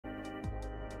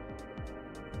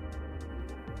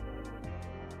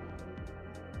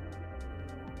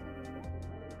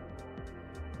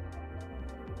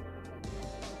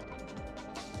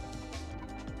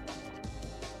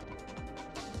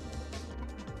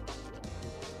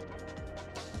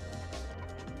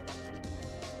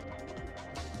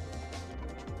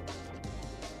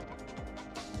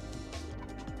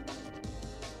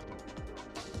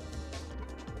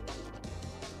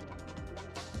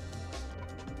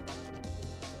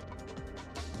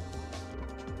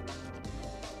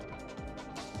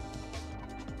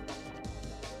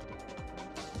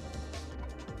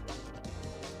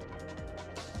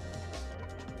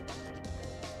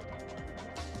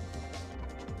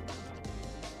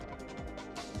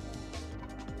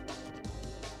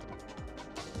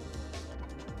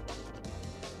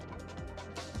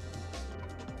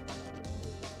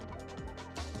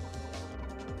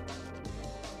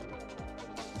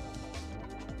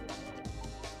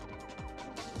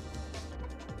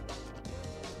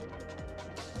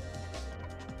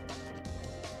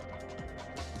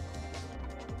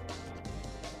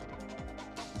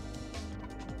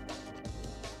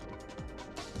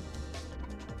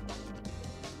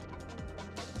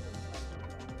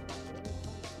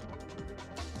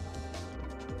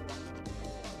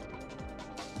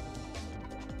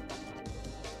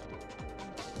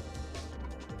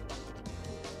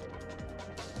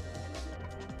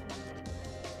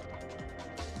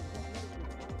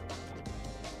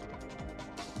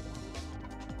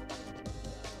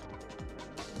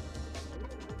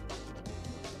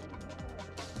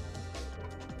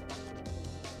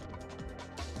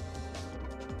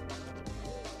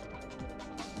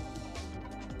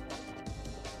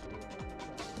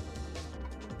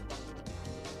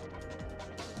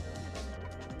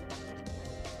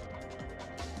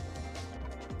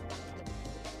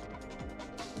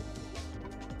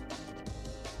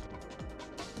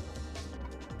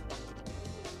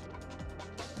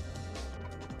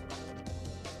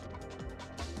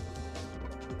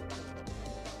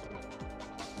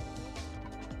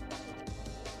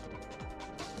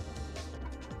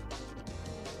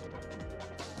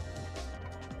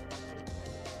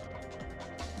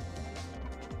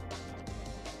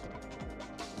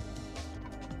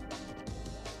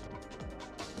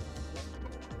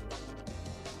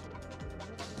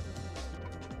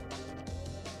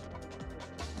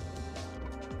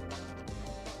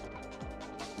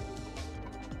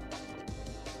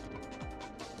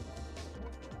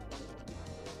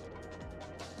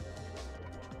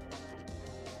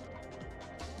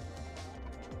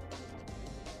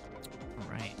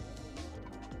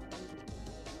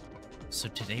So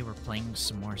today we're playing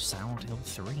some more Silent Hill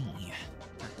 3. Haha.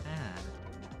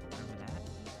 Remember that?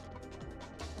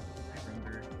 I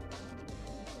remember.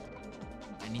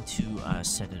 I need to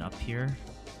set it up here,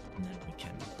 and then we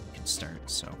can start.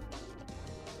 So.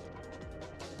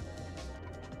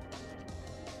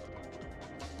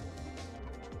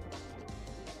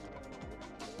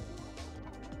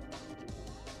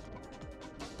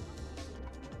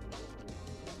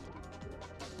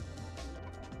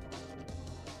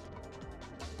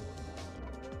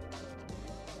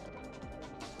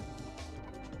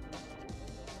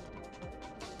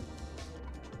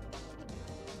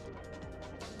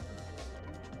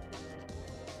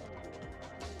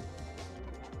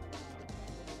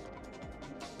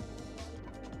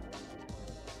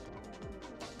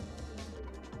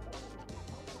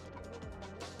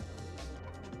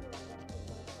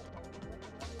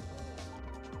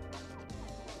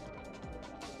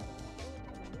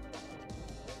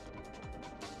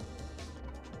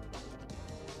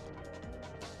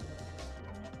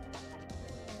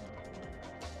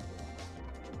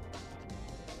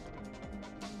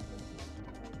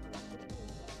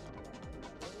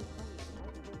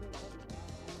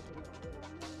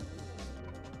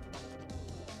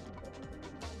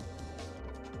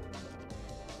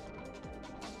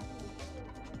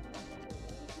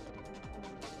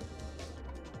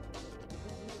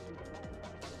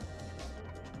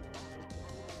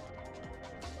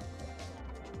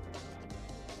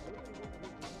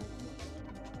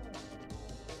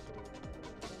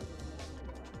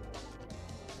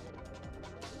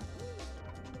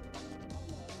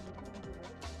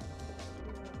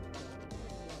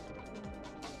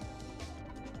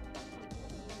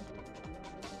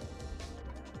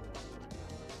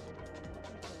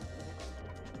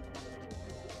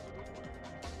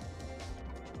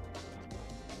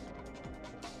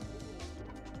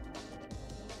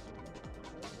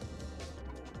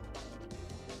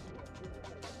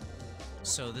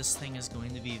 So this thing is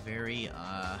going to be very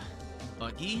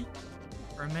buggy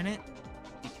for a minute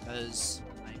because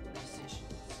my PlayStation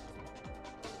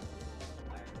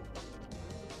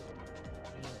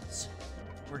is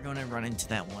we're going to run into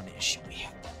that one issue we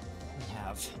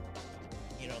have.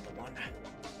 You know, the one.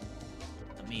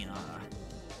 Let me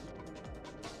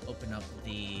open up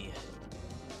the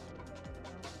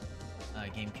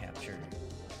game capture.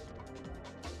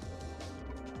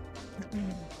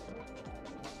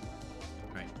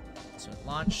 So it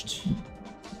launched,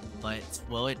 but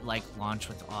will it like launch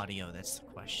with audio? That's the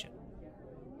question.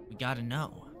 We gotta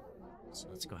know. So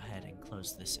let's go ahead and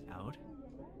close this out.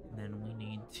 And then we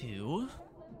need to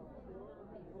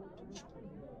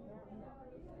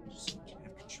just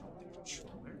have control the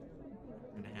controller.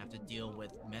 We're gonna have to deal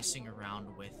with messing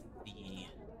around with the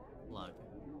plug.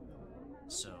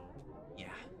 So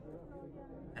yeah,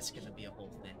 that's gonna be a whole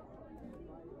thing.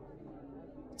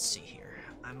 Let's see here.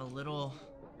 I'm a little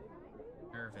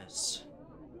nervous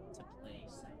to play.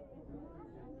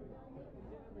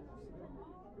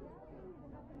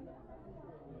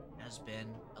 Has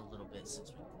been a little bit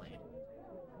since we played.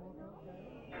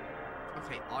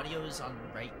 Okay, audio is on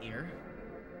the right ear.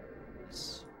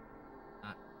 It's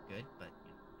not good, but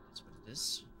you know, it is what it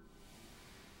is.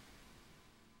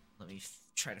 Let me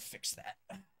try to fix that.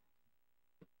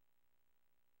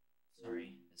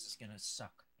 Sorry, this is gonna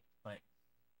suck, but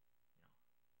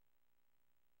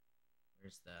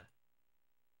where's the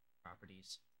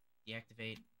properties?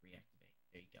 Deactivate, reactivate.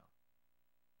 There you go.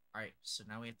 Alright, so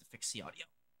now we have to fix the audio.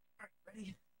 Alright,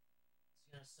 ready?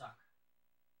 It's gonna suck.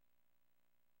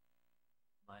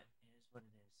 But it is what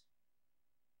it is.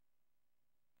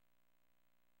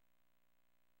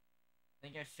 I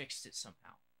think I fixed it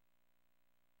somehow.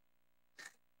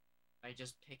 By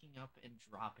just picking up and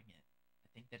dropping it. I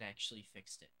think that actually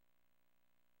fixed it.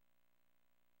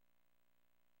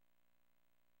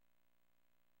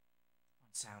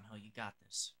 Silent Hill, you got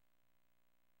this.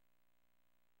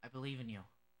 I believe in you.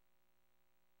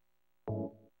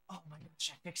 Oh my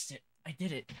gosh, I fixed it. I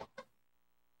did it.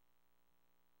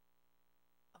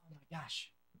 Oh my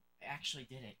gosh. I actually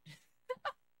did it.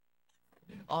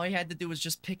 All I had to do was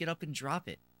just pick it up and drop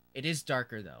it. It is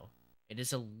darker though. It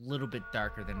is a little bit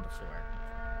darker than before.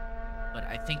 But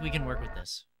I think we can work with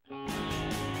this.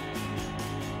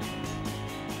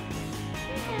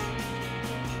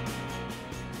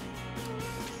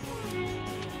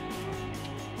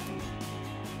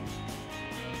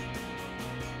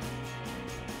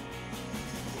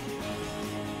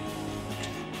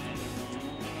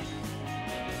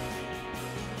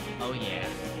 Oh yeah.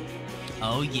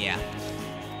 Oh yeah.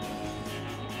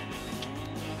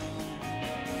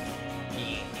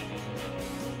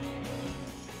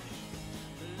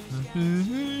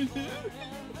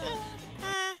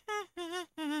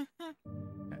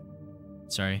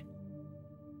 Sorry.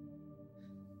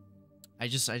 I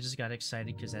just got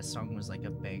excited because that song was like a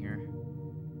banger.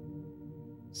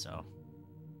 So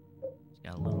just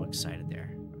got a little excited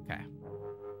there. Okay.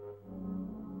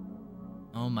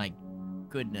 Oh my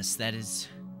goodness, that is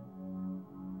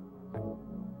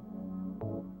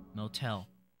motel.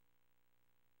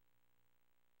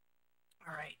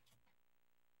 All right.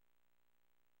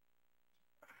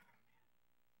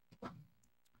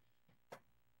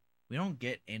 We don't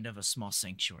get End of a Small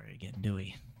Sanctuary again, do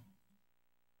we?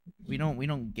 We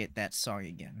don't get that song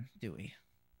again, do we?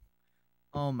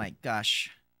 Oh my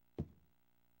gosh.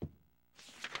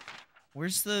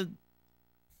 Where's our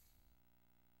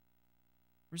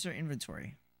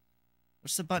inventory?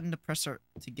 What's the button to press to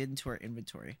get into our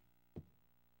inventory?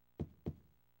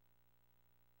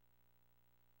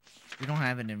 We don't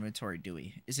have an inventory, do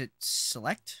we? Is it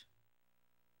select?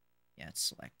 Yeah, it's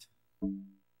select.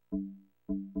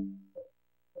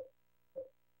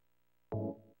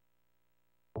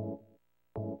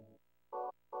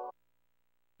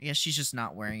 I guess she's just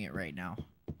not wearing it right now.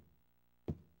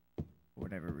 For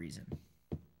whatever reason.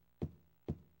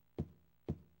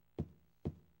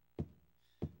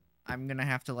 I'm gonna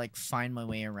have to, like, find my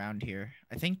way around here.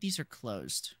 I think these are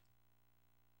closed.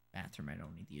 Bathroom, I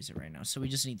don't need to use it right now, so we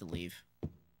just need to leave.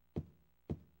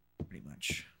 Pretty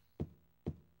much.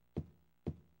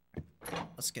 Right,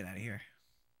 let's get out of here.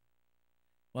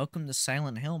 Welcome to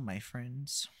Silent Hill, my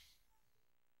friends.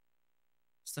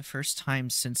 It's the first time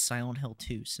since Silent Hill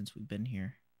 2 since we've been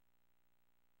here.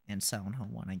 And Silent Hill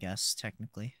 1, I guess,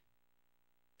 technically.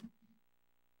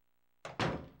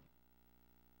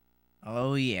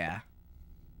 Oh, yeah.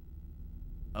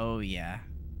 Oh, yeah.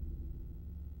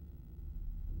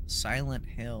 Silent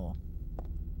Hill.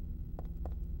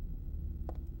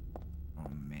 Oh,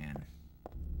 man.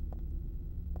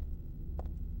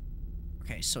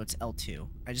 Okay, so it's L2.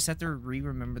 I just have to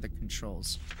remember the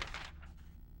controls.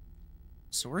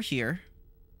 So we're here.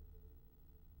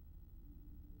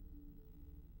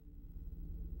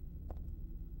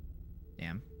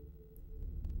 Damn.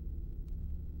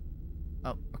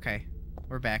 Oh, okay.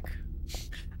 We're back.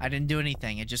 I didn't do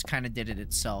anything. It just kind of did it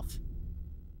itself.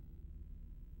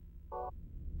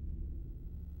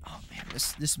 Oh man,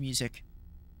 this music.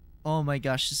 Oh my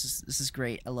gosh, this is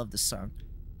great. I love this song.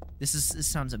 This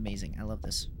sounds amazing. I love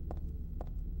this.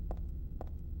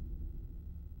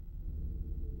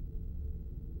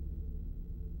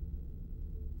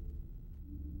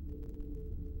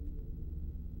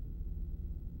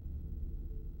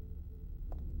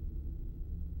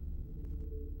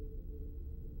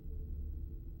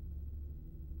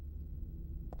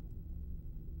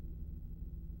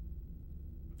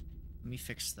 Let me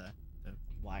fix the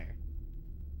wire.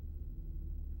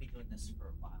 I've been doing this for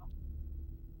a while.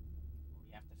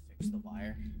 We have to fix the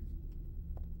wire.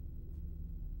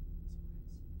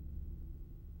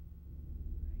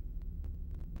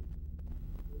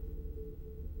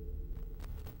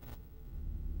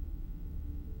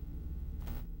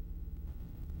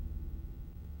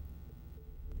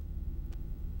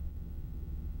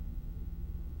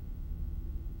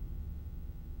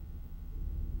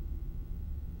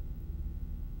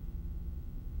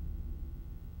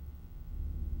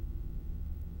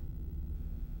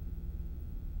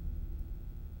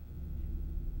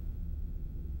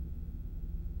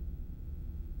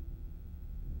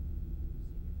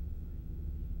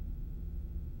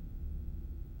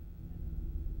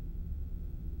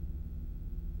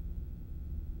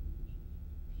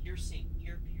 Piercing,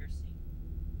 ear piercing.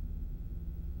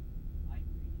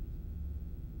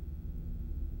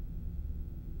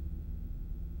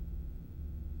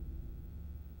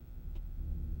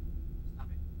 Stop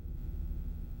it.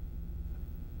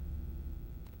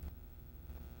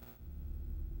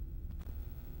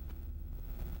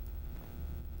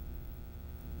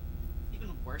 It's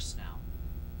even worse now.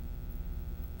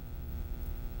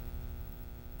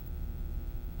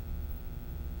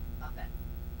 Stop that.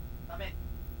 Stop it.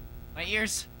 My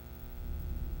ears.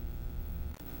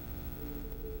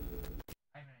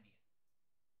 I have an idea.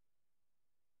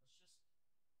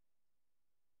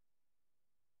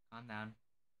 Let's just calm down. Let's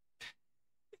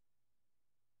unplug it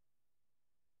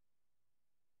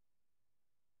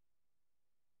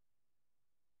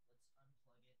and then plug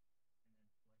it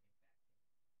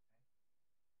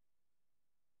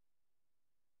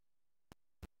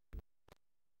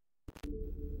back in.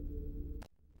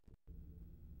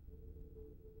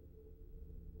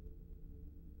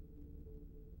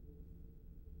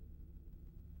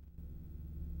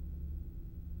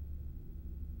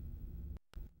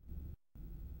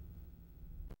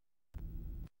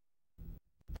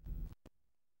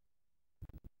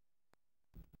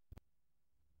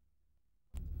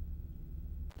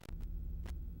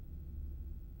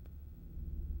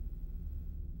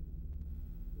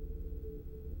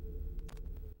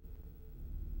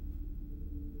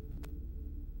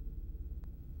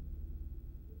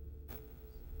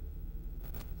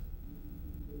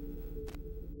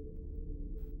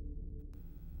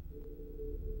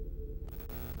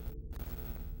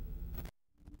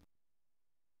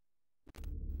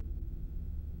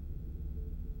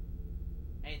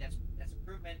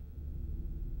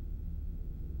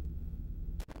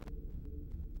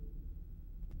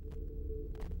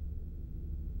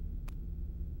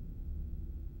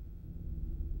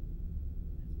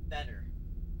 better.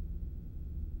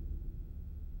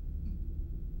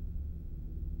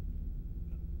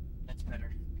 That's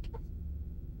better.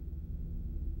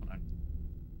 Hold on.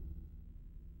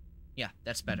 Yeah,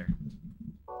 that's better.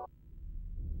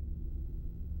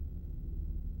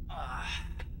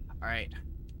 Alright.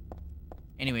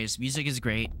 Anyways, music is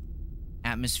great.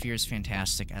 Atmosphere is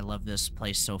fantastic. I love this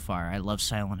place so far. I love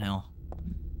Silent Hill.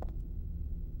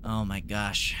 Oh my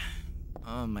gosh.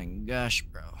 Oh my gosh,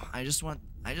 bro. I just want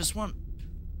to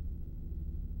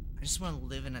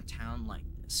live in a town like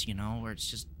this, you know, where it's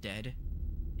just dead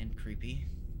and creepy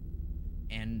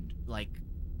and like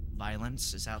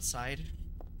violence is outside.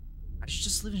 I should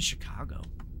just live in Chicago.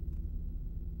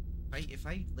 If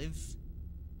I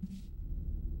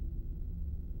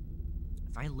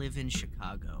live in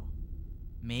Chicago,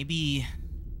 maybe,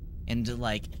 and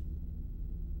like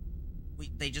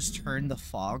they just turn the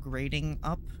fog rating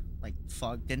up, like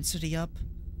fog density up,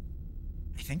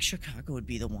 I think Chicago would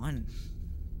be the one.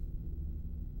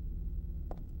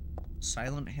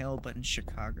 Silent Hill, but in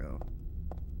Chicago.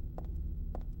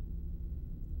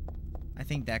 I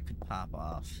think that could pop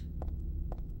off.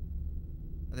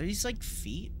 Are there these like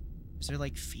feet? Is there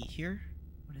like feet here?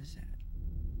 What is that?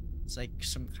 It's like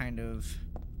some kind of...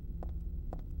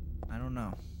 I don't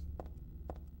know.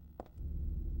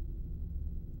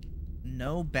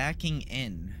 No backing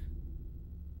in.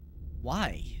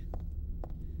 Why?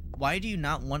 Why do you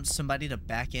not want somebody to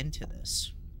back into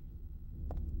this?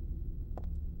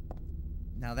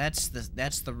 Now that's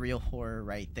the real horror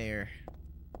right there.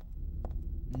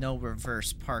 No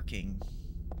reverse parking.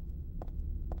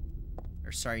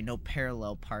 Or sorry, no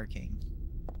parallel parking.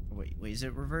 Wait, is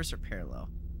it reverse or parallel?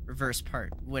 Reverse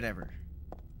part, whatever.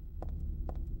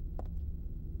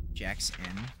 Jack's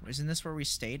Inn. Isn't this where we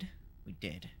stayed? We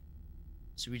did.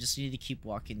 So we just need to keep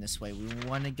walking this way. We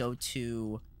want to go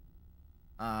to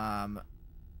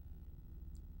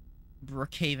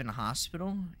Brookhaven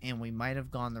Hospital, and we might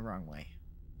have gone the wrong way.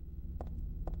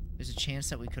 There's a chance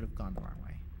that we could have gone the wrong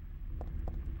way.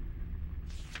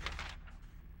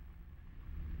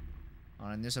 Oh,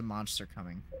 and there's a monster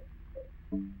coming.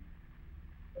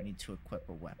 We need to equip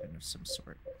a weapon of some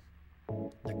sort.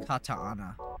 The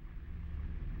katana. Dog.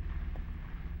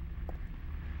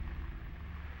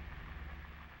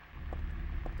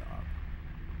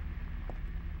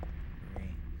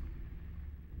 Great.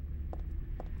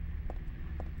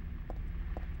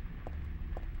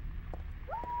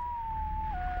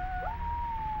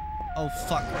 Oh,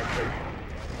 fuck.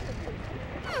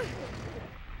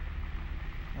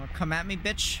 Wanna come at me,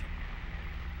 bitch?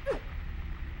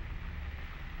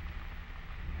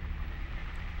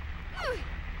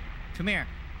 Come here.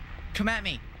 Come at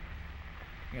me.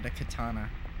 I got a katana.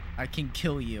 I can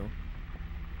kill you.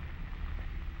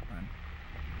 Run.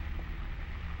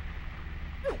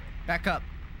 Back up.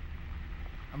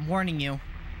 I'm warning you.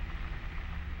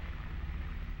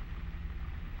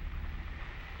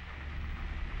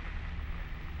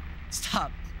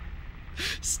 Stop.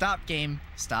 Stop, game.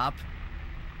 Stop.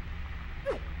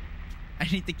 I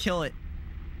need to kill it.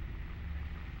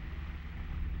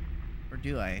 Or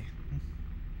do I?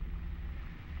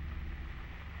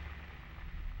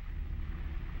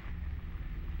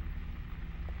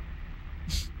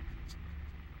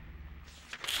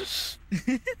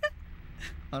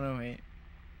 Hold on, wait.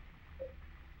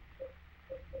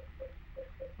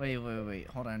 Wait,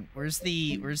 hold on. Where's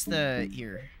the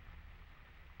here?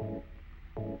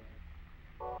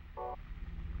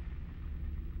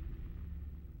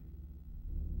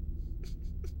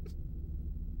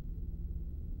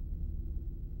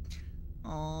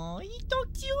 Oh, he's so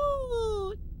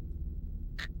cute!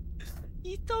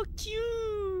 He's so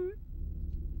cute!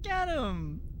 Look at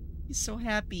him! He's so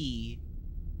happy.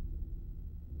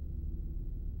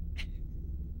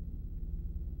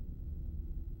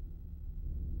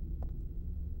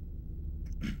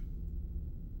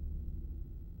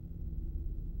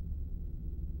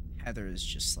 Heather is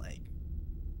just like...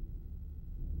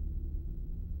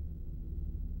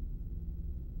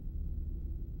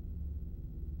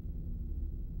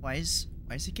 Why is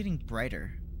it getting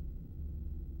brighter?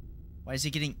 Why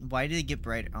did it get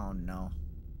brighter? Oh no.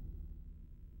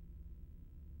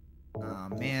 Oh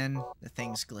man, the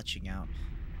thing's glitching out.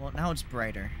 Well, now it's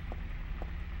brighter.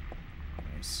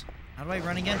 Anyways, how do I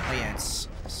run again? Oh yeah, it's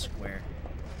square.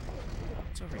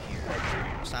 It's over here.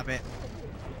 Stop it.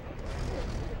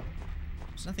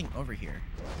 There's nothing over here.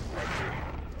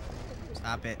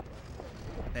 Stop it.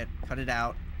 Cut it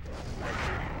out.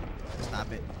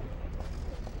 Stop it.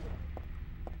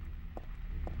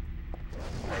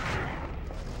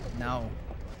 No.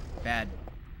 Bad.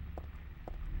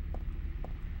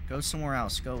 Go somewhere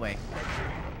else. Go away.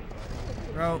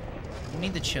 Bro, you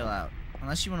need to chill out.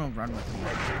 Unless you want to run with me.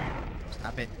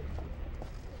 Stop it.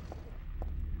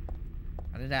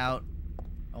 Cut it out.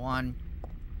 Go on.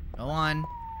 Go on.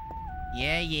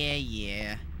 Yeah, yeah,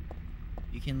 yeah.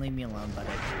 You can leave me alone, buddy.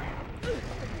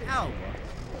 Ow.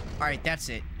 Alright, that's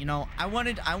it. You know, I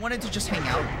wanted to just hang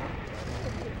out.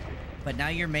 But now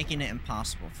you're making it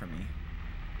impossible for me.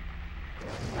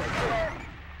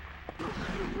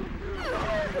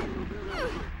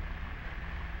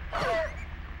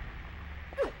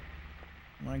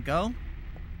 Wanna go?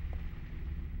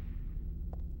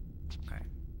 Okay.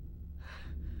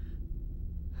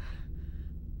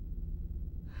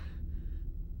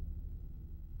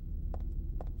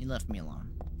 You left me alone.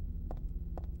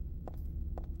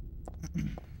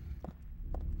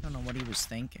 Don't know what he was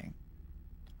thinking.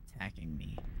 Attacking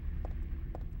me.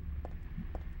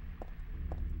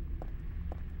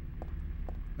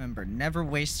 Remember, never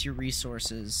waste your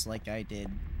resources like I did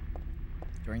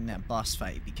during that boss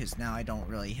fight, because now I don't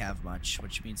really have much,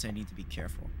 which means I need to be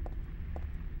careful.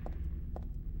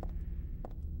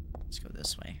 Let's go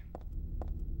this way.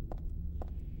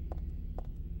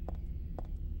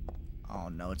 Oh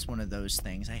no, it's one of those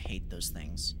things. I hate those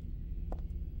things.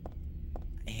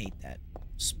 I hate that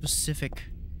specific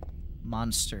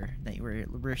monster that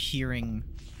we're hearing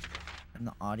in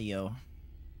the audio.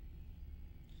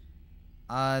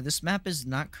 This map is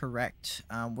not correct.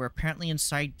 We're apparently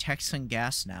inside Texan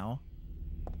Gas now,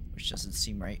 which doesn't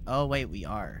seem right. Oh wait, we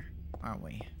are, aren't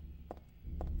we?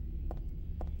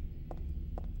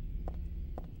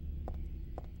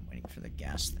 I'm waiting for the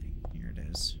gas thing. Here it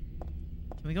is.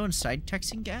 Can we go inside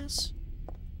Texan Gas?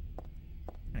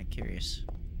 Kinda curious.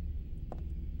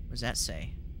 What does that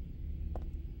say?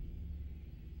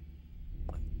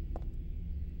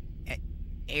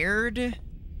 Aired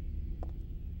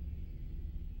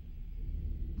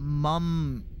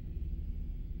Mummickson.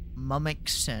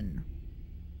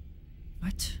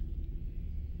 What?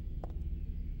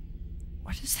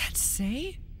 What does that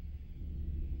say?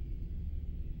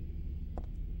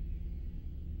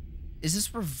 Is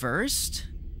this reversed?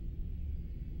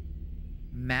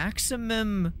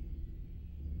 Maximum...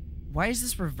 Why is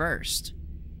this reversed?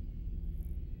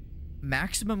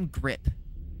 Maximum grip.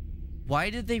 Why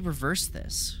did they reverse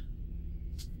this?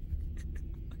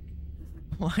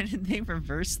 Why did they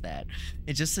reverse that?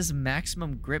 It just says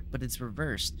maximum grip, but it's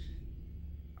reversed.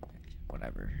 Okay,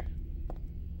 whatever.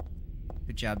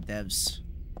 Good job, devs.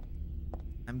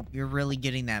 You're really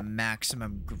getting that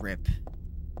maximum grip.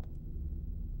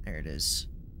 There it is.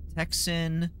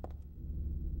 Texan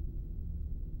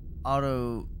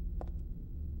Auto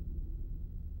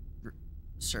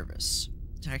Service.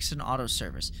 Texan Auto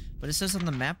Service. But it says on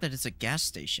the map that it's a gas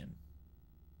station.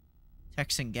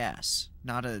 Texan Gas,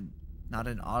 not an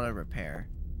auto repair.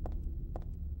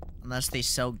 Unless they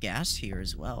sell gas here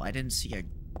as well. I didn't see a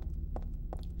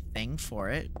thing for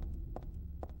it.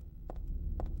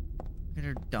 Look at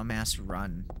her dumbass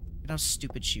run. Look at how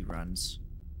stupid she runs.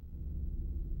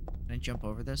 Can I jump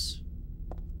over this?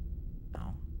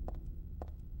 No.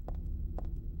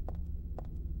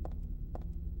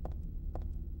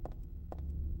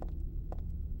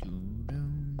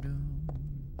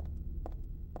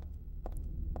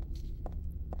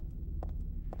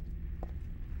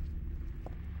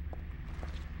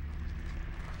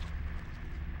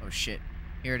 Oh shit.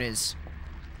 Here it is.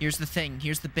 Here's the thing.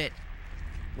 Here's the bit.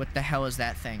 What the hell is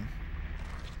that thing?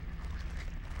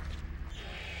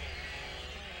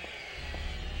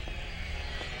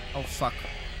 Oh fuck.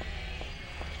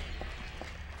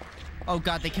 Oh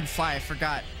god, they can fly. I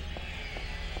forgot.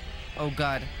 Oh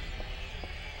god.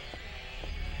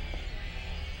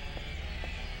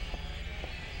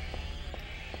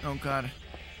 Oh god.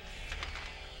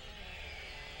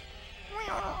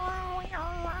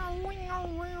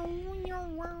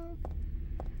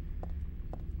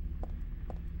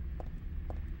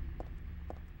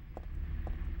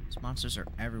 These monsters are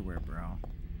everywhere, bro.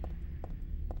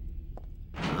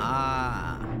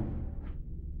 Ah.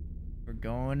 We're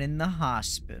going in the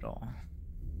hospital.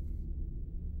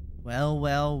 Well,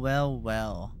 well, well,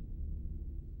 well.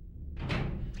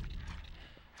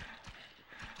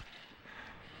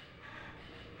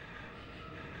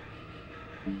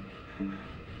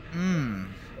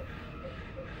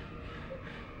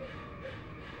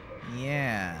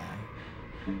 Yeah.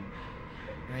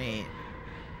 Great.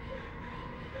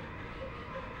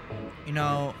 You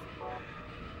know...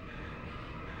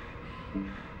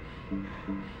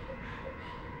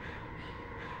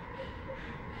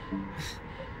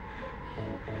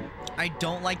 I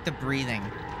don't like the breathing.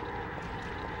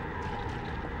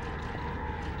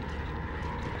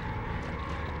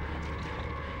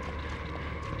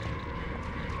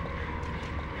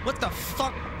 What the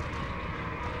fuck?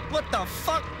 What the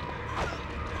fuck?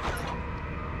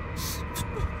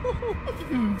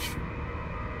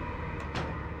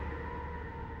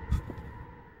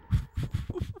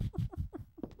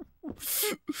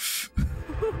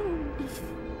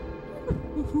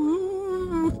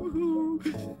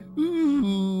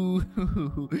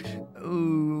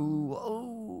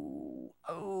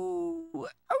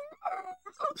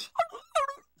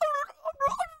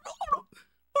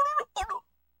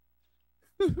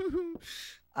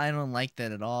 I don't like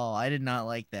that at all. I did not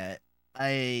like that.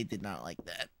 I did not like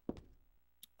that.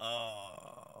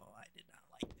 Oh, I did not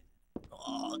like that.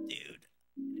 Oh, dude.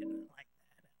 I did not like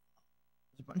that.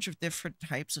 There's a bunch of different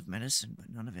types of medicine,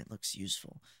 but none of it looks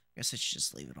useful. I guess I should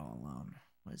just leave it all alone.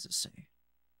 What does it say?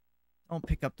 Don't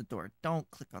pick up the door.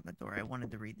 Don't click on the door. I wanted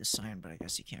to read the sign, but I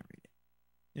guess you can't read it.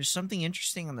 There's something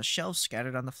interesting on the shelf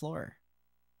scattered on the floor.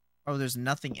 Oh, there's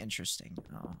nothing interesting.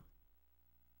 Oh.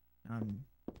 I'm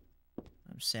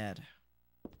sad.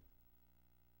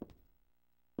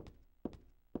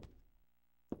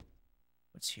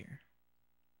 What's here?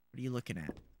 What are you looking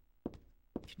at?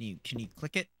 Can you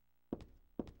click it?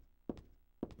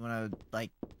 You wanna like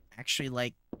actually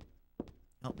like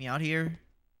help me out here?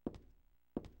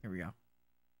 Here we go.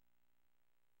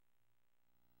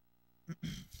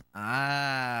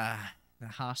 Ah, the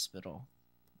hospital.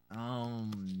 Oh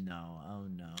no, oh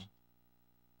no.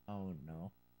 Oh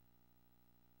no.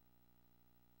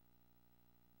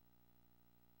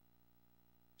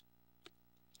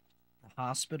 The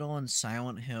hospital in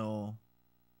Silent Hill.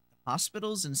 The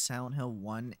hospitals in Silent Hill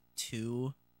 1,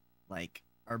 2, like,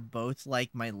 are both like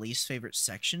my least favorite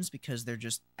sections because they're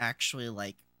just actually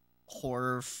like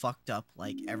horror fucked up,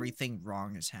 like everything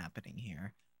wrong is happening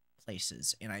here.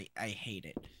 Places, and I hate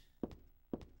it.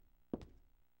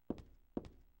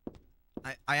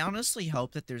 I honestly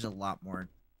hope that there's a lot more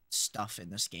stuff in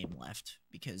this game left,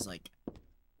 because like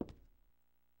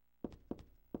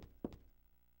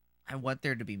I want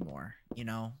there to be more, you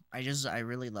know? I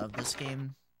really love this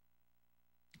game.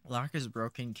 Lock is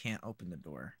broken, can't open the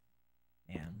door.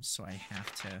 And so I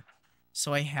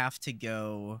have to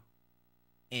go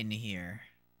in here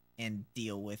and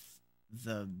deal with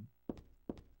the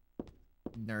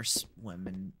nurse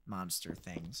women monster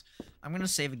things. I'm gonna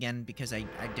save again because I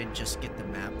did just get the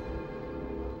map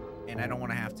and I don't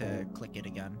want to have to click it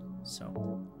again,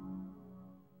 so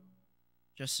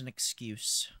just an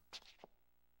excuse.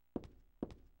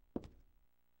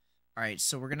 Alright,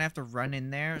 so we're gonna have to run in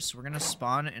there, so we're gonna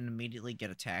spawn and immediately get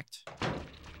attacked.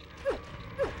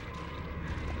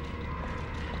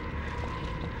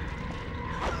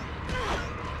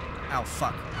 Ow,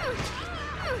 fuck.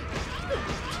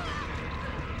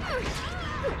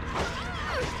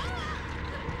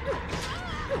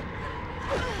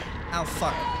 Ow,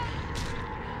 fuck.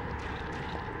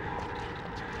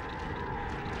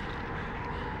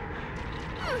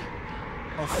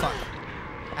 Oh, fuck.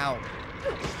 Ow.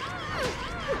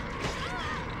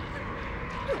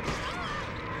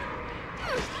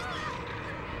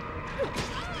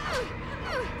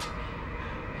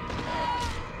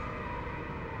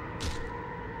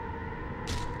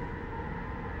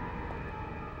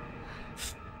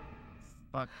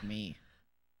 Fuck me.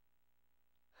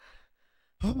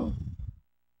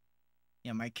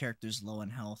 Yeah, my character's low in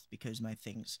health because my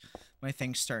thing's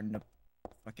starting to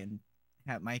fucking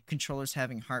have, my controller's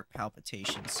having heart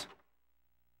palpitations.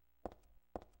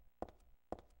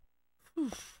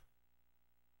 Whew.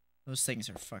 Those things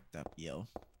are fucked up, yo.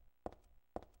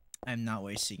 I'm not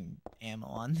wasting ammo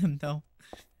on them, though.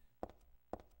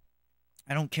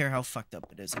 I don't care how fucked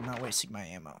up it is. I'm not wasting my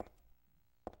ammo.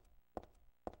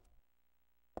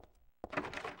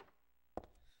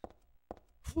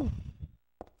 Whew.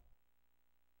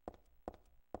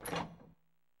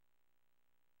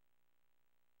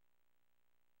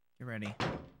 Get ready.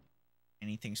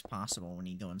 Anything's possible when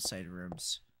you go inside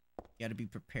rooms. You gotta be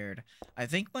prepared. I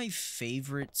think my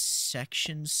favorite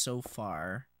section so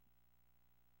far...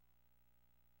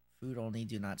 Food only,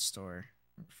 do not store.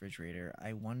 Refrigerator.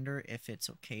 I wonder if it's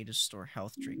okay to store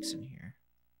health drinks in here.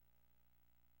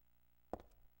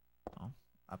 Oh,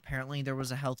 apparently there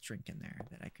was a health drink in there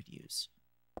that I could use.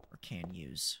 Or can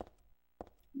use.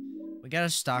 We gotta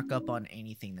stock up on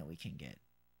anything that we can get.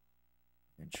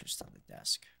 Interest on the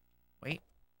desk. Wait.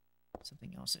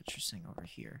 Something else interesting over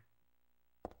here.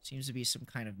 Seems to be some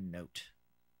kind of note.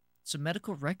 It's a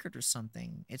medical record or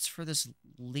something. It's for this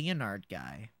Leonard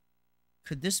guy.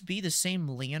 Could this be the same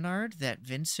Leonard that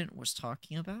Vincent was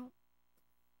talking about?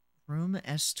 Room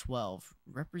S12,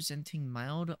 representing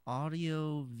mild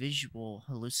audio-visual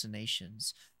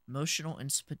hallucinations. emotional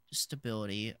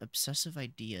instability, obsessive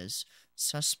ideas,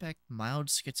 suspect mild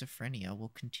schizophrenia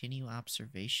will continue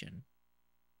observation.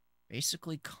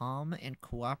 Basically calm and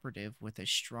cooperative with a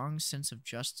strong sense of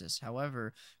justice.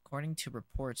 However, according to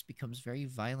reports, becomes very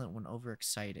violent when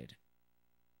overexcited.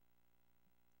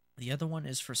 The other one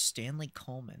is for Stanley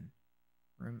Coleman,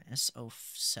 room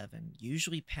SO7.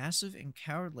 Usually passive and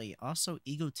cowardly, also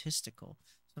egotistical.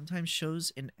 Sometimes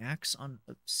shows and acts on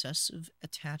obsessive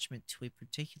attachment to a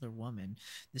particular woman.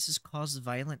 This has caused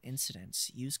violent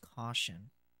incidents. Use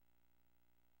caution.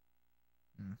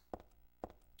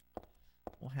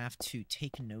 We'll have to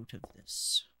take note of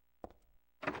this.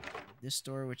 This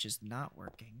door, which is not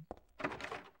working,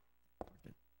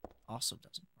 also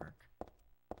doesn't work.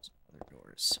 Some other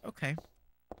doors. Okay.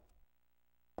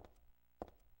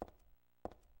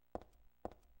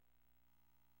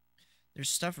 There's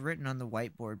stuff written on the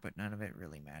whiteboard, but none of it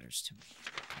really matters to me.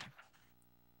 Okay.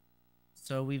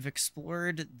 So we've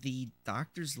explored the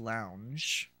doctor's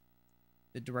lounge.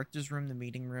 The director's room, the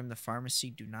meeting room, the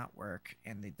pharmacy do not work,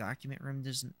 and the document room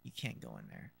doesn't. You can't go in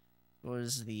there.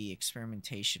 Those the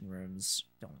experimentation rooms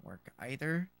don't work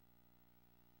either.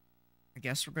 I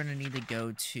guess we're gonna need to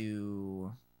go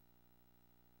to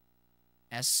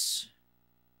S.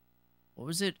 What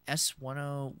was it?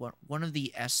 S10. One of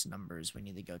the S numbers we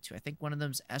need to go to. I think one of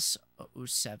them's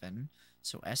S07.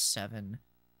 So S7,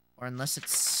 or unless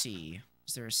it's C.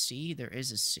 Is there a C? There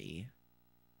is a C.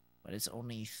 But it's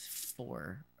only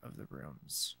 4 of the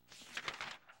rooms.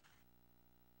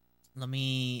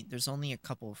 There's only a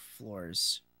couple of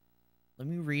floors. Let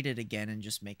me read it again and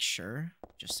just make sure,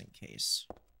 just in case.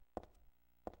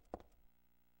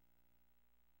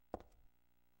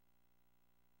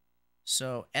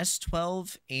 So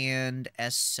S12 and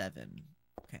S7.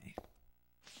 Okay.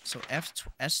 So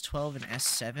S12 and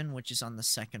S7, which is on the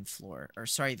second floor. Or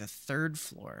sorry, the third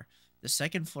floor. The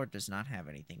second floor does not have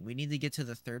anything. We need to get to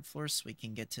the third floor so we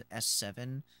can get to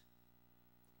S7.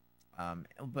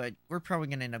 But we're probably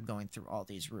going to end up going through all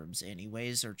these rooms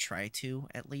anyways, or try to,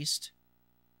 at least.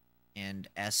 And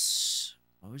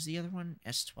what was the other one?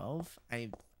 S12? I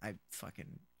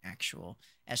fucking actual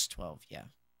S12, yeah.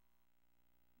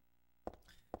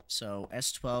 So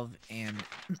S12 and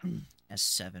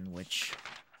S7, which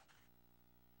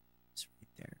is right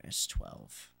there,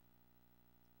 S12.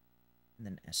 And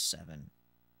then S7.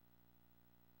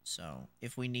 So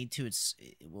if we need to,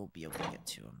 we'll be able to get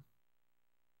to them.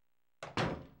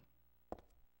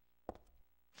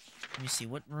 Let me see,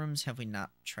 what rooms have we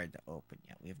not tried to open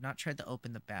yet? We have not tried to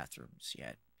open the bathrooms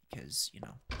yet because, you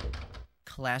know,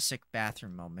 classic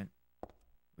bathroom moment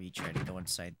where you try to go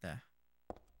inside the...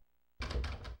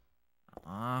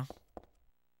 I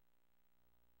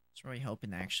was really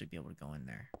hoping to actually be able to go in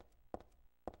there.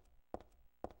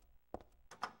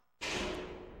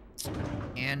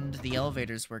 And the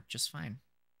elevators work just fine.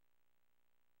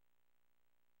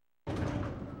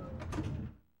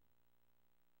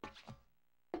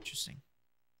 Interesting.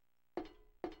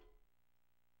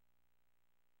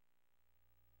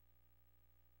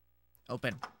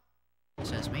 Open.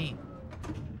 Says me.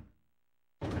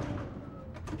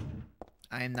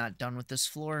 I am not done with this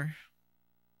floor.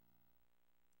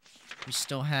 We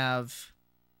still have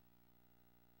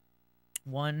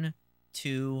 1,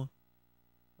 2,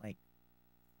 like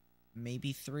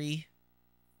maybe 3,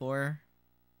 4,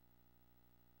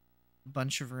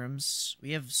 bunch of rooms.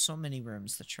 We have so many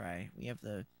rooms to try. We have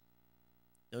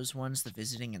those ones, the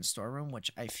visiting and storeroom, which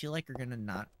I feel like are gonna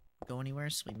not go anywhere,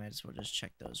 so we might as well just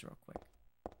check those real quick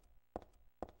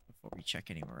before we check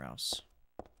anywhere else.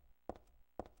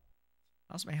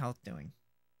 How's my health doing?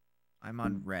 I'm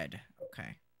on red.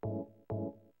 Okay.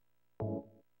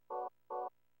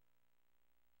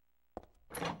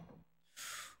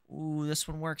 Ooh, this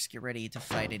one works. Get ready to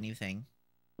fight anything.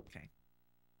 Okay.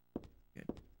 Good.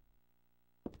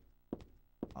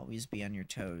 Always be on your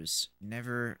toes.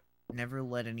 Never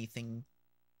let anything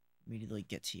immediately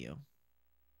get to you.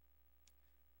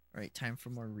 Alright, time for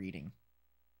more reading.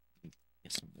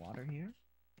 Get some water here.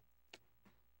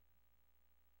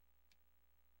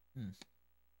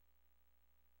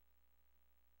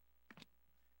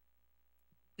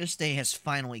 This day has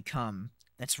finally come.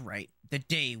 That's right, the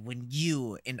day when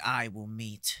you and I will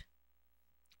meet.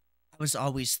 I was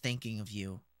always thinking of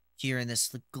you, here in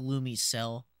this gloomy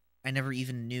cell. I never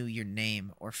even knew your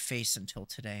name or face until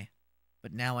today.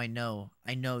 But now I know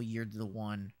you're the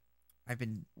one I've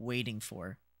been waiting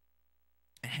for.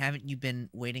 And haven't you been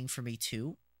waiting for me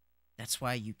too? That's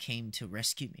why you came to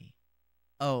rescue me.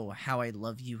 Oh, how I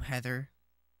love you, Heather.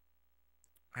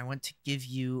 I want to give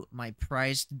you my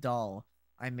prized doll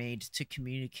I made to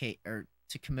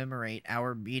commemorate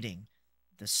our meeting,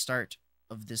 the start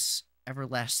of this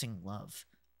everlasting love.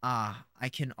 Ah, I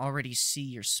can already see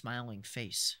your smiling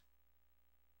face.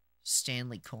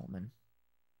 Stanley Coleman.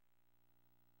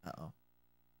 Uh-oh.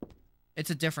 It's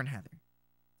a different Heather.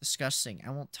 Disgusting. I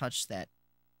won't touch that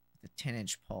with a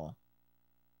 10-inch pole.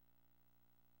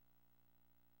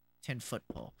 10-foot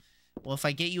pole. Well, if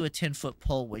I get you a 10-foot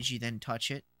pole, would you then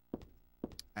touch it?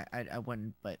 I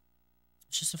wouldn't, but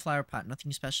it's just a flower pot.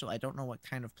 Nothing special. I don't know what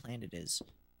kind of plant it is.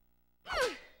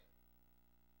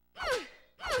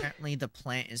 Apparently the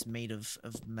plant is made of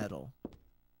metal.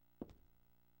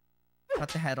 Cut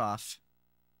the head off.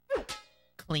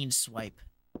 Clean swipe.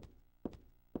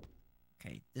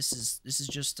 Okay, this is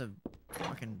just a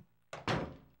fucking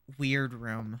weird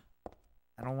room.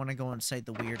 I don't want to go inside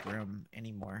the weird room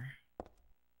anymore.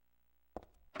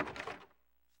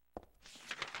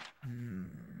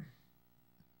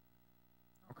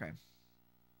 Okay.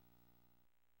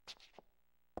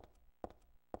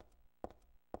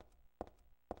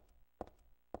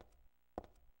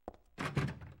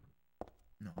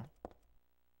 No.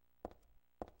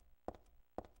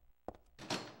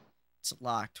 It's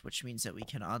locked, which means that we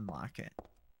can unlock it.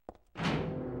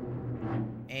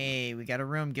 Hey, we got a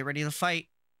room. Get ready to fight.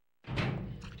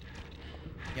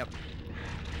 Yep.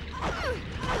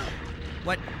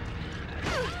 What?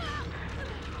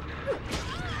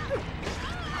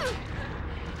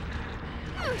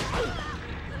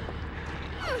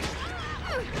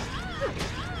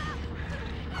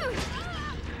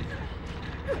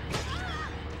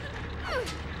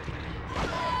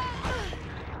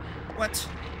 What?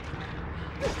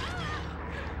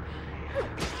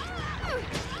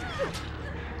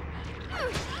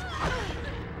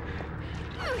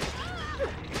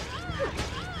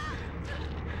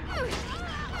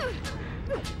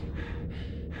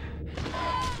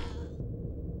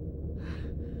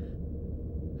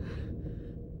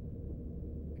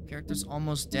 The character's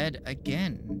almost dead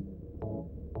again.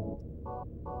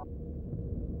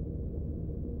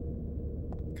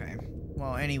 Okay.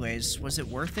 Well, anyways, was it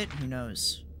worth it? Who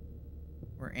knows?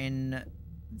 We're in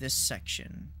this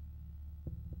section.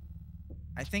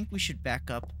 I think we should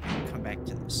back up and come back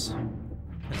to this.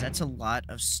 Because that's a lot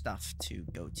of stuff to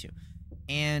go to.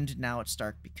 And now it's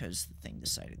dark because the thing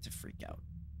decided to freak out.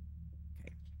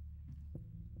 Okay.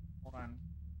 Hold on.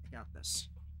 I got this.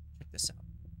 Check this out.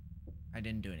 I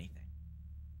didn't do anything.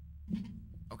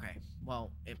 Okay.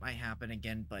 Well, it might happen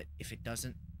again, but if it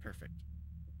doesn't, perfect.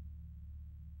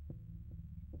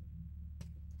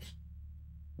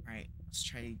 Alright, let's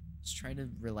try to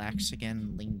relax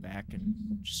again, lean back, and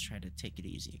just try to take it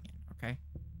easy again, okay?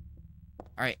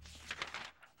 Alright.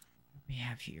 What do we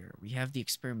have here? We have the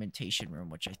experimentation room,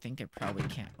 which I think I probably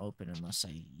can't open unless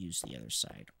I use the other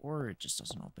side. Or it just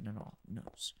doesn't open at all. Who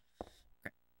knows?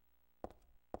 Okay.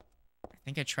 I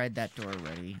think I tried that door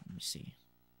already. Let me see.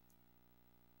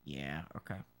 Yeah,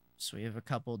 okay. So we have a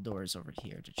couple doors over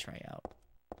here to try out.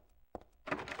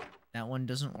 That one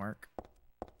doesn't work.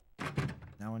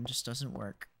 That one just doesn't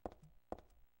work.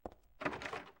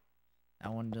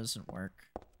 That one doesn't work.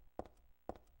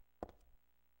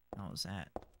 How was that?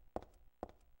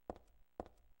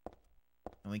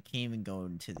 And we can't even go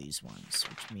into these ones,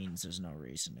 which means there's no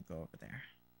reason to go over there.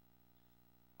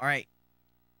 Alright.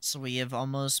 So we have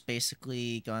almost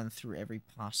basically gone through every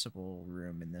possible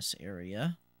room in this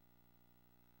area.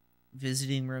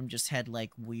 Visiting room just had,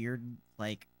 like, weird,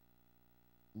 like,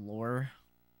 lore.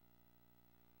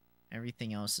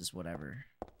 Everything else is whatever.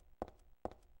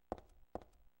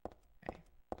 Okay.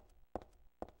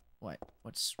 What?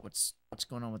 What's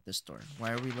going on with this door?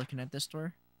 Why are we looking at this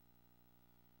door?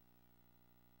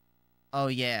 Oh,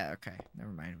 yeah, okay.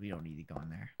 Never mind. We don't need to go in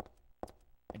there.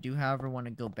 I do, however, want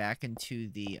to go back into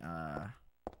the,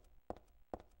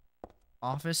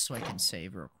 office so I can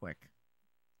save real quick.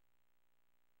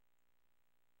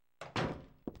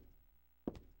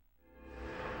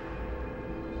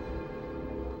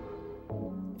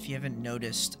 If you haven't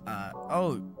noticed,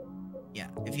 oh, yeah,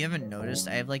 if you haven't noticed,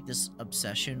 I have, like, this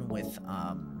obsession with,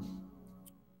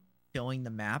 filling the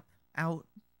map out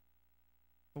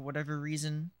for whatever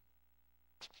reason.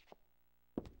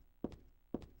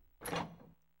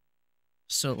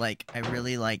 So, like, I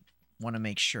really, like, want to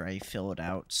make sure I fill it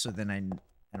out, so then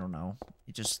I don't know,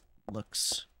 it just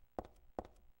looks,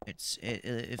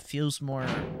 it feels more,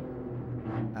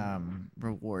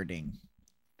 rewarding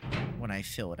when I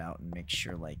fill it out and make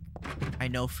sure, like, I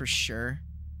know for sure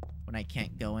when I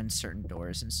can't go in certain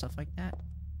doors and stuff like that.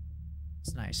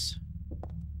 It's nice.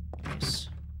 Nice.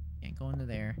 Can't go into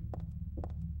there.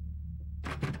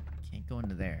 Can't go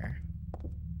into there.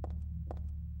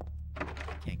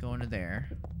 Can't go into there.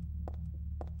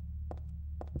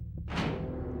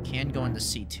 Can go into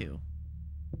C2.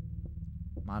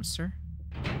 Monster?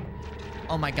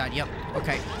 Oh my god, yep.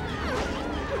 Okay.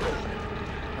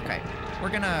 Okay. We're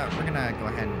gonna go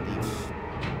ahead and leave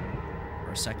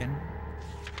for a second.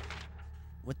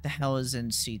 What the hell is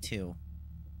in C2?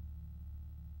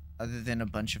 Other than a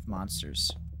bunch of monsters.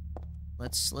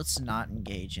 Let's not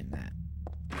engage in that.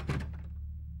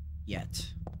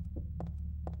 Yet.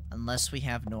 Unless we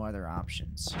have no other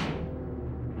options.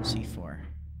 C4.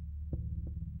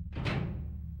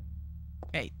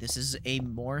 Okay, this is a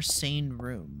more sane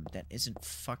room that isn't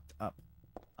fucked up.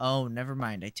 Oh, never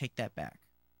mind. I take that back.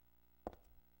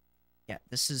 Yeah,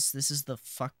 this is the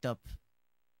fucked up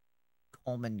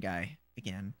Coleman guy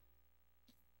again.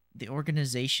 The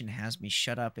organization has me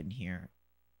shut up in here.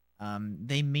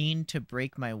 They mean to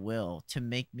break my will, to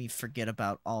make me forget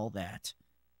about all that.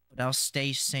 But I'll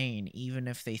stay sane even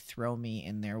if they throw me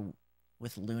in there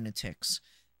with lunatics.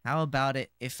 How about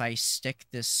it if I stick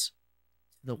this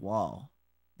to the wall?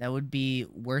 That would be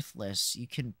worthless. You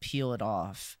can peel it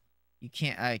off. You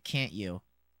can't you?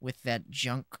 With that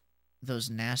junk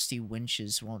those nasty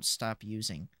winches won't stop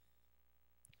using.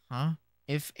 Huh?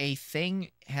 If a thing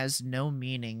has no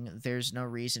meaning, there's no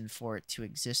reason for it to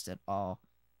exist at all.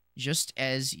 Just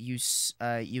as you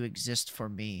exist for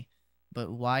me. But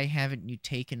why haven't you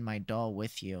taken my doll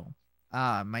with you?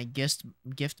 Ah, my gift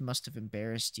must have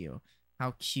embarrassed you.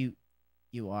 How cute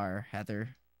you are,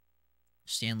 Heather.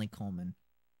 Stanley Coleman.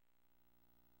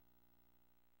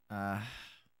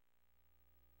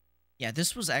 Yeah,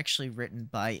 this was actually written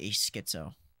by a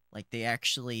schizo. Like, they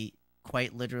actually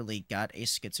quite literally got a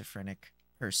schizophrenic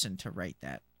person to write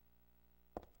that.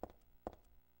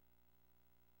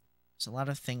 There's a lot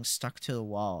of things stuck to the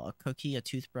wall. A cookie, a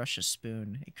toothbrush, a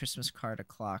spoon, a Christmas card, a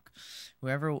clock.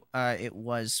 Whoever it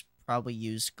was probably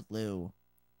used glue.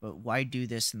 But why do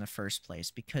this in the first place?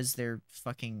 Because they're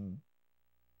fucking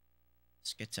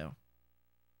schizo.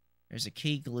 There's a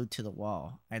key glued to the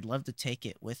wall. I'd love to take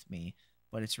it with me,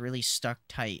 but it's really stuck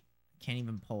tight. I can't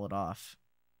even pull it off.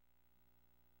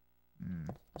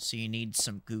 So you need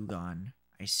some Goo Gone,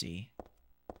 I see.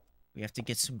 We have to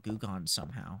get some Goo Gone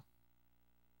somehow.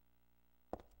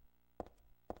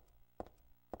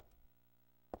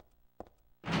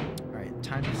 Alright,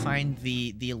 time to find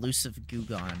the elusive Goo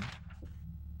Gone.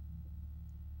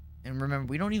 And remember,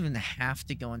 we don't even have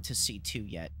to go into C2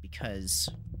 yet, because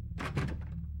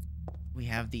we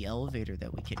have the elevator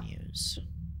that we can use.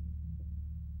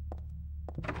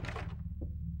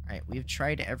 Alright, we've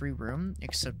tried every room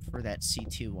except for that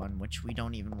C2 one, which we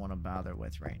don't even want to bother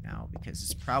with right now, because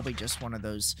it's probably just one of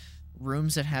those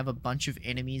rooms that have a bunch of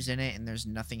enemies in it and there's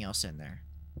nothing else in there.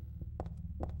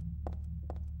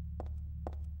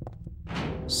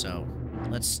 So,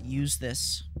 let's use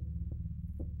this,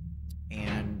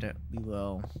 and we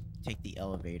will take the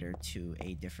elevator to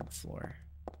a different floor.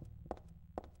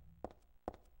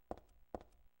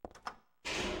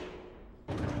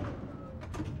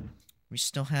 We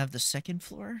still have the second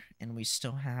floor, and we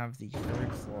still have the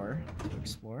third floor to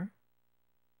explore.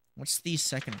 What's the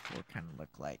second floor kind of look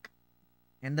like?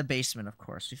 And the basement, of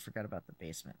course. We forgot about the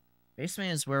basement.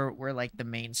 Basement is where like the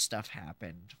main stuff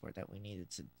happened, or that we needed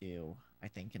to do. I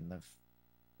think in the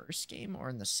first game or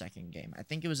in the second game. I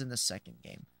think it was in the second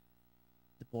game.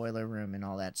 The boiler room and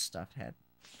all that stuff had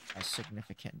a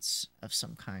significance of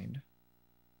some kind.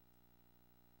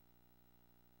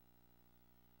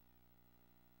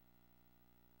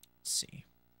 Let's see.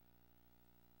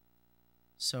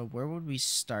 So where would we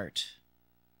start?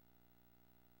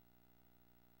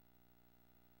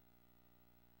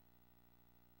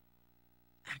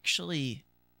 Actually,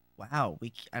 wow,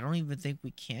 I don't even think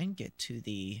we can get to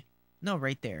the... No,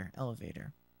 right there,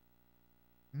 elevator.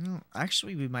 No,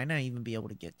 actually, we might not even be able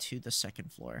to get to the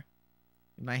second floor.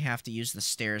 We might have to use the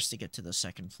stairs to get to the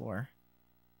second floor.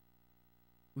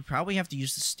 We probably have to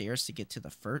use the stairs to get to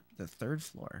the third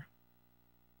floor.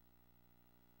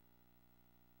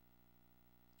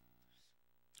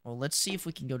 Well, let's see if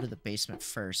we can go to the basement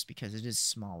first, because it is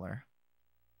smaller.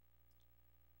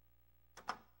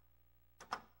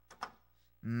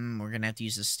 We're gonna have to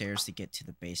use the stairs to get to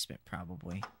the basement,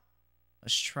 probably.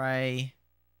 Let's try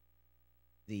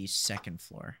the second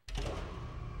floor.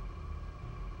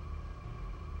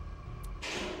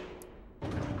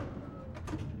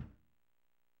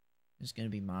 There's gonna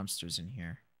be monsters in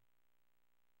here.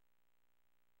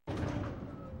 I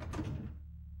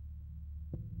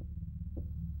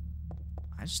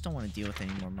just don't want to deal with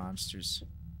any more monsters.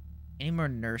 Any more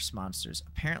nurse monsters.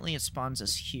 Apparently it spawns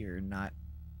us here, not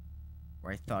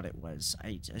where I thought it was.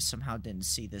 I somehow didn't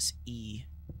see this E.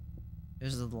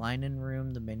 There's the linen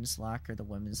room, the men's locker, the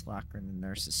women's locker, and the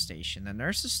nurse's station. The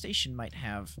nurse's station might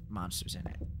have monsters in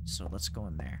it, so let's go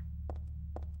in there.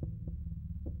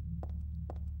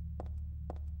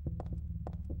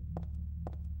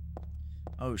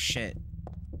 Oh shit.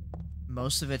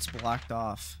 Most of it's blocked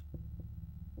off.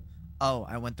 Oh,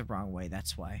 I went the wrong way,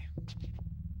 that's why.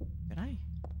 Did I?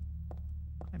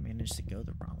 I managed to go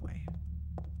the wrong way.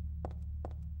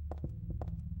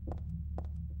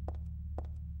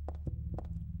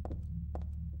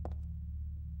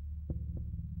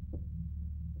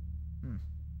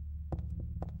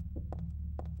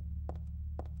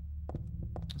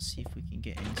 Let's see if we can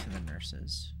get into the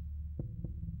nurses.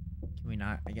 Can we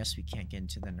not? I guess we can't get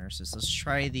into the nurses. Let's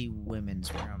try the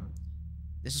women's room.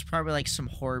 This is probably like some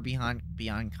horror beyond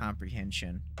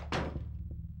comprehension.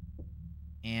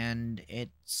 And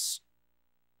it's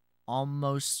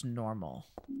almost normal.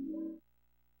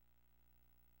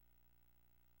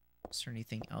 Is there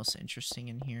anything else interesting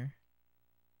in here?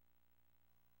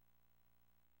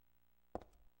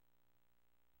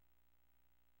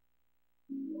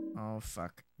 Oh,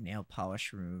 fuck. Nail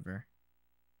polish remover.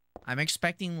 I'm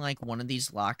expecting, like, one of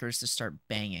these lockers to start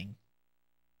banging.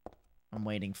 I'm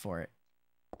waiting for it.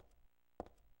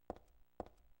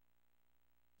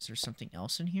 Is there something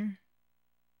else in here?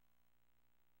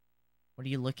 What are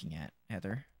you looking at,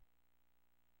 Heather?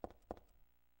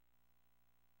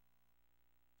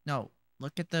 No,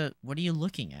 look at the... What are you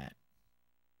looking at?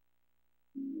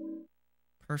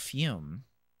 Perfume.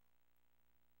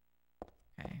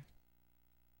 Okay.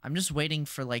 I'm just waiting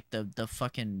for, like, the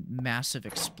fucking massive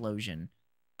explosion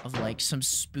of, like, some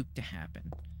spook to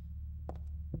happen.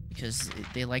 Because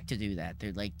they like to do that.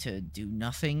 They like to do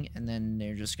nothing, and then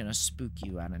they're just gonna spook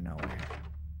you out of nowhere.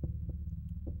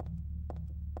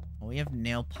 Well, we have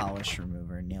nail polish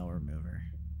remover, nail remover.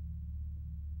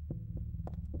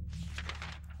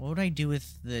 What would I do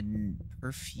with the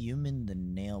perfume and the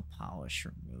nail polish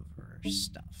remover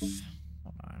stuff?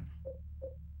 Hold on.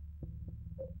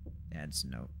 Dad's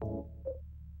note.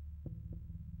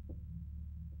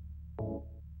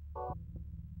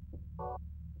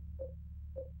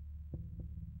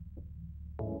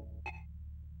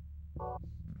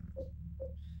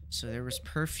 So there was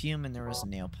perfume and there was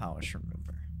nail polish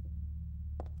remover.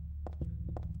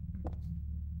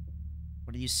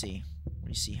 What do you see? What do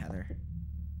you see, Heather?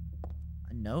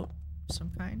 A note of some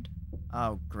kind?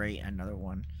 Oh, great, another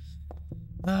one.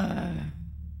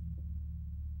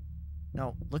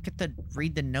 No, look at the,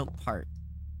 read the note part.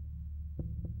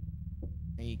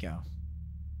 There you go.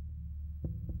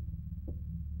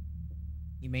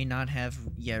 You may not have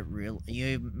yet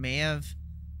you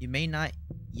may not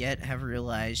yet have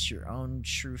realized your own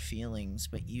true feelings,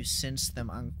 but you sense them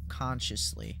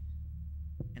unconsciously.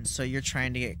 And so you're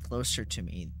trying to get closer to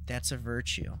me. That's a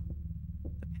virtue.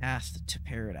 The path to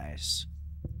paradise.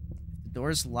 If the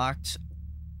door's locked,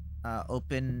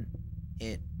 open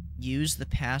it. Use the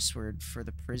password for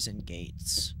the prison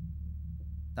gates.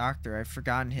 Doctor, I've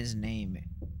forgotten his name.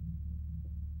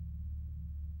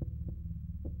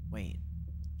 Wait.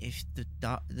 If the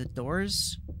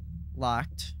door's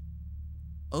locked,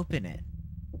 open it.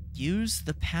 Use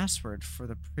the password for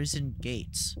the prison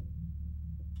gates.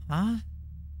 Huh?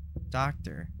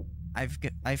 Doctor, I've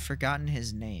forgotten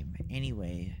his name.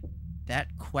 Anyway,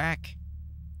 that quack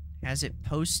has it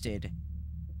posted.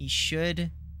 He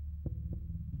should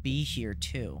be here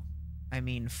too. I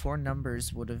mean, 4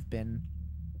 numbers would have been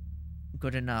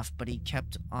good enough, but he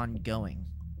kept on going.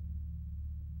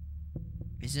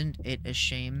 Isn't it a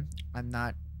shame I'm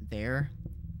not there?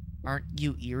 Aren't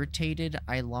you irritated?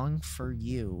 I long for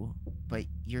you, but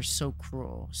you're so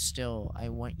cruel. Still, I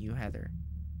want you, Heather.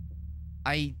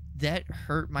 That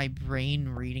hurt my brain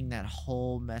reading that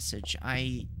whole message.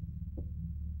 There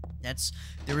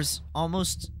was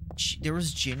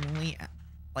genuinely,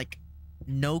 like,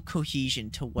 no cohesion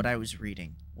to what I was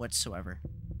reading whatsoever.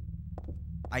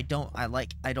 I don't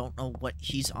know what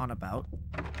he's on about.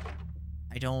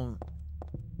 I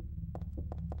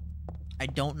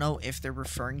don't know if they're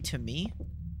referring to me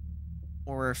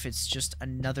or if it's just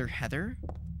another Heather.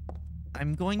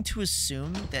 I'm going to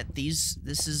assume that this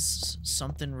is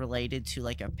something related to,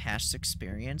 like, a past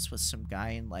experience with some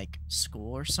guy in, like,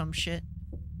 school or some shit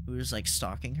who was, like,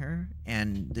 stalking her,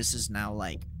 and this is now,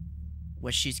 like,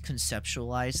 what she's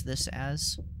conceptualized this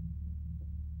as.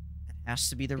 It has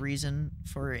to be the reason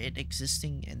for it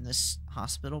existing in this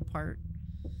hospital part.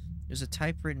 There's a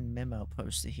typewritten memo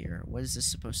posted here. What is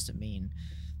this supposed to mean?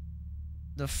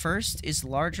 The first is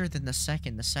larger than the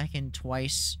second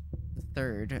twice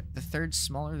the third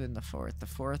smaller than the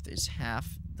fourth is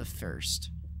half the first.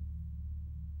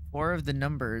 4 of the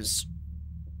numbers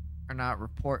are not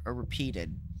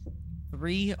repeated.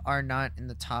 3 are not in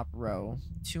the top row.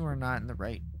 2 are not in the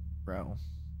right row.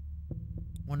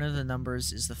 1 of the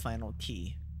numbers is the final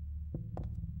key.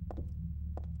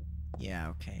 Yeah,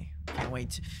 okay. Can't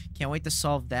wait to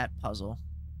solve that puzzle.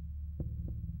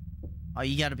 Oh,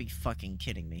 you gotta be fucking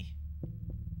kidding me.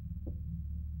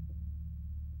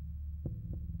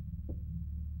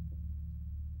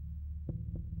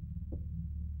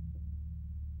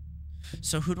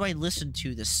 So who do I listen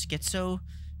to? The schizo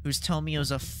who's telling me it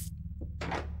was a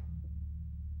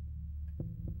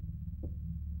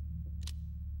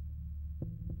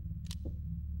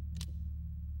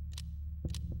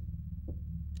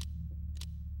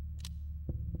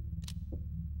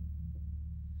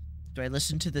Do I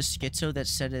listen to the schizo that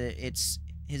said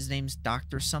his name's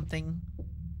Dr. something?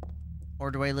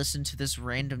 Or do I listen to this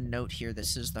random note here that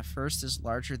says the first is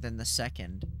larger than the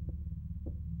second?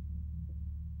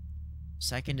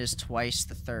 Second is twice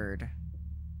the third.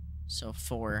 So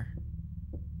 4.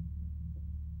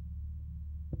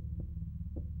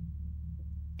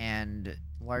 And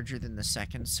larger than the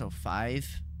second, so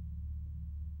 5.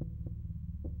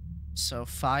 So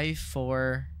 5,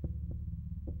 4...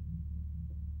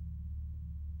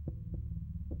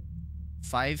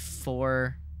 5,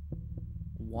 4,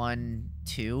 1,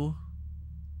 2.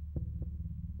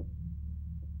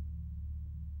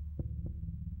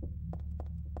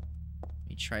 Let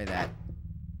me try that.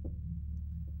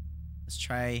 Let's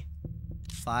try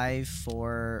 5,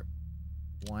 4,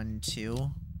 1, 2.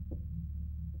 Oh,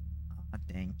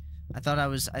 dang. I thought I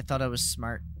was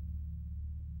smart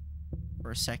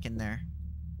for a second there.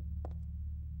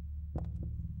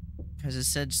 Because it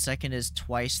said second is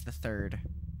twice the third.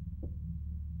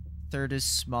 Third is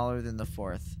smaller than the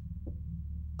fourth.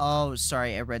 Oh,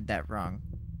 sorry, I read that wrong.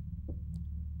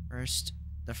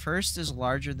 The first is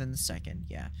larger than the second,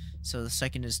 yeah. So the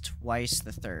second is twice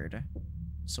the third.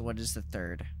 So what is the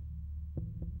third?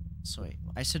 So wait,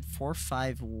 I said 4,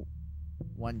 5,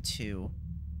 1, 2.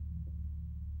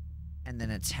 And then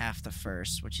it's half the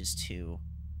first, which is 2.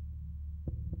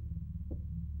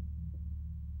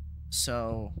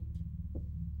 So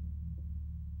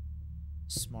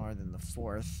smaller than the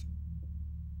fourth.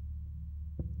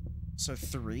 So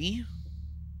 3.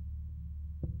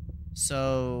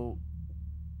 So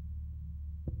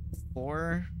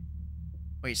 4.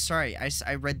 Wait, sorry,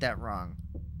 I read that wrong.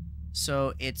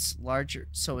 So it's larger.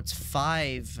 So it's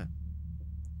 5,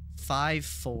 5,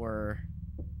 4.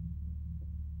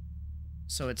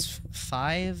 So it's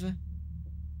 5,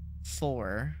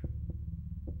 4.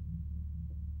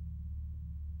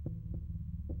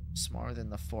 Smaller than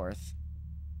the fourth.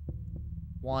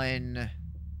 1,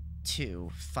 2.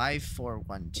 5, 4,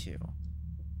 1, 2.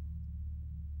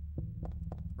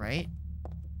 Right?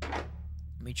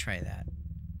 Let me try that.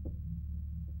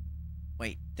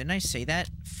 Wait, didn't I say that?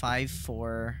 5,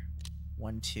 4,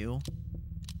 1, 2?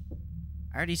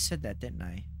 I already said that, didn't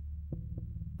I?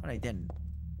 But I didn't.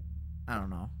 I don't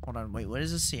know. Hold on, wait, what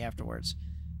does this say afterwards?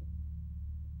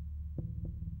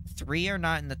 3 are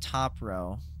not in the top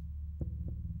row.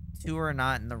 2 are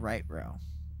not in the right row.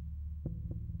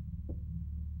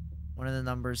 One of the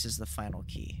numbers is the final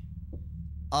key.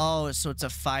 Oh, so it's a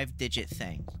 5-digit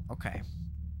thing. Okay.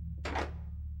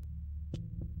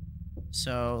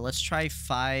 So let's try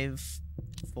 5,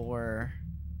 4,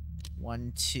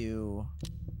 1, 2,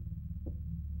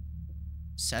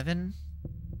 7.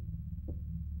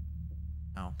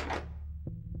 No.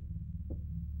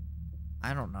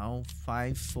 I don't know.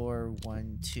 5, 4,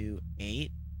 1, 2,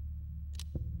 8.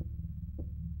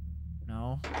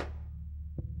 No.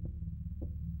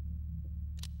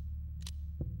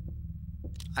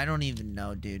 I don't even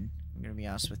know, dude. I'm gonna be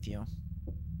honest with you.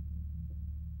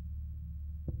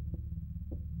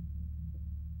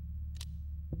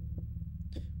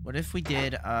 What if we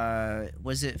did,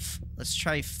 was it, let's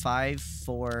try 5,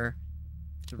 4,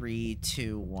 3,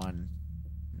 2, 1.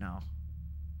 No.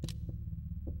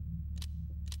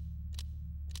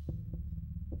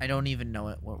 I don't even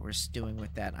know what we're doing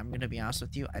with that. I'm gonna be honest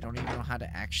with you. I don't even know how to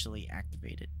actually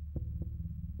activate it.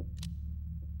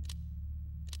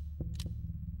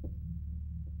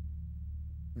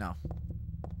 No.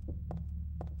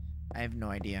 I have no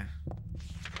idea.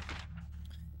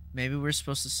 Maybe we're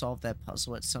supposed to solve that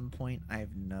puzzle at some point. I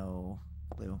have no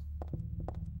clue.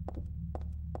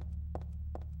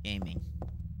 Gaming.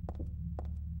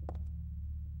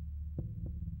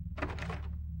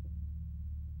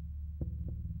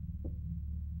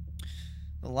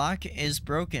 The lock is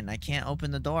broken. I can't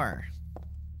open the door.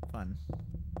 Fun.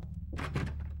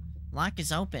 Lock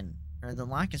is open. Or the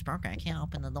lock is broken. I can't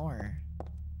open the door.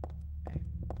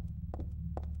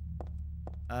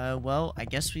 Well, I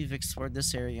guess we've explored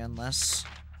this area unless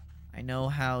I know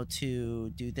how to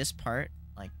do this part.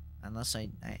 Like, unless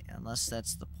unless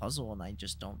that's the puzzle and I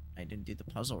didn't do the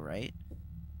puzzle right.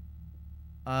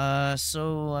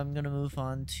 So I'm gonna move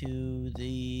on to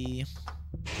the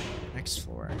next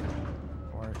floor.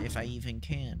 Or if I even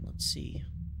can. Let's see.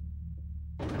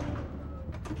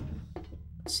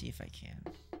 Let's see if I can.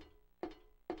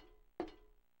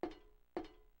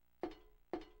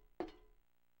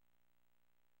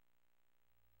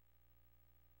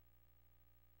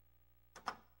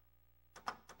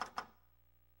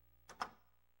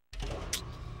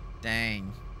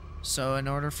 Dang. So in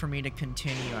order for me to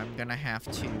continue, I'm gonna have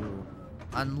to...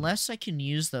 Unless I can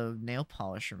use the nail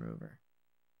polish remover.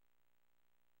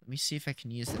 Let me see if I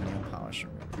can use the nail polish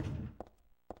remover.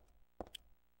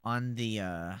 On the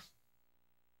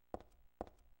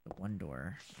one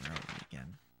door. Where are we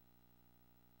again?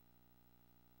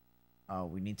 Oh,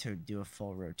 we need to do a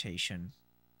full rotation.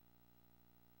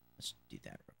 Let's do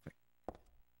that real quick.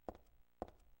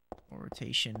 Full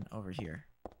rotation over here.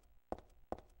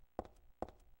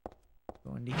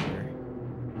 Go into here.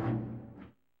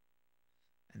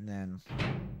 And then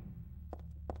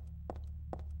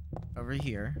over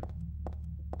here.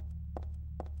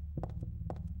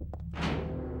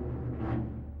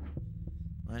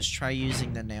 Let's try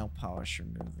using the nail polish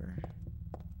remover.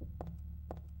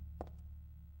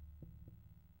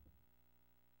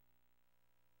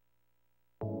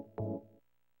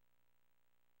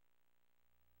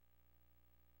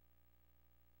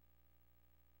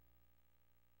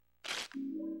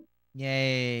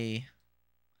 Yay.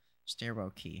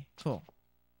 Stairwell key. Cool.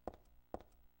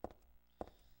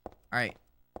 Alright.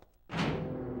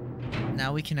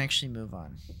 Now we can actually move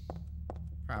on.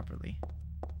 Properly.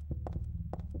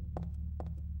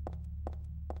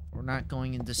 We're not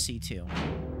going into C2.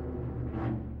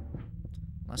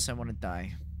 Unless I want to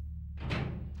die.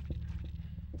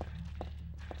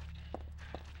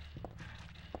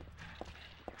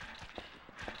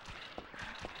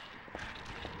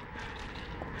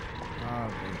 Oh,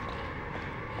 great.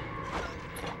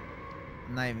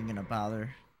 I'm not even gonna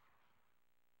bother.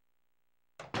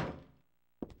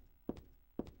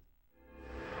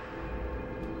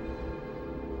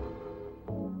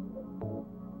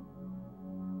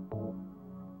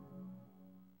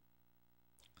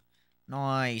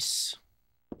 Nice.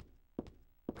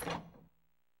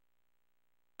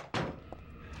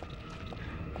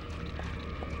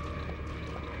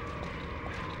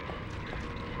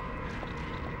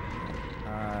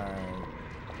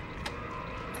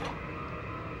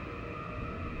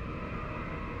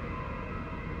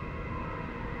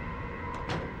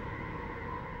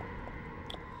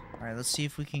 Alright, let's see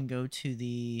if we can go to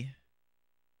the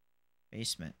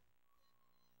basement.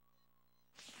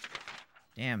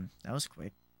 Damn, that was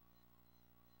quick.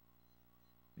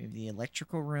 We have the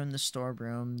electrical room, the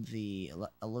storeroom, the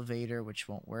elevator, which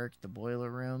won't work, the boiler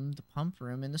room, the pump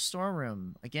room, and the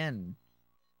storeroom. Again.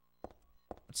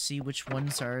 Let's see which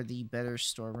ones are the better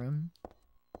storeroom.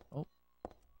 Oh.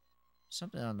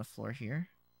 Something on the floor here.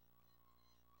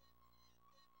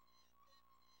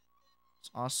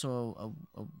 It's also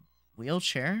a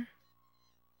wheelchair.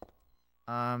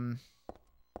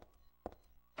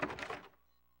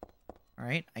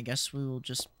 Alright, I guess we will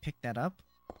just pick that up.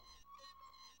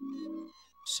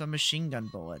 Some machine gun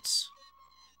bullets.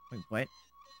 Wait, what?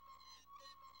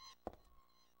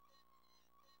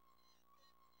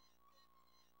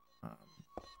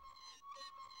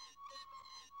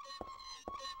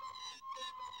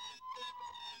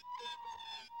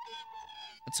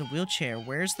 It's a wheelchair.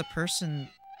 Where's the person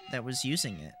that was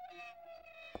using it?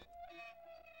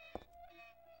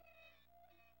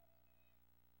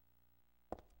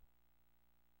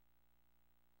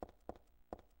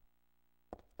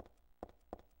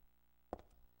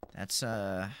 That's,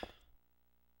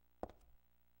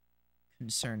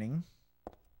 concerning.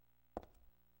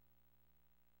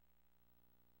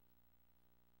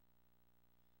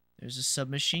 There's a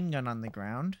submachine gun on the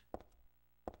ground.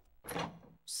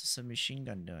 What's the submachine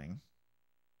gun doing?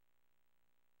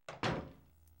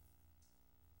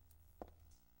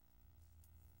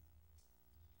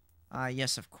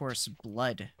 Yes, of course,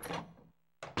 blood.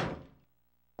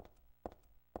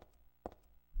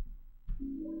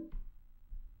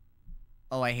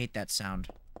 Oh, I hate that sound.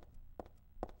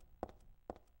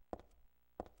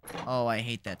 Oh, I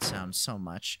hate that sound so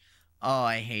much. Oh,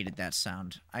 I hated that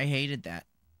sound. I hated that.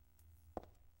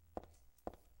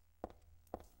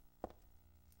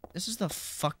 This is the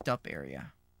fucked up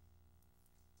area.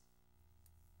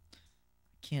 I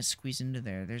can't squeeze into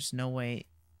there. There's no way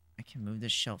I can move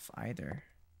this shelf either.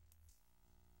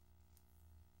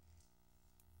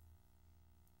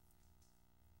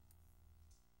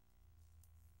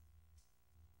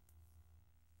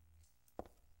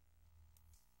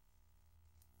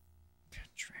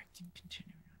 Contracting,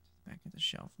 continuing on to the back of the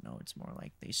shelf. No, it's more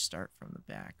like they start from the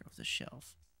back of the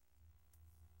shelf.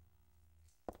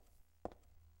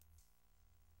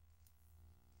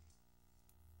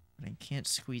 But I can't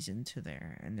squeeze into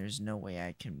there, and there's no way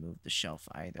I can move the shelf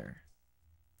either.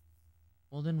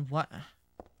 Well then what?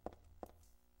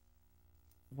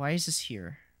 Why is this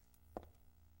here?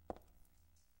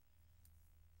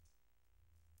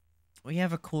 We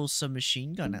have a cool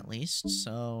submachine gun at least,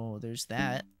 so there's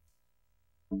that.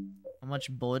 How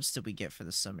much bullets did we get for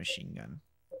the submachine gun?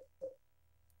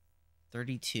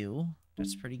 32.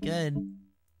 That's pretty good.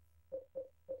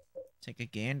 Take a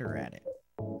gander at it.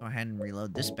 Go ahead and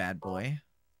reload this bad boy.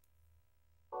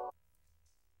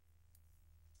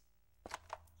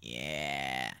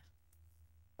 Yeah.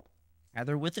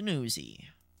 Heather with an Uzi.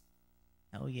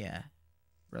 Hell yeah,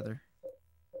 brother.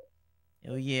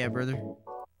 Hell yeah, brother.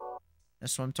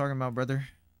 That's what I'm talking about, brother.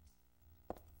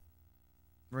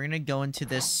 We're gonna go into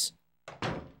this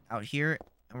out here,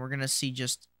 and we're gonna see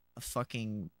just a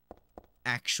fucking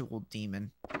actual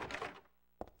demon.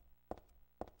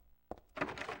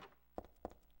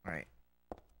 Alright.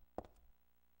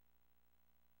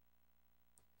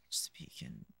 Just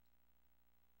peeking.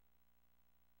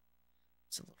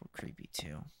 It's a little creepy,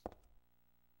 too.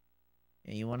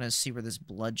 Yeah, you want to see where this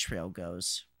blood trail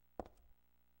goes.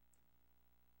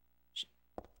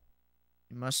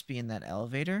 You must be in that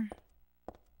elevator.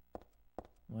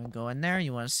 You want to go in there?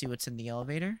 You want to see what's in the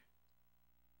elevator?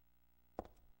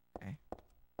 Okay.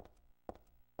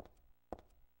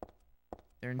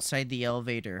 They're inside the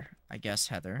elevator, I guess,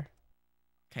 Heather.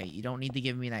 Okay, you don't need to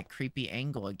give me that creepy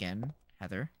angle again,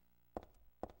 Heather.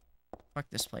 Fuck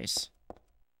this place.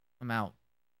 I'm out.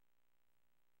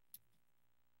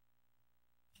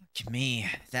 Fuck me.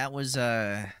 That was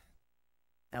a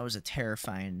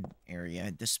terrifying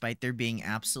area, despite there being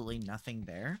absolutely nothing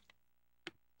there.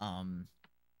 I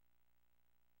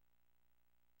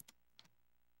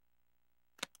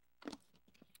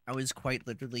was quite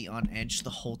literally on edge the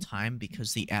whole time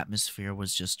because the atmosphere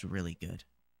was just really good.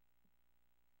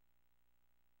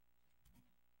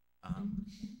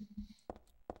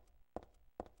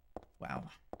 Wow.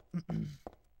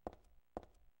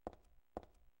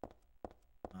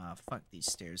 Fuck these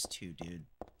stairs too, dude.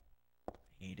 I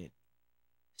hate it. It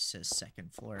says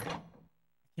second floor. I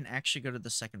can actually go to the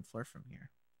second floor from here,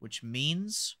 which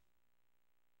means...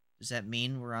 Does that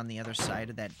mean we're on the other side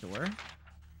of that door?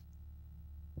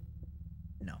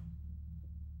 No.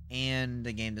 And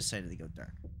the game decided to go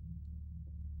dark.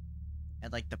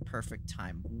 At like the perfect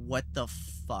time. What the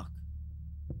fuck?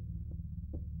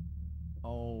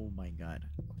 Oh my god.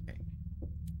 Okay.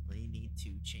 We need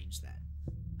to change that.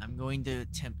 I'm going to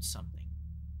attempt something.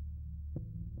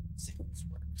 Let's see if this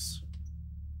works.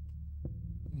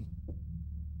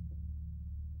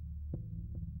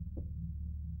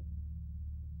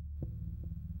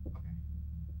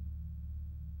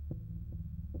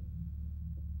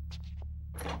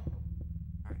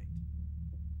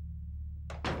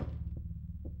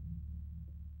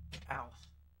 Ow.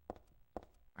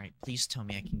 Alright, please tell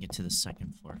me I can get to the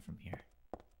second floor from here.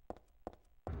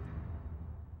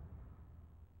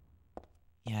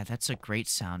 Yeah, that's a great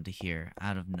sound to hear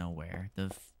out of nowhere.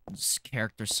 The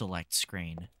character select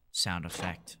screen sound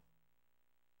effect.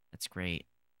 That's great.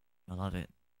 I love it.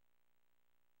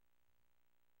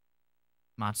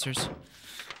 Monsters?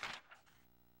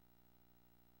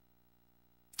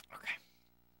 Okay.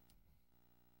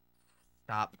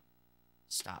 Stop.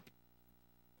 Stop.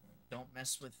 Don't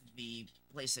mess with the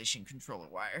PlayStation controller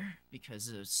wire, because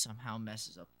it somehow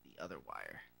messes up the other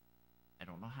wire. I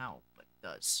don't know how, but it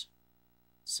does.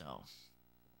 So,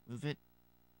 move it.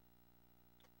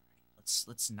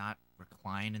 Let's not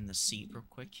recline in the seat real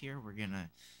quick here. We're gonna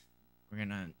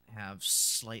have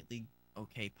slightly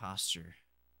okay posture.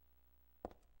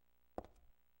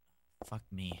 Fuck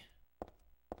me.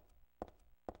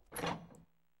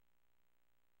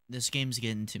 This game's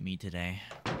getting to me today.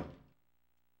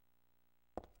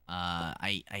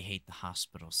 I hate the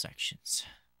hospital sections.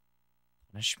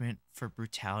 Punishment for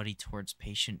brutality towards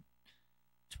patient.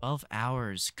 12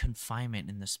 hours confinement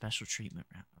in the special treatment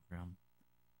room.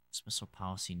 Dismissal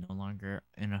policy no longer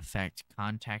in effect.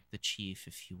 Contact the chief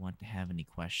if you want to have any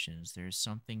questions. There is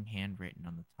something handwritten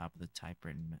on the top of the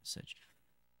typewritten message.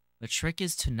 The trick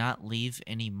is to not leave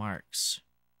any marks.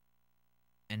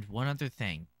 And one other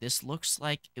thing. This looks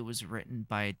like it was written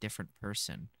by a different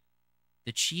person.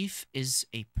 The chief is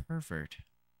a pervert.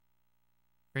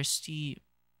 Christy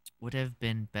would have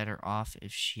been better off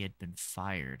if she had been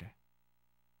fired.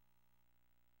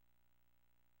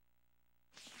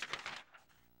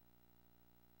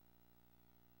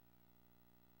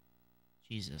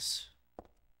 Jesus.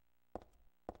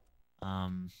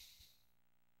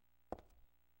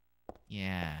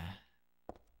 Yeah.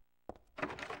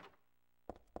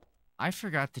 I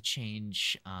forgot to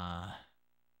change,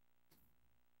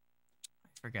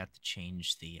 forgot to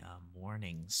change the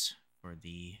warnings for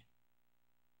the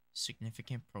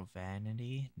significant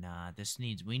profanity. Nah, this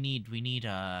needs we need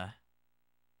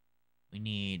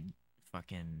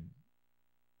fucking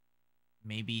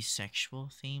maybe sexual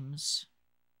themes,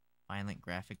 violent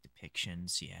graphic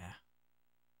depictions, yeah.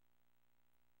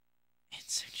 And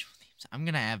sexual themes. I'm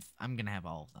gonna have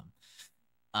all of them.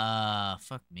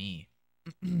 Fuck me.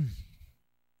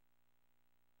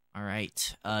 All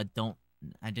right. Don't.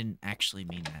 I didn't actually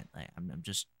mean that. I'm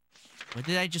just. What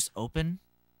did I just open?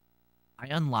 I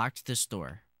unlocked this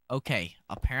door. Okay.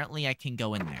 Apparently, I can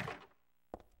go in there.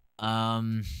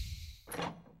 And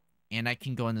I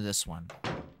can go into this one.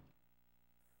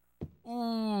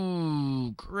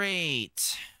 Ooh,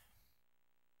 great.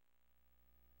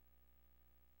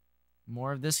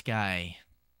 More of this guy.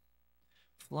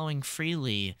 Flowing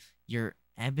freely, your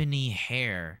ebony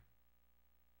hair,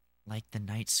 like the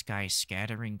night sky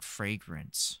scattering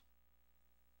fragrance.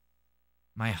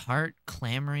 My heart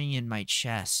clamoring in my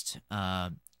chest,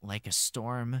 like a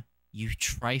storm, you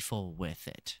trifle with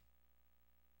it.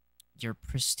 Your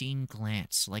pristine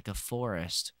glance, like a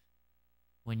forest,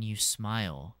 when you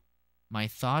smile. My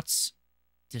thoughts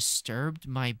disturbed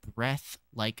my breath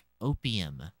like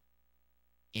opium.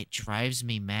 It drives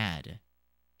me mad.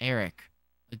 Eric,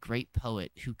 a great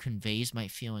poet who conveys my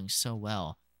feelings so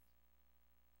well.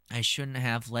 I shouldn't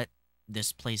have let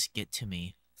this place get to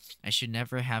me. I should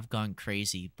never have gone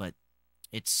crazy, but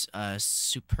it's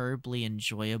superbly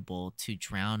enjoyable to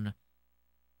drown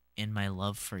in my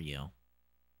love for you.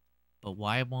 But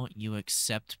why won't you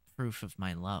accept proof of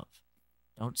my love?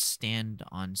 Don't stand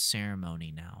on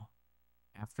ceremony now.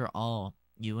 After all,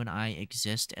 you and I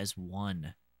exist as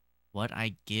one. What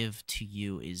I give to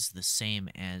you is the same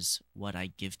as what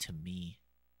I give to me.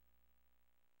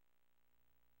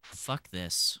 Fuck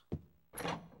this.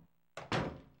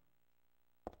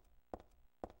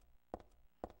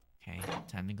 Okay,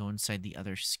 time to go inside the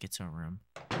other schizo room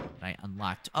that I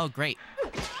unlocked. Oh, great.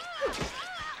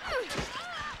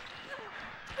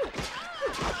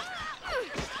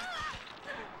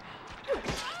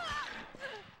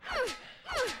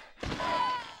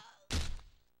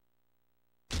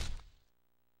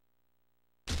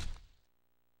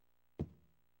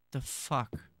 The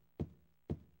fuck?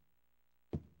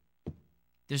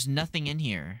 There's nothing in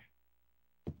here.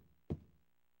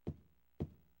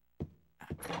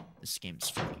 This game's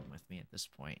fucking with me at this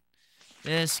point.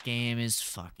 This game is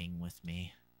fucking with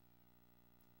me.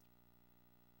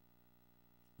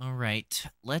 Alright,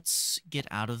 let's get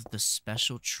out of the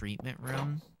special treatment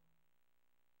room.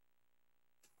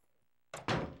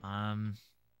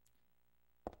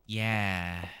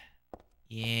 Yeah.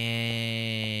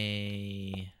 Yay.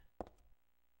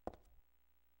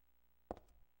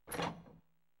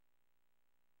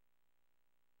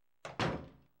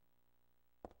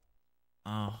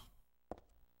 Oh.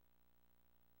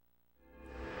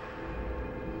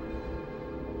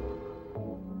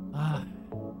 Ah.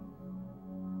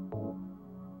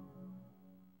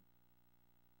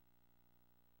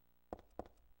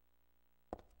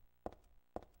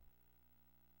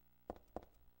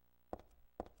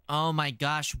 Oh my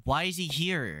gosh, why is he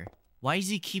here? Why does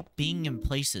he keep being in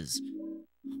places?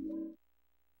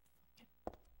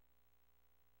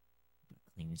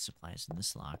 Cleaning supplies in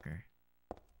this locker.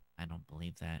 I don't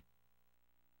believe that.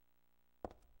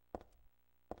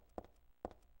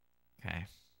 Okay.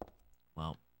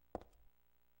 Well.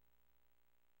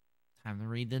 Time to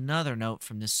read another note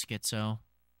from this schizo.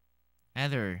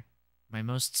 Heather, my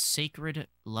most sacred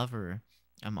lover,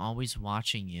 I'm always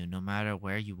watching you, no matter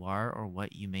where you are or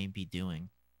what you may be doing.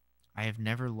 I have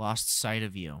never lost sight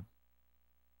of you.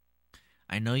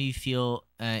 I know you feel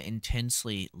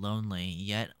intensely lonely,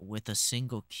 yet with a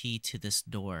single key to this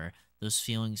door, those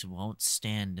feelings won't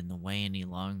stand in the way any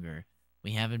longer.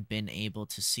 We haven't been able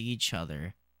to see each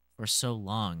other for so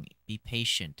long. Be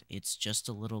patient. It's just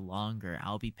a little longer.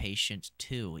 I'll be patient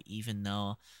too, even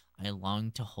though I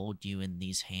long to hold you in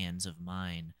these hands of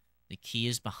mine. The key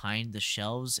is behind the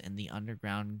shelves in the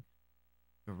underground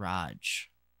garage.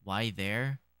 Why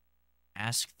there?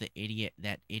 Ask that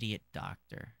idiot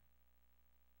doctor.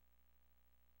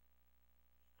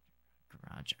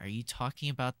 Garage. Are you talking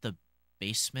about the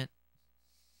basement?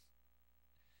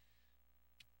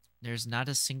 There's not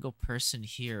a single person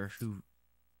here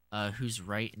who's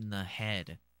right in the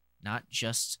head. Not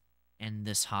just in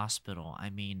this hospital.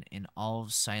 I mean, in all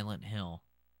of Silent Hill.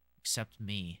 Except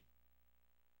me.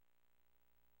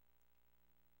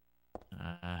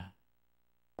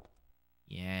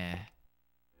 Yeah.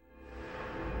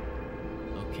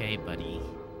 Okay, buddy.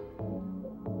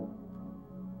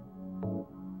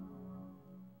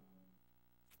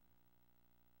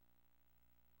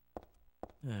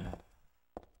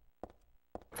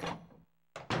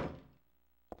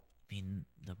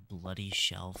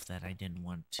 shelf that I didn't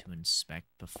want to inspect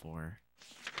before.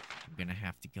 I'm gonna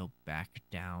have to go back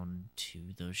down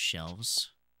to those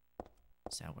shelves.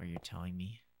 Is that what you're telling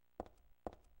me?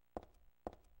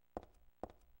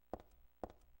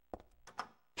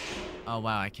 Oh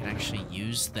wow, I can actually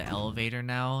use the elevator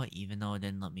now, even though it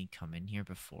didn't let me come in here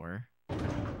before.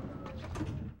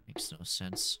 Makes no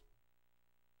sense.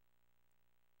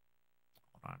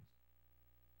 Hold on.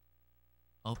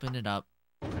 Open it up.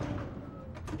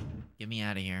 Get me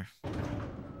out of here.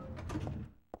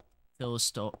 Fill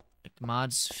with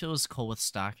mods, fill his coal with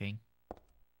stocking.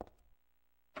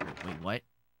 Wait, what?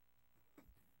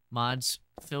 Mods,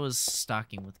 fill his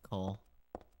stocking with coal.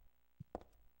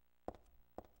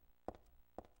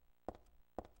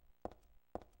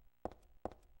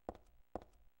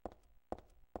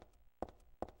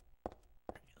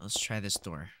 Let's try this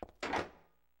door.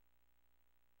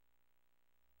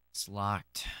 It's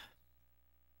locked.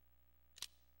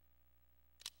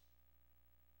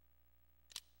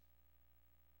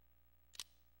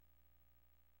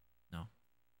 No.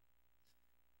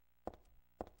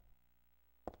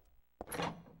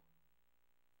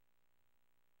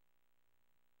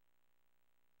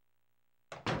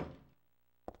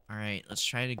 Alright, let's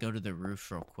try to go to the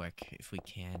roof real quick, if we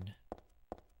can.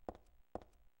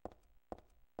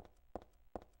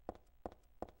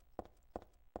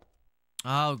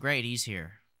 Oh, great, he's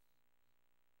here.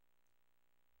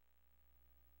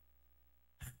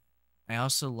 I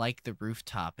also like the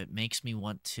rooftop. It makes me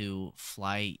want to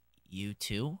fly you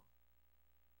too.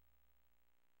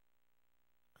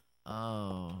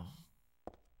 Oh.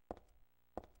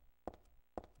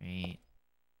 Great.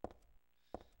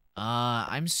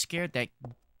 I'm scared that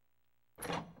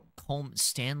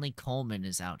Stanley Coleman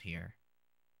is out here.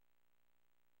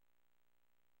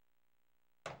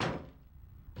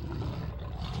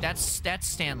 That's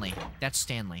Stanley. That's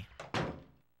Stanley.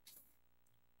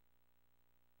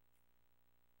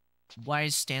 Why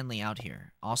is Stanley out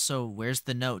here? Also, where's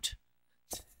the note?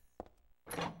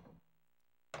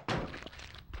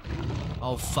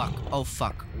 Oh fuck. Oh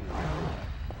fuck.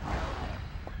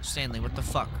 Stanley, what the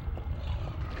fuck?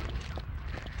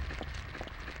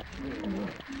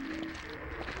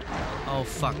 Oh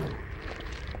fuck.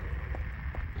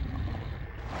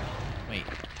 Wait.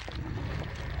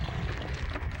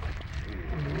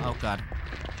 Oh god.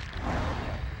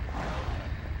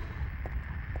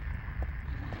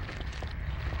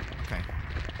 Okay.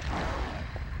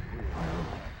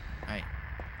 Alright.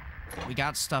 We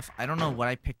got stuff. I don't know what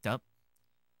I picked up.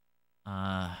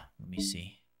 Let me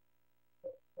see.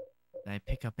 Did I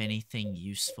pick up anything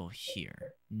useful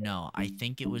here? No, I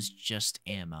think it was just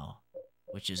ammo,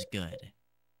 which is good.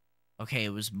 Okay, it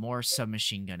was more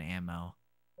submachine gun ammo.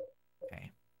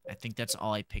 Okay. I think that's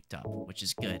all I picked up, which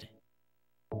is good.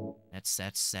 That's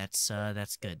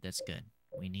good. That's good.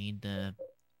 We need the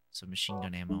submachine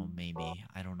gun ammo, maybe.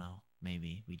 I don't know.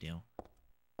 Maybe we do.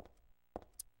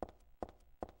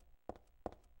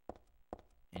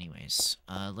 Anyways,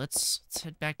 let's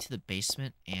head back to the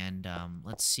basement and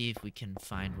let's see if we can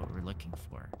find what we're looking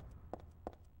for.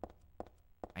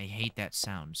 I hate that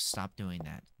sound. Stop doing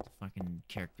that. The fucking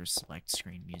character select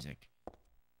screen music.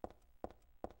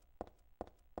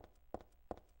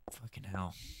 Fucking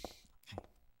hell. Okay.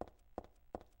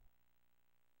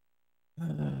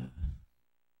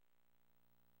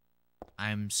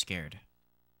 I'm scared.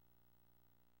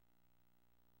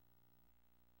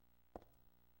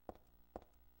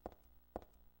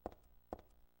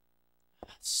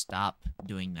 Stop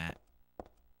doing that.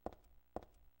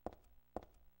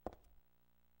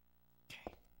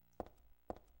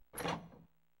 Okay.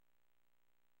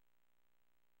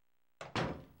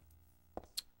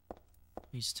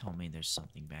 Please tell me there's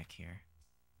something back here.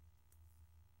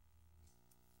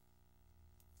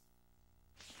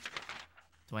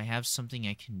 Do I have something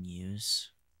I can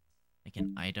use? Like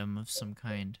an item of some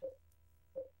kind?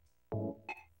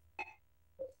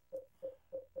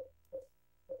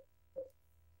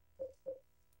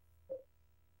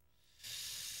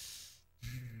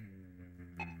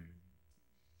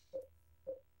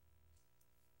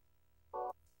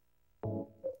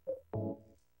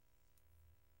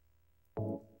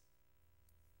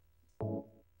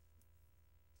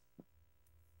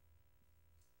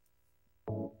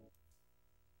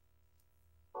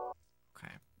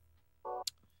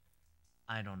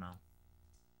 I don't know.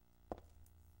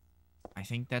 I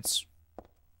think that's...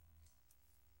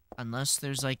 Unless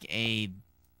there's like a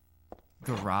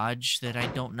garage that I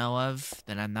don't know of,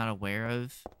 that I'm not aware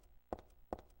of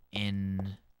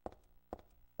in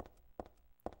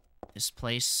this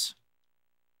place.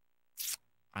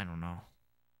 I don't know.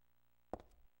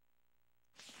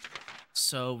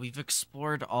 So we've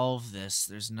explored all of this.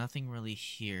 There's nothing really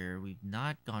here. We've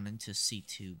not gone into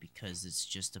C2 because it's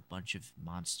just a bunch of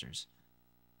monsters.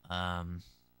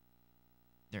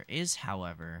 There is,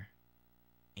 however,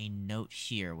 a note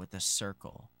here with a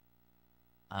circle.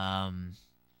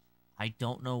 I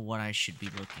don't know what I should be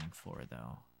looking for,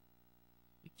 though.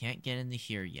 We can't get into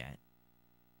here yet.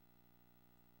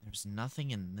 There's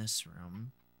nothing in this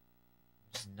room.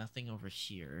 There's nothing over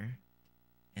here.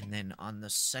 And then on the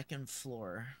second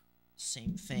floor,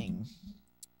 same thing.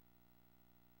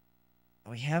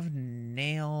 We have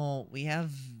nail. We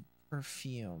have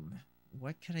perfume.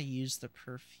 What could I use the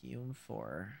perfume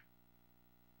for?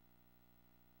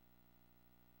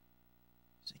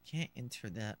 I can't enter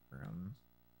that room.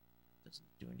 Doesn't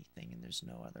do anything, and there's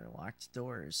no other locked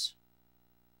doors.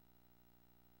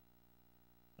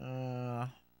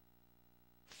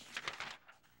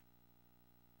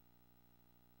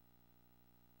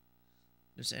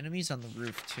 There's enemies on the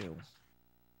roof, too.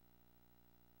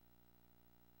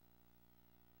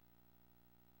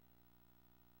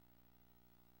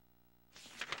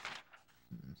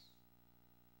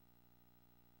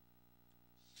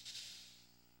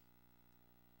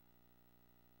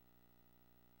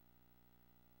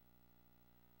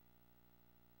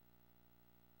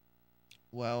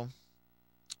 Well,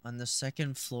 on the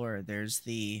second floor, there's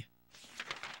the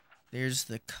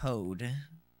code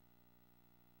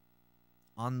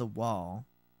on the wall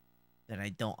that I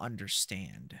don't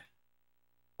understand.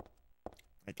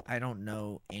 Like, I don't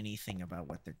know anything about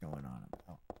what they're going on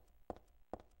about.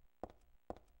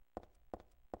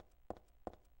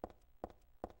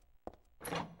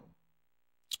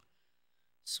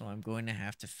 So I'm going to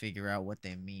have to figure out what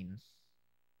they mean.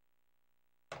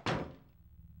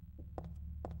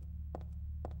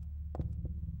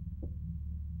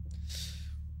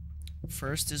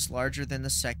 First is larger than the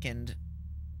second.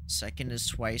 Second is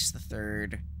twice the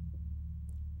third.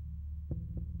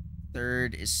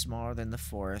 Third is smaller than the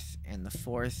fourth. And the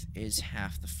fourth is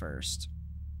half the first.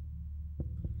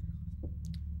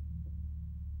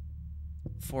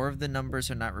 4 of the numbers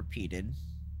are not repeated.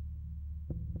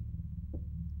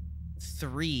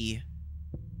 3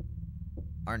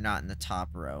 are not in the top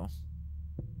row.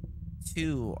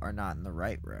 2 are not in the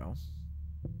right row.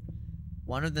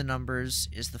 1 of the numbers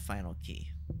is the final key.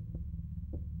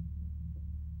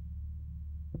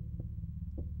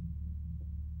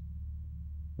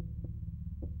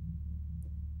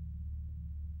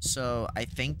 So I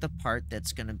think the part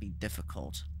that's going to be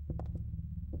difficult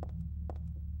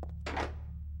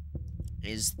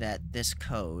is that this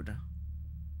code,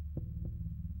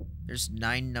 there's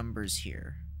 9 numbers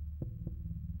here.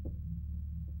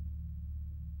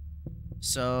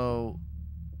 So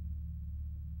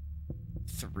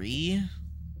 3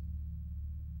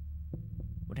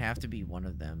 would have to be one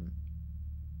of them,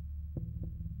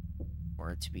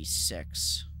 or it to be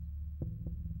 6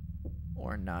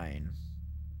 or 9.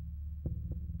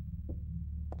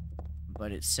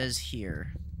 But it says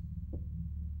here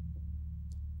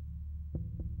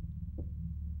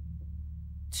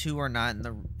two are not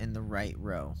in the right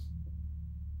row,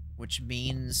 which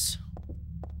means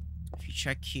if you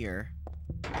check here,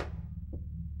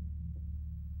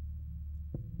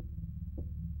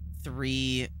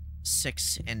 3,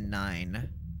 6, and 9.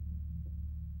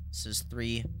 This is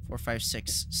 3, 4, 5,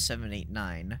 6, 7, 8,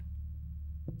 9.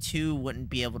 2 wouldn't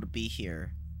be able to be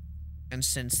here. And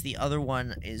since the other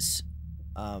one is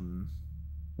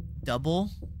double,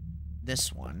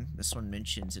 this one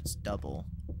mentions it's double.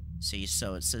 See,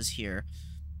 so it says here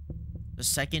the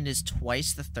second is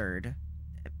twice the third,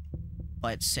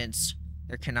 but since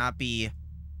there cannot be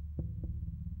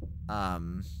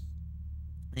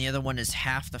the other one is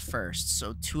half the first,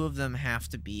 so 2 of them have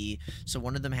to be, so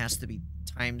one of them has to be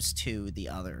times 2 the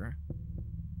other,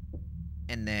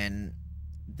 and then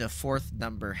the 4th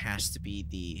number has to be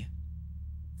the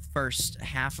first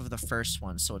half of the first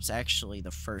one, so it's actually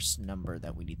the first number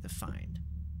that we need to find.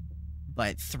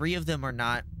 But 3 of them are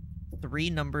not, 3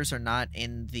 numbers are not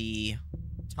in the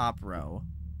top row,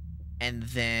 and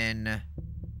then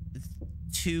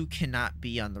 2 cannot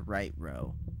be on the right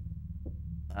row.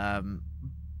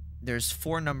 There's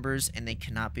 4 numbers and they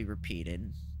cannot be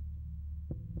repeated.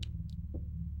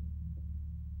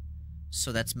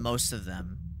 So that's most of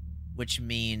them, which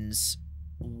means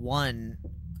 1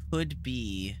 could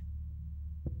be,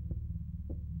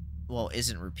 well,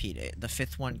 isn't repeated. The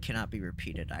 5th one cannot be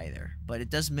repeated either. But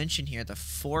it does mention here the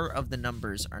 4 of the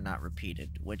numbers are not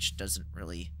repeated, which doesn't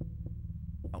really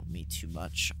help me too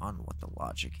much on what the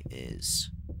logic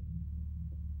is.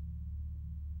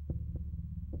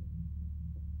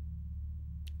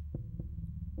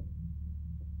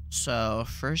 So,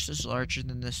 first is larger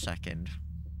than the second.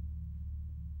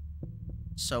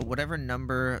 So, whatever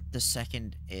number the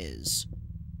second is,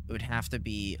 it would have to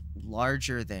be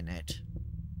larger than it.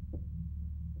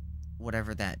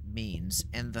 Whatever that means.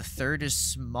 And the third is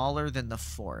smaller than the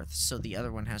fourth. So, the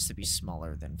other one has to be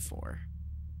smaller than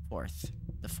fourth.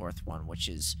 The fourth one, which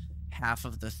is half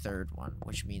of the third one,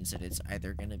 which means that it's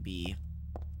either going to be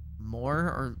more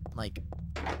or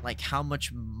like how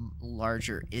much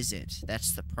larger is it?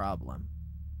 That's the problem.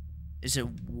 Is it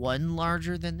one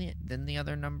larger than the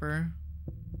other number?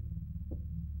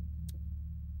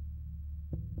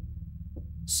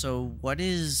 So what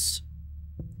is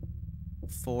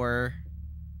 4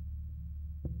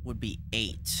 would be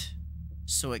 8.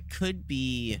 So it could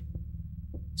be,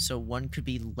 so 1 could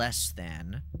be less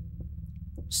than,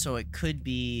 so it could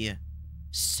be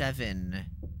 7,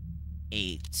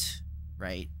 8,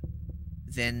 right?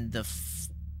 Then the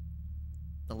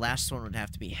last one would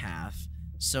have to be half.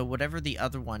 So whatever the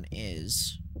other one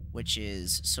is, which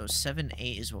is, so 7,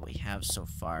 8 is what we have so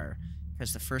far.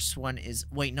 Because the first one is,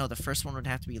 wait, no, the first one would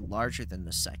have to be larger than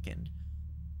the second.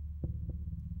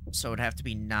 So it would have to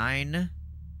be 9.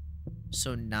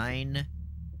 So 9,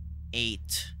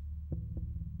 8.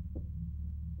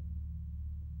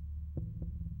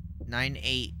 9,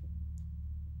 8.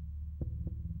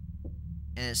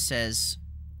 And it says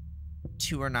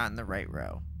 2 are not in the right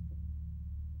row.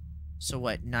 So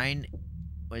what, 9,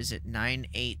 what is it, 9,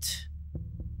 8.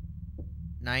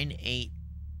 9, 8,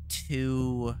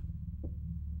 2,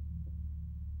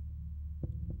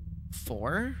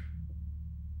 4?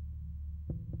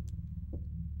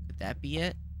 Could that be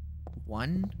it?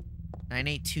 1? 9,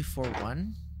 8, 2, 4,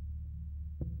 1?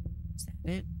 Is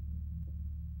that it?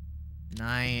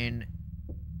 9.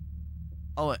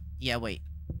 Oh, yeah, wait.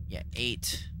 Yeah,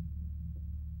 8,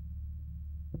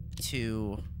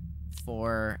 2,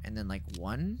 4, and then like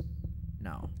 1?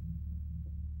 No.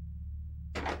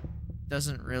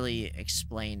 Doesn't really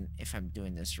explain if I'm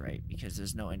doing this right because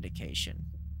there's no indication.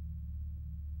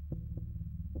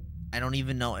 I don't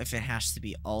even know if it has to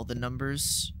be all the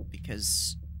numbers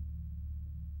because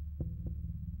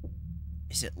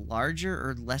is it larger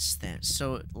or less than?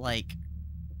 So like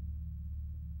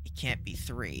it can't be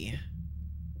 3.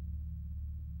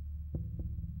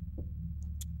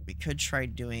 We could try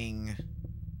doing,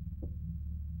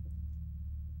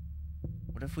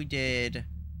 what if we did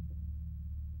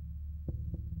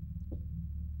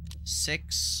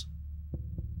 6,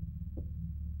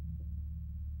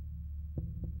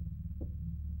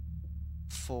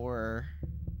 4,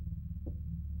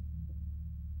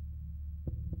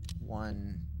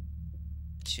 1,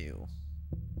 2.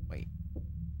 Wait.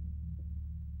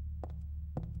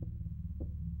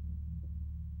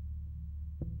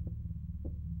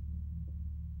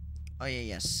 Oh yeah,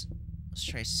 yes. Let's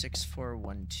try 6, 4,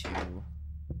 1, 2,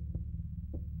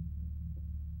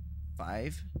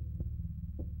 5.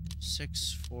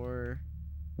 6, 4,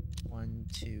 1,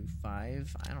 2,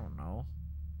 5. I don't know.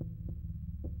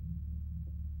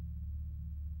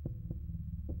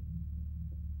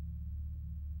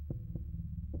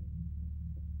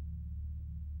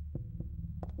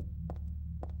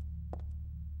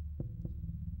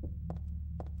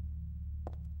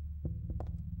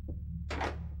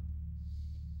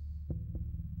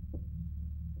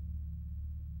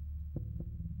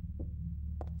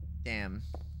 Damn.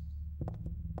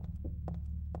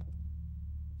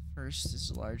 First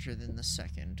is larger than the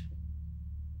second.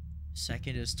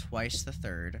 Second is twice the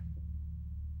third.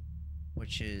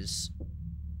 Which is...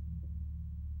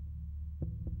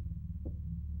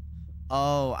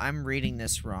 Oh, I'm reading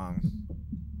this wrong.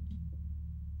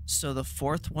 So the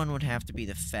fourth one would have to be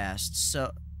the fast.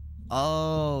 So...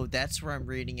 Oh, that's where I'm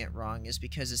reading it wrong, is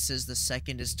because it says the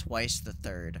second is twice the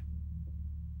third.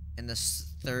 And the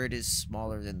third is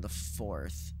smaller than the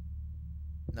fourth.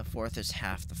 And the fourth is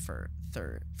half the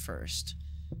first.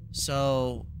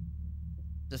 So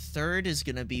the third is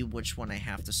going to be which one I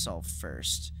have to solve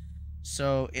first.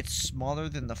 So it's smaller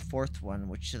than the fourth one,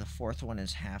 which the fourth one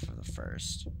is half of the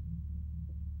first.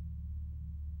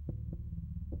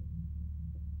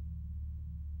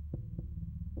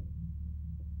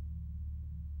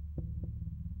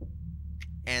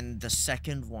 And the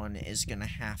second one is going to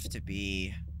have to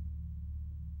be...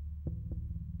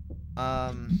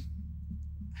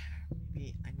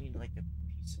 maybe I need like a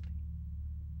piece of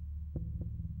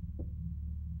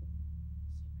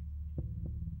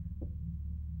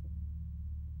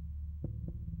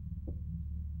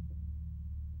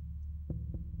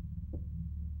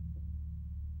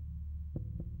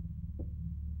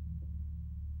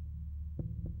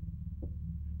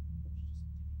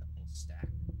a whole stack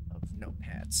of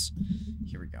notepads.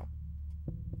 Here we go.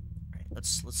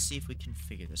 let's see if we can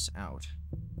figure this out.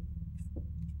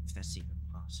 If that's even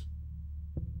possible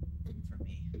for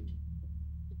me.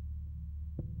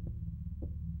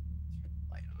 Turn the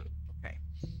light on. Okay.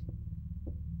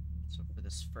 So for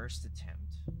this first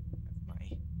attempt, I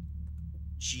have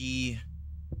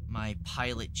my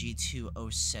Pilot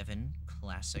G207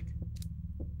 Classic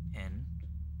pen.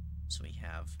 So we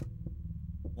have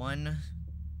 1,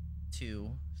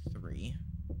 2, 3,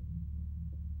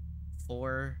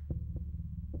 4,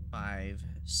 5,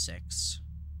 6,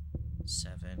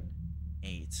 7,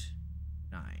 8,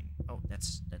 9. Oh,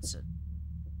 that's a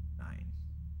 9.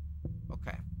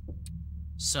 Okay.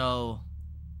 So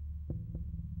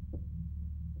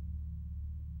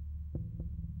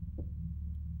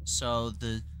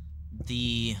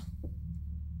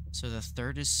the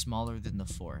third is smaller than the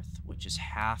fourth, which is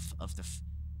half of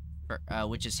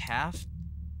which is half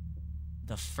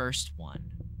the first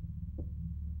one.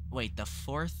 Wait, the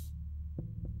fourth?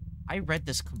 I read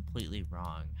this completely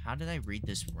wrong. How did I read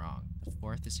this wrong? The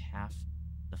fourth is half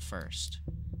the first.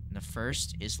 And the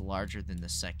first is larger than the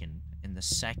second. And the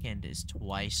second is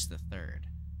twice the third.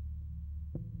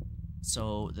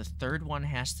 So the third one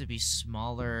has to be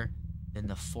smaller than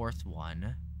the fourth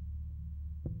one.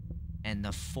 And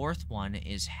the fourth one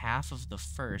is half of the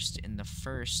first. And the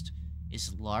first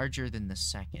is larger than the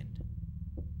second.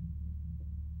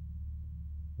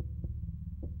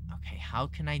 Okay, how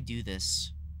can I do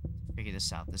this? Figure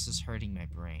this out. This is hurting my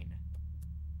brain.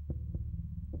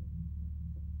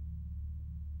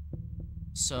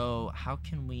 So, how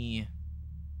can we...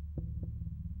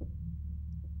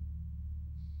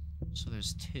 So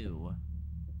there's 2.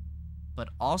 But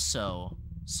also,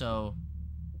 so...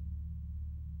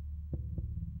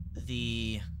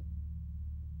 The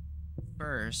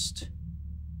first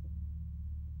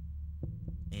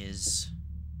is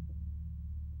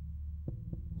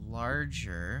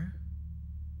larger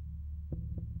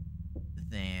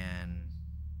than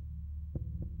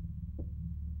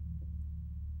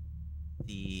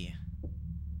the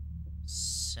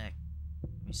let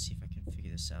me see if I can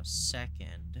figure this out.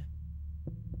 Second,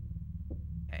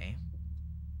 okay,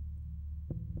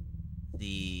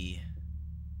 the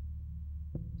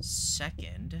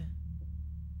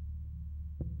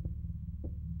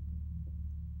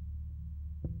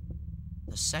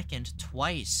second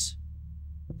twice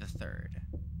the third,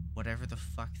 whatever the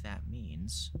fuck that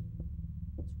means.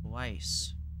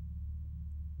 Twice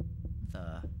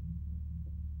the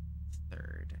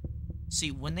third.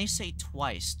 See, when they say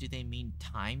twice, do they mean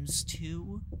times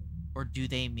 2? Or do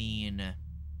they mean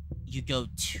you go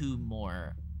 2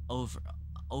 more over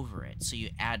it? So you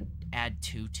add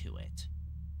 2 to it.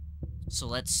 So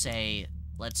let's say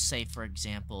for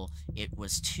example, it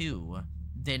was 2,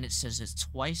 then it says it's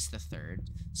twice the third.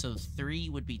 So 3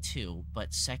 would be 2,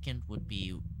 but second would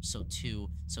be, so 2,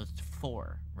 so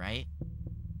 4, right?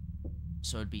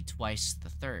 So it'd be twice the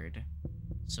third.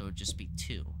 So it'd just be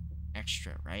 2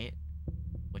 extra, right?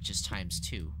 Which is times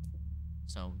 2.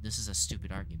 So this is a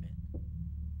stupid argument.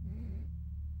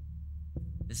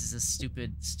 This is a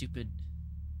stupid...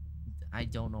 I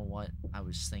don't know what I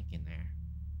was thinking there.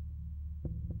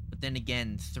 But then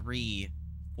again, 3,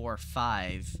 4,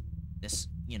 5... This,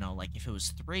 you know, like if it was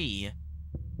 3...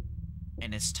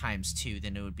 and it's times 2,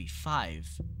 then it would be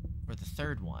 5 for the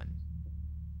third one.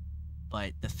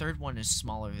 But the third one is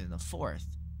smaller than the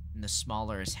fourth, and the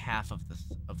smaller is half of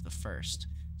the first.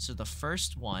 So the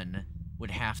first one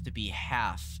would have to be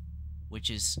half, which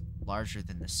is larger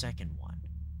than the second one.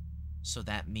 So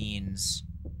that means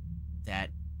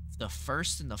that the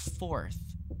first and the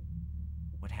fourth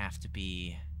would have to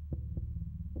be...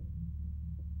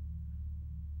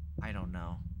 I don't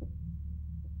know.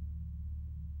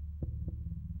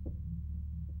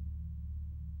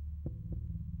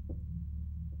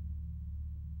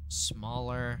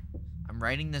 Smaller. I'm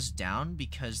writing this down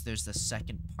because there's the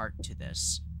second part to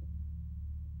this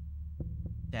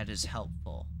that is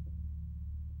helpful.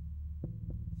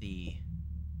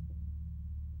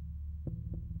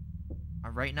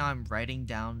 Right now I'm writing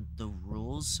down the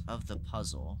rules of the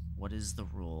puzzle. What is the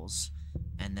rules?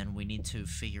 And then we need to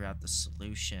figure out the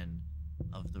solution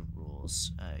of the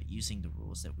rules, using the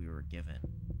rules that we were given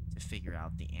to figure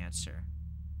out the answer.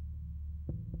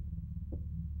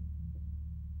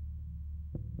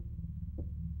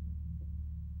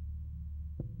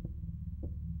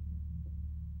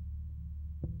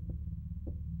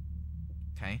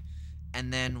 Okay,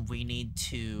 and then we need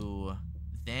to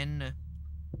then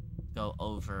go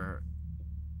over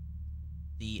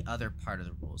the other part of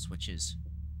the rules, which is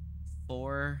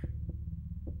 4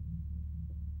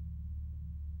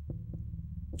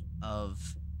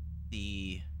 of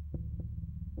the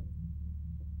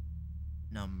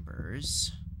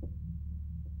numbers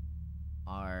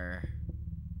are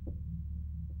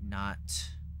not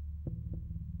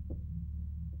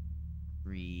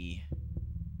repeated.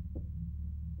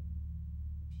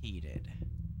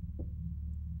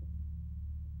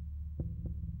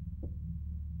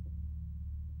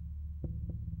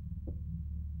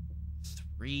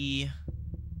 Three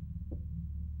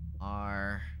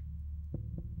are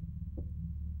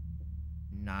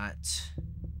not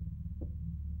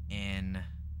in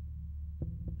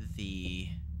the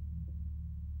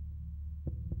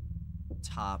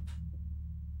top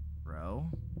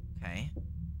row. Okay.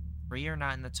 3 are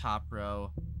not in the top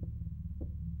row.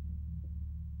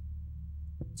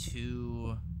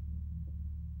 2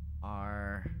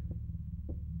 are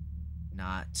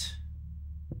not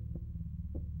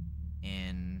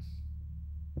in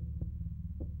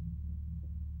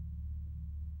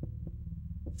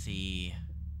the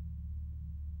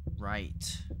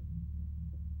right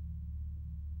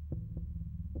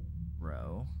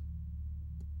row.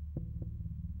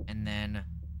 And then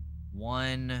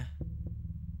 1,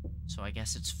 so I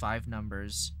guess it's 5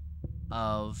 numbers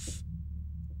of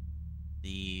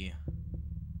the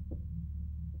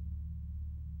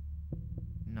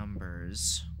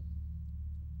numbers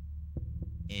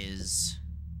is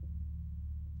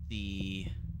the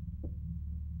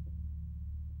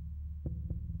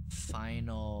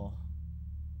final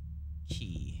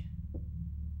key.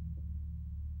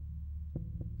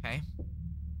 Okay.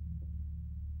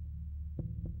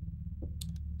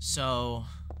 So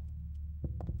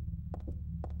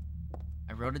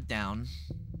I wrote it down.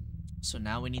 So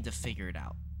now we need to figure it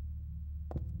out.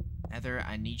 Heather,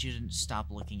 I need you to stop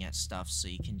looking at stuff so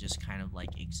you can just kind of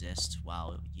like exist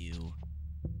while you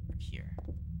are here.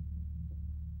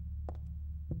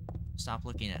 Stop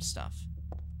looking at stuff.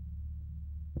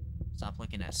 Stop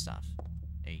looking at stuff.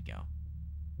 There you go.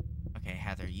 Okay,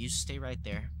 Heather, you stay right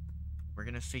there. We're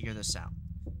gonna figure this out.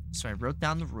 So I wrote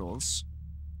down the rules.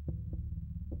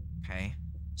 Okay.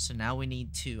 So now we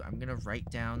need to, I'm gonna write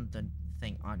down the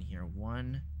thing on here.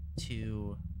 1,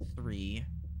 2, 3,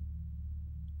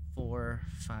 4,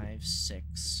 5,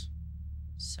 6,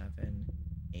 7,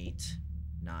 8,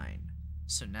 9.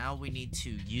 So now we need to,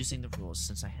 using the rules,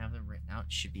 since I have them written out,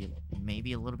 it should be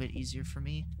maybe a little bit easier for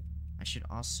me. I should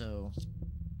also,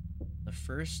 the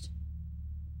first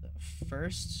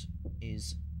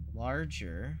is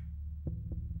larger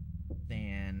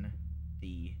than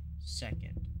the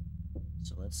second.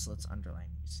 So let's underline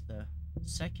these. The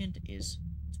second is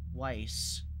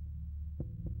twice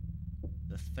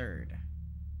the third.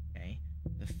 Okay?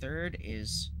 The third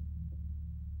is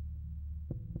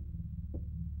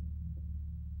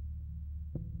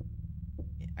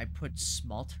I put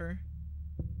smaller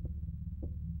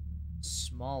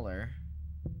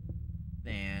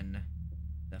than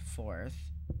the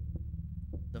fourth.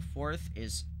 The fourth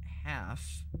is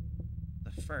half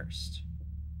the first.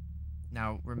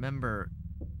 Now remember,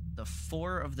 the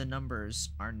 4 of the numbers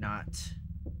are not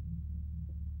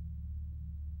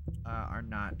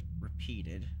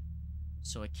repeated,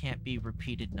 so it can't be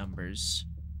repeated numbers.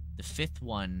 The 5th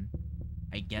one,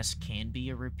 I guess, can be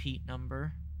a repeat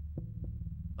number,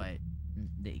 but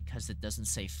because it doesn't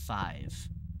say 5,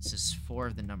 it says 4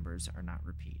 of the numbers are not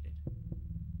repeated.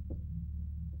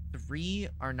 3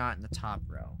 are not in the top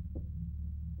row.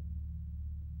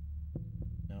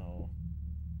 No.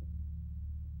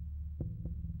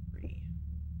 3.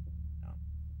 No.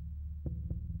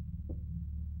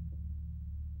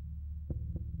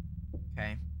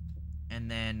 Okay.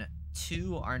 And then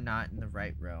 2 are not in the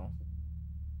right row.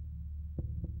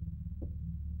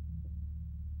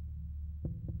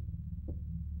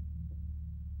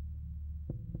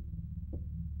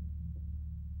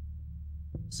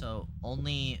 So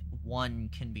only 1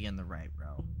 can be in the right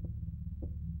row.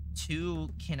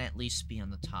 2 can at least be on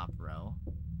the top row.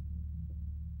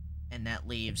 And that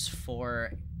leaves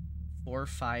 4,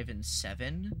 5, and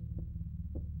 7,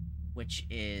 which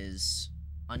is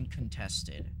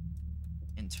uncontested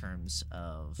in terms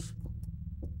of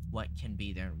what can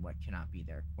be there and what cannot be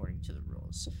there according to the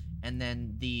rules. And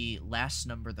then the last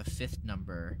number, the 5th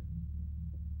number,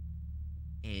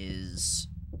 is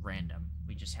random.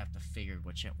 We just have to figure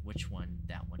which one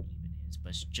that one even is,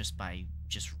 but it's just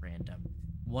random.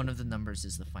 One of the numbers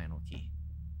is the final key,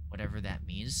 whatever that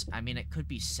means. I mean, it could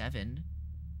be 7.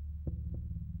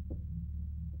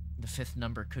 The 5th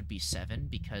number could be 7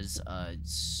 because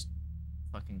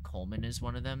fucking Coleman is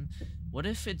one of them. What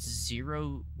if it's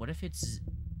 0? What if it's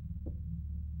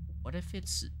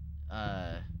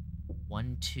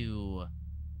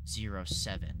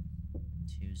 1207?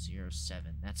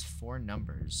 207. That's 4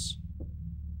 numbers.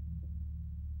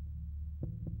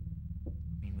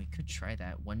 could try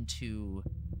that. 1, 2,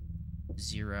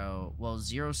 0. Well,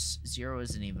 0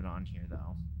 isn't even on here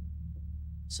though,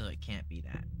 so it can't be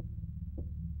that.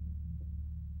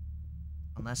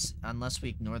 Unless we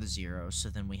ignore the 0, so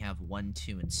then we have 1,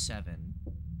 2, and 7.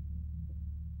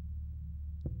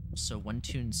 So 1,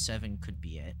 2, and 7 could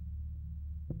be it.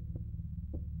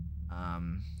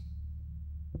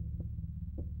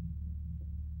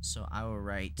 So I will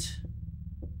write.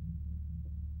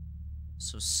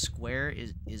 So square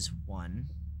is 1.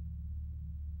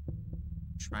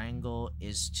 Triangle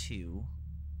is 2.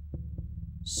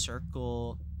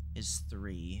 Circle is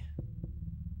 3.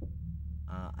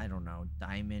 I don't know.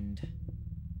 Diamond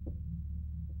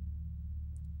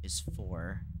is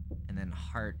 4. And then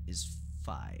heart is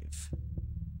 5.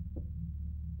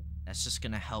 That's just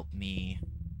gonna help me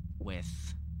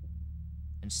with,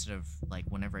 instead of like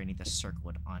whenever I need to circle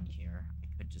it on here, I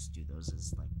could just do those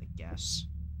as like the guess.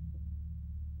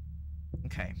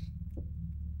 Okay.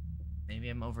 Maybe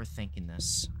I'm overthinking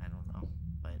this. I don't know.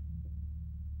 But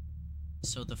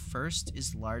so the first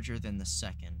is larger than the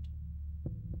second.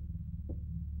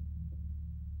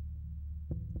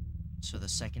 So the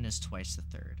second is twice the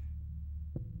third.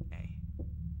 Okay.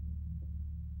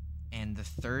 And the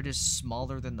third is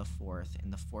smaller than the fourth,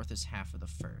 and the fourth is half of the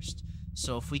first.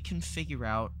 So if we can figure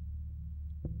out...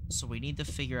 So we need to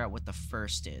figure out what the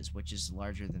first is, which is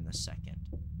larger than the second.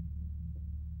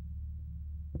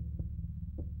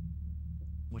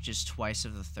 Which is twice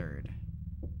of the third.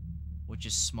 Which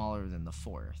is smaller than the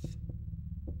fourth.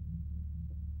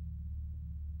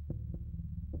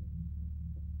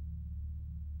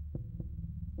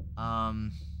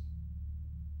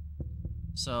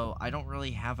 So I don't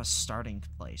really have a starting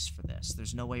place for this.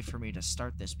 There's no way for me to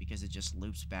start this because it just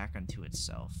loops back onto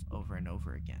itself over and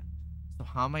over again. So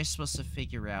how am I supposed to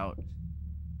figure out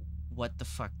what the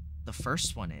fuck the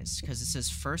first one is? Because it says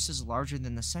first is larger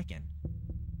than the second.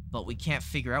 But we can't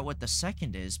figure out what the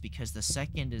second is because the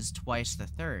second is twice the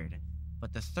third.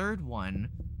 But the third one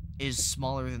is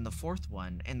smaller than the fourth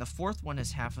one, and the fourth one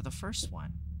is half of the first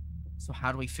one. So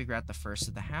how do we figure out the first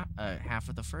of the half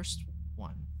of the first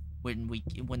one when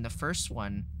the first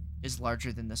one is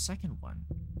larger than the second one?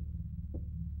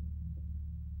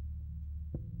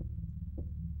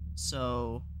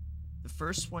 So the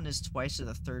first one is twice of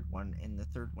the third one, and the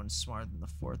third one's smaller than the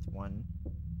fourth one.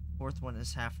 Fourth one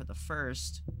is half of the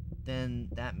first. Then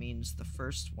that means the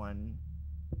first one.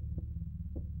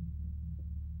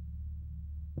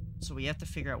 So we have to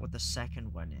figure out what the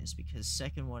second one is, because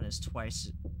second one is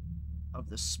twice of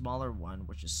the smaller one,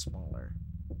 which is smaller.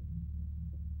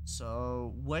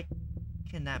 So what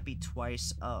can that be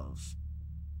twice of?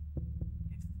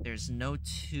 If there's no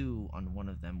 2 on one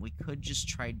of them, we could just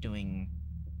try doing...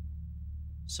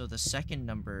 So the second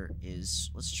number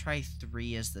is... Let's try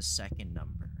 3 as the second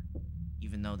number.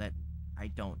 Even though that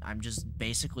I'm just...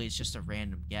 Basically, it's just a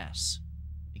random guess.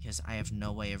 Because I have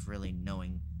no way of really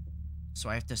knowing. So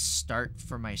I have to start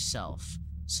for myself.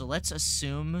 So let's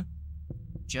assume...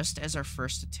 Just as our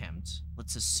first attempt,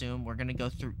 let's assume we're going to go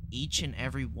through each and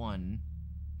every one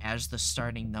as the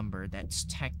starting number that's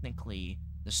technically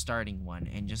the starting one,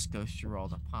 and just go through all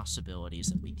the possibilities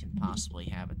that we can possibly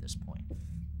have at this point.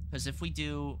 Because if we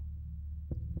do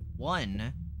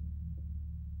 1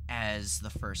 as the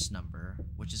first number,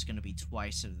 which is going to be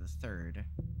twice of the third,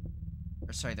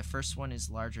 or sorry, the first one is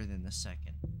larger than the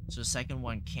second, so the second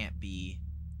one can't be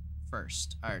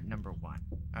first, or number 1.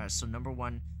 So number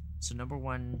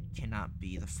one cannot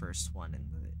be the first one in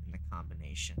the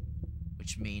combination,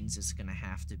 which means it's gonna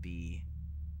have to be.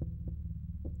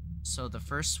 So the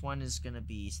first one is gonna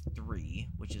be 3,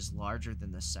 which is larger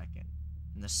than the second,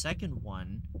 and the second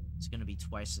one is gonna be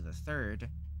twice of the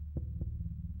third.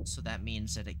 So that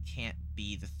means that it can't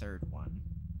be the third one.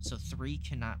 So 3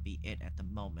 cannot be it at the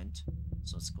moment.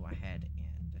 So let's go ahead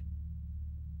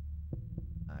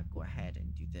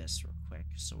and do this real quick.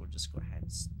 So we'll just go ahead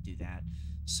and do that.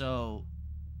 So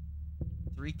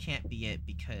 3 can't be it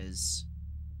because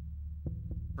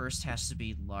first has to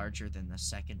be larger than the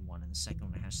second one, and the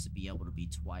second one has to be able to be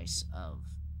twice of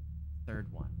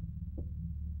third one.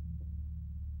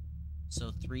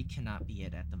 So 3 cannot be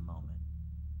it at the moment,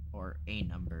 or a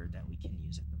number that we can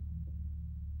use at the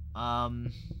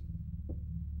moment.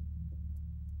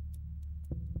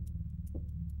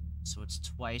 So it's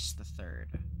twice the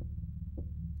third.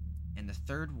 And the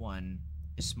third one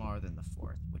is smaller than the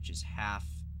fourth, which is half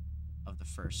of the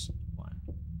first one,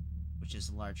 which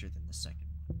is larger than the second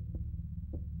one.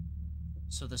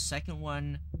 So the second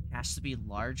one has to be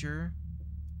larger,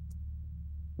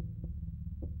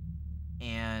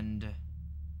 and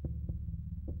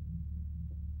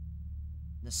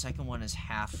the second one is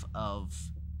half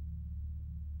of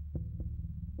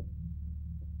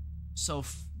So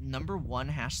number 1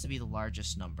 has to be the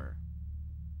largest number.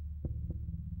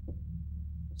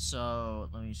 So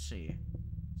let me see.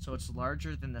 So it's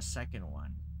larger than the second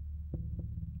one,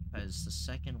 because the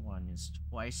second one is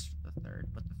twice the third,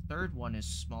 but the third one is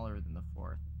smaller than the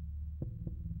fourth.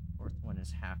 Fourth one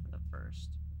is half of the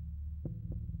first.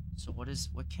 So what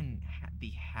can be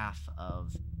half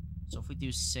of? So if we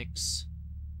do 6,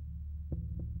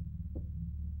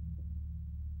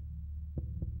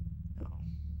 no.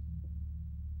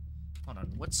 Hold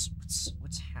on. What's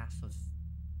half of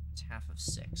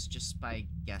 6? Just by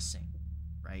guessing,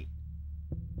 right?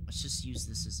 Let's just use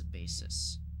this as a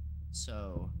basis.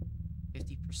 So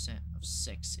 50% of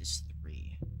 6 is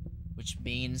 3, which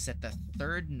means that the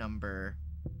third number.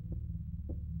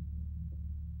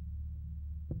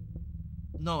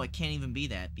 No, it can't even be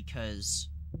that, because...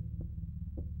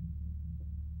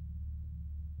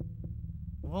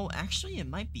 Well, actually, it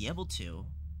might be able to.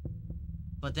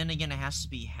 But then again, it has to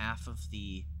be half of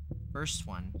the first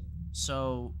one.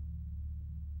 So...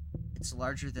 it's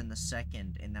larger than the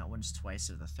second, and that one's twice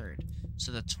of the third.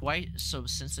 So so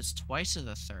since it's twice of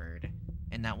the third,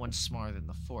 and that one's smaller than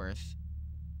the fourth,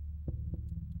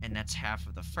 and that's half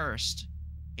of the first,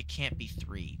 it can't be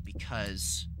 3,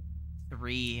 because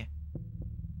 3...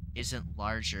 isn't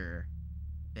larger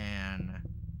than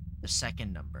the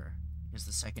second number, because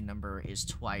the second number is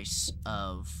twice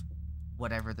of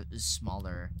whatever that is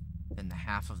smaller than the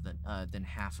half of the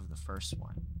first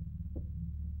one.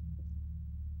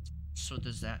 So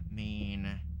does that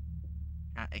mean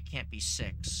it can't be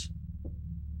 6?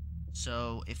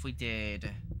 So if we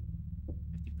did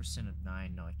 50% of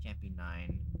 9, no, it can't be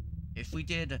 9. If we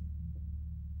did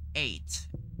 8,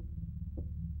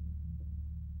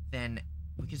 then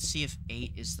we could see if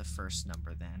 8 is the first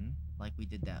number then, like we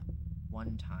did that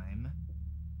one time.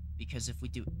 Because if we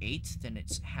do 8, then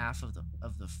it's half of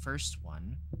the first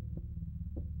one,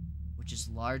 which is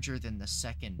larger than the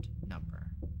second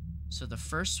number. So the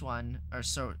first one, or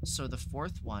so the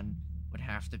fourth one would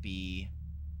have to be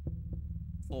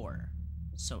 4.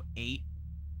 So 8.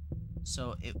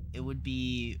 So it would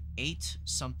be 8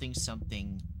 something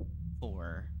something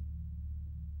 4.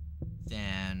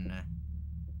 Then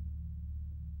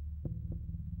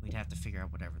we'd have to figure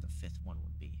out whatever the fifth one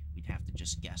would be. We'd have to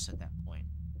just guess at that point.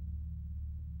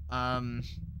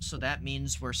 So that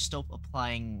means we're still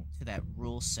applying to that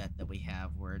rule set that we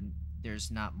have where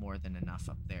there's not more than enough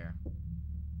up there.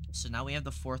 So now we have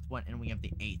the fourth one and we have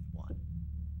the 8th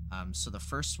one. So the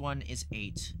first one is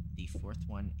 8, the fourth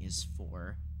one is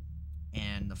 4,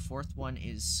 and the fourth one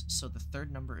is, so the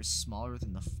third number is smaller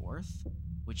than the fourth,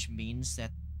 which means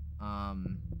that,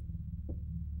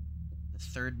 the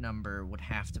third number would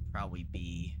have to probably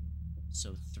be,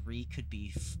 so 3 could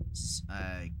be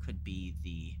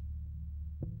the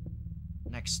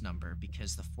next number,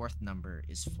 because the fourth number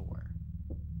is 4.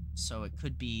 So it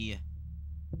could be,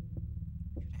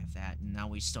 we could have that, and now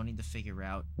we still need to figure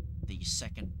out the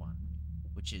second one,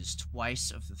 which is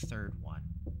twice of the third one.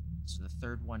 So the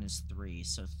third one is 3,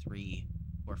 so 3,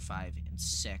 4, 5, and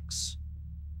 6.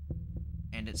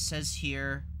 And it says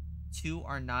here, 2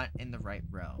 are not in the right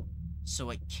row, so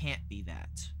it can't be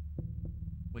that,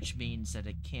 which means that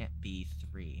it can't be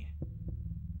 3,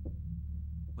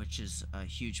 which is a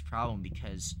huge problem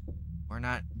because we're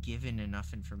not given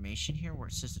enough information here where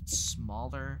it says it's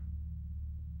smaller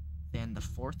than the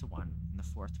fourth one, and the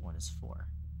fourth one is 4.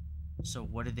 So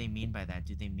what do they mean by that?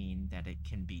 Do they mean that it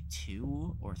can be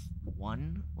 2 or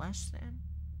 1 less than?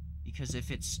 Because if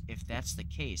that's the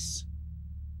case,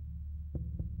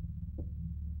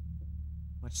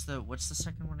 what's the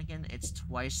second one again? It's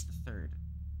twice the third,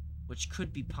 which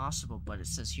could be possible, but it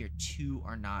says here 2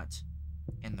 are not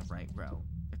in the right row.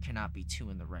 There cannot be 2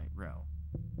 in the right row,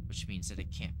 which means that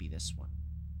it can't be this one.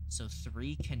 So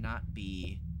 3 cannot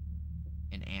be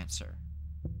an answer,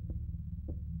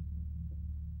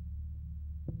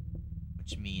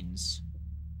 which means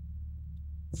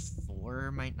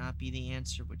 4 might not be the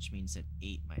answer, which means that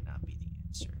 8 might not be the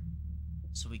answer.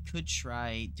 So we could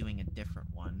try doing a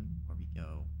different one where we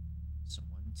go, so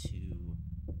 1, 2,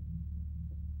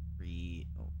 3,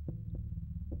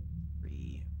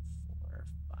 3, 4,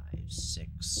 5,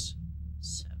 6,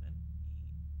 7, 8,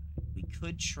 9. We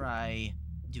could try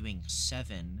doing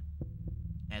 7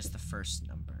 as the first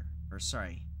number. Or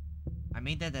sorry, I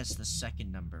made that as the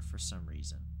second number for some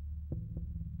reason.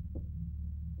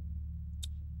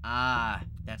 Ah,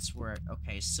 that's where,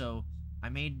 okay, so I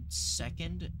made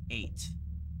second 8,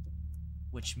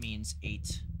 which means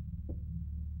 8.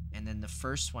 And then the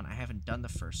first one, I haven't done the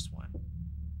first one,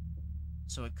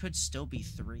 so it could still be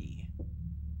 3.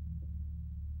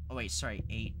 Oh wait, sorry,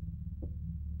 8.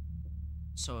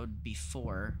 So it would be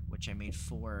 4, which which I made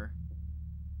 4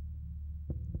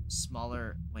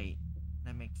 smaller. Wait, did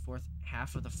I make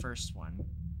half of the first one?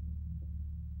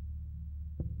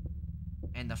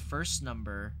 And the first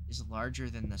number is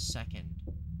larger than the second,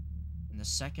 and the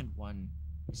second one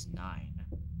is 9.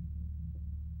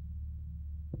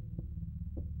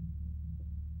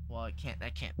 Well,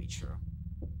 that can't be true.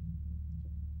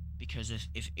 Because if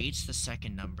 8's the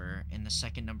second number, and the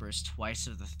second number is twice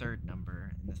of the third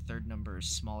number, and the third number is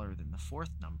smaller than the fourth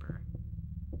number,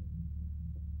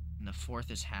 and the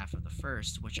fourth is half of the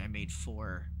first, which I made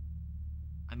 4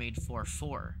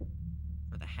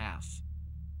 for the half.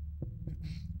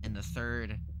 And the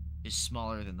third is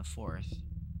smaller than the fourth.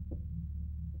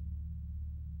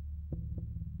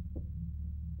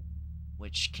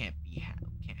 Which can't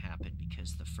happen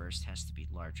because the first has to be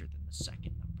larger than the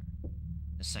second number.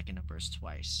 The second number is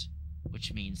twice,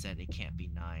 which means that it can't be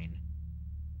 9.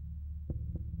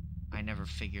 I never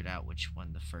figured out which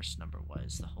one the first number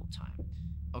was the whole time.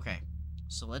 Okay,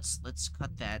 so let's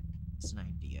cut that as an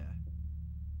idea.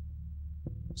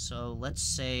 So let's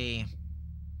say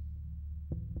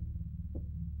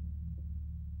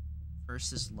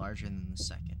first is larger than the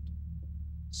second.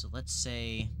 So let's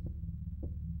say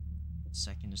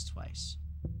second is twice.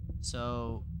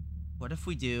 So what if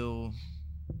we do,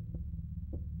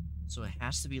 so it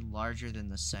has to be larger than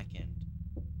the second,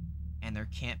 and there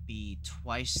can't be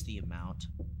twice the amount.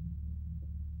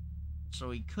 So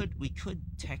we could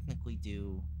technically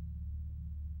do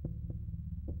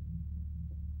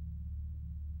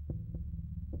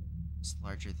it's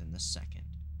larger than the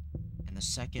second. And the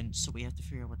second, so we have to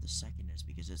figure out what the second is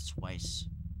because it's twice,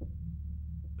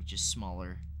 which is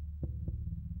smaller,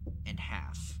 and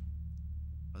half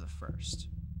of the first.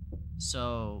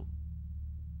 So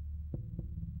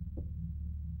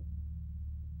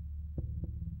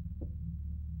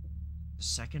the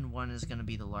second one is going to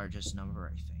be the largest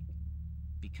number, I think,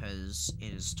 because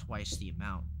it is twice the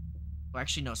amount. Well,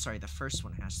 actually, no, sorry, the first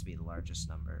one has to be the largest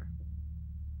number.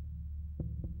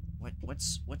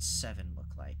 What's 7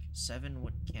 look like? 7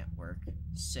 can't work.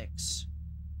 6,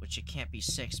 which it can't be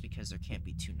 6 because there can't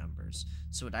be 2 numbers.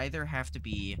 So it'd either have to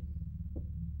be,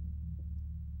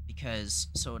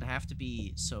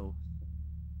 so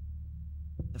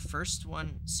the first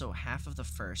one, so half of the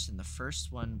first, and the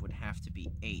first one would have to be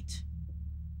 8,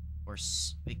 or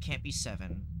it can't be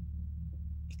 7.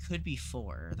 It could be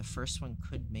 4. The first one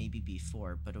could maybe be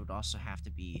 4, but it would also have to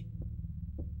be,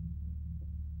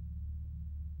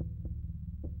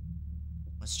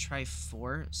 let's try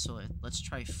 4. So let's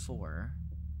try 4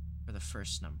 for the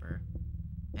first number.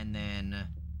 And then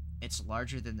it's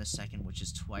larger than the second, which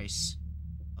is twice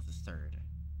of the third.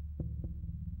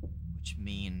 Which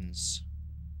means,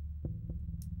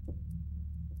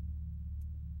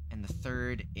 and the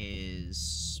third is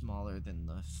smaller than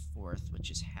the fourth,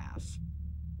 which is half.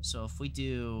 So if we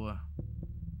do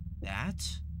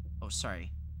that, oh,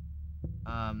 sorry.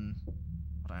 Hold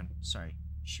on, sorry.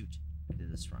 Shoot, I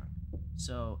did this wrong.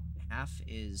 So half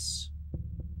is,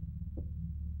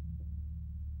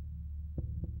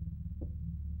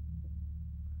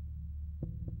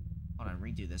 hold on,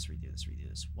 redo this.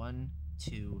 1,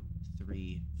 2,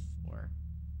 3, 4,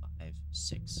 5,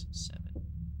 6, 7,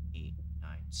 8,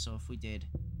 9. So if we did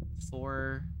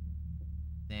 4,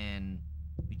 then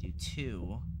we do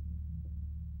 2,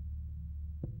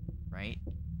 right?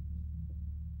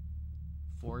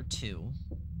 4, 2,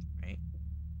 right?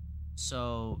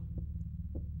 So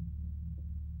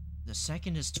the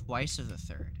second is twice of the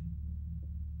third.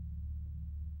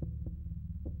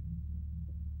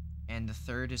 And the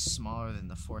third is smaller than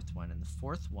the fourth one, and the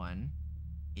fourth one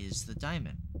is the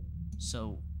diamond.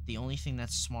 So the only thing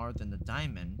that's smaller than the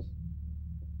diamond,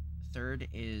 the third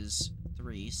is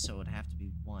 3, so it'd have to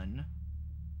be 1.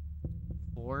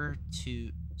 4,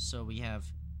 2, so we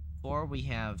have 4, we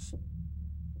have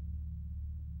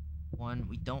 1,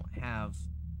 we don't have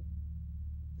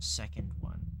the second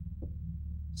one.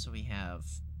 So we have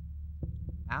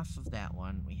half of that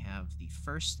one, we have the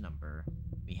first number,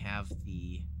 we have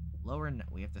the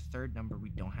we have the third number,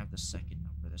 we don't have the second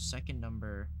number. The second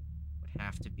number would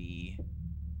have to be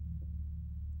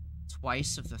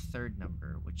twice of the third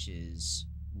number, which is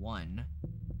 1.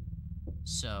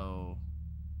 So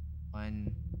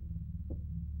 1,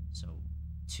 so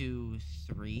 2,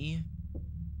 3,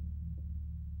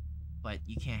 but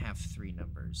you can't have 3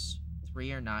 numbers.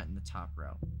 3 are not in the top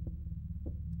row,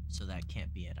 so that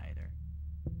can't be it either.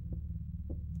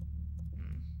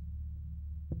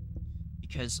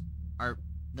 Because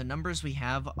the numbers we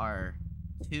have are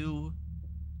 2,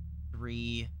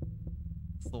 3,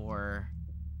 4,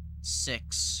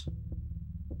 6,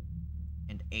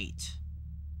 and 8.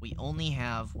 we only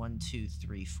have 1, 2,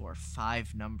 3, 4,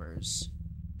 5 numbers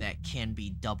that can be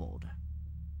doubled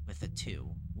with a 2.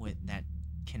 That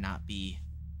cannot be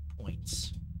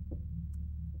points.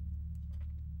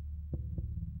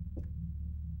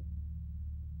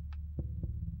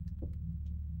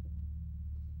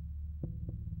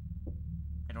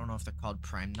 I don't know if they're called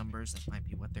prime numbers. That might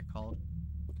be what they're called.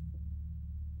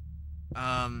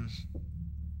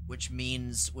 Which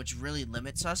really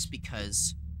limits us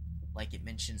because, like it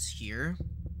mentions here,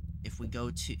 if we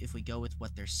go with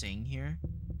what they're saying here,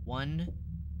 1,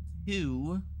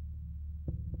 2,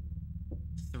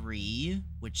 3,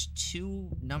 which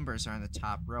 2 numbers are on the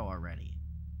top row already.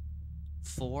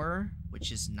 4,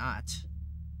 which is not.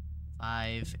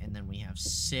 5, and then we have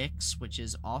 6, which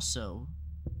is also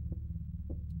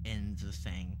in the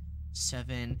thing.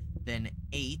 7, then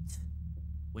 8,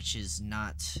 which is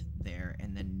not there,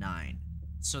 and then 9.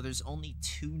 So there's only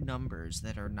 2 numbers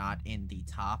that are not in the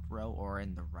top row or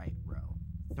in the right row.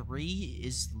 3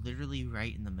 is literally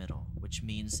right in the middle, which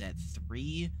means that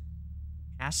 3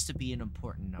 has to be an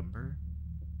important number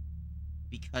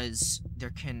because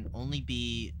there can only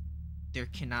be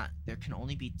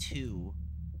 2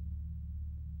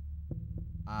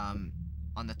 on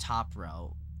the top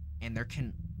row, and there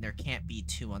can't be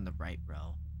 2 on the right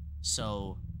row.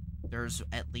 So there's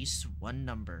at least one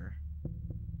number.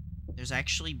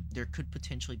 There could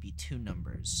potentially be 2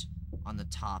 numbers on the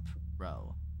top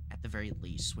row at the very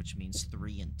least, which means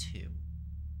 3 and 2.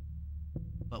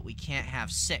 But we can't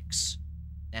have 6.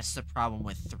 That's the problem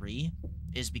with 3,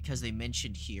 is because they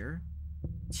mentioned here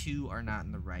 2 are not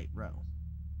in the right row.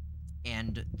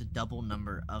 And the double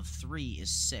number of 3 is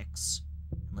 6.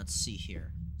 And let's see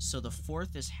here. So the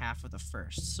 4th is half of the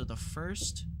 1st. So the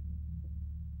 1st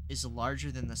is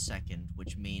larger than the 2nd,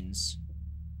 which means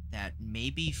that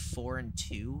maybe 4 and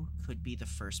 2 could be the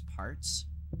first parts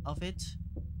of it.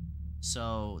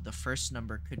 So the first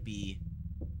number could be...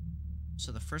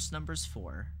 So the first number is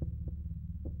 4.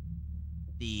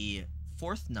 The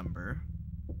 4th number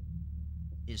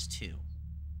is 2.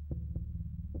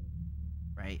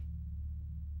 Right?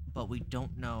 But we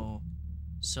don't know...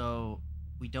 So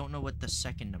we don't know what the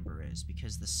second number is,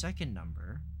 because the second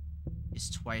number is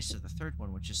twice of the third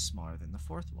one, which is smaller than the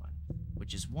 4th one,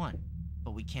 which is 1.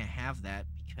 But we can't have that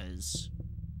because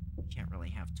we can't really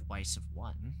have twice of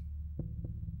 1.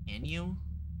 Can you?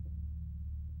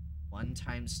 1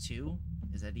 times 2?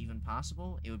 Is that even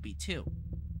possible? It would be 2.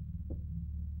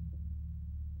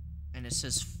 And it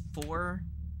says 4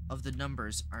 of the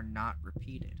numbers are not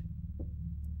repeated.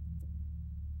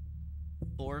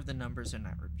 4 of the numbers are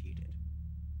not repeated.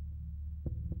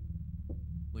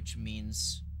 Which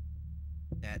means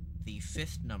that the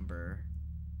 5th number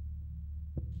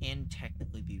can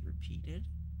technically be repeated.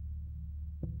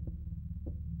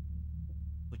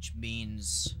 Which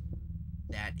means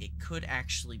that it could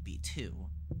actually be 2.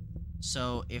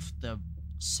 So if the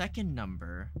second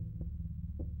number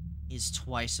is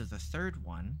twice of the third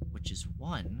one, which is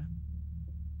 1,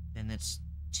 then it's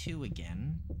 2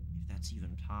 again, if that's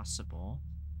even possible.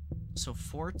 So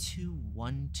 4, 2,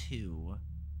 1, 2,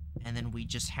 and then we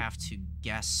just have to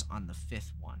guess on the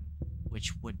 5th one,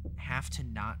 which would have to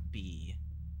not be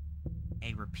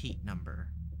a repeat number.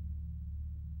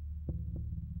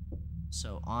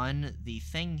 So on the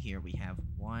thing here, we have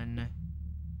 1,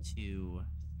 2,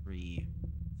 3,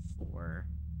 4,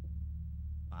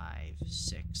 5,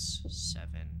 6, 7,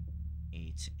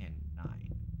 8, and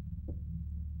 9.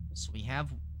 So we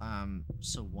have,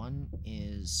 so 1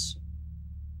 is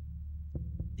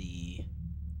the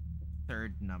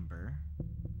 3rd number,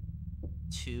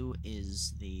 2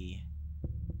 is the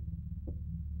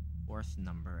 4th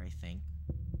number, I think,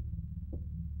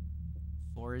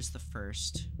 4 is the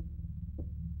 1st,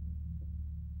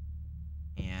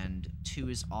 and 2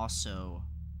 is also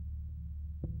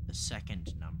the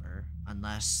 2nd number,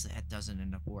 unless that doesn't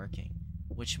end up working,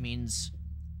 which means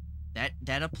that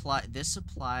this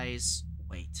applies,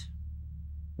 wait,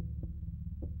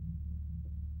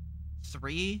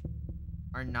 3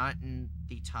 are not in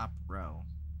the top row,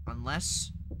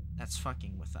 unless that's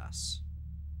fucking with us,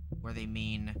 where they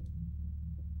mean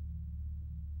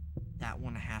that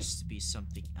one has to be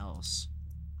something else.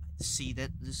 See,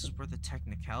 that this is where the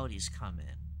technicalities come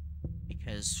in,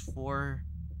 because 4,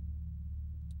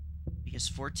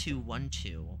 2, 1,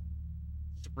 2,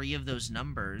 3 of those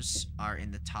numbers are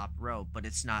in the top row, but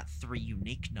it's not 3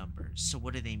 unique numbers. So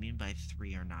what do they mean by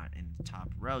 3 are not in the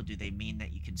top row? Do they mean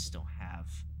that you can still have...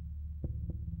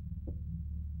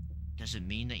 Does it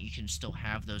mean that you can still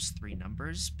have those 3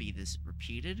 numbers be this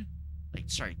repeated? Like,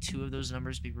 sorry, 2 of those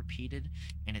numbers be repeated,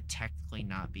 and it technically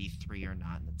not be 3 are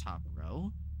not in the top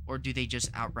row? Or do they just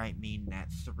outright mean that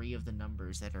 3 of the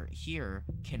numbers that are here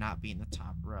cannot be in the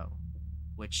top row?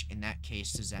 Which, in that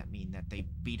case, does that mean that they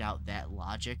beat out that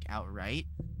logic outright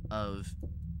of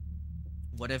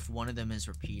what if one of them is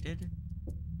repeated?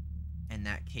 In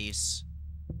that case,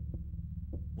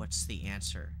 what's the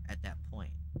answer at that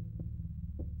point?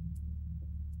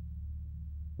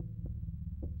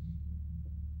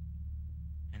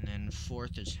 And then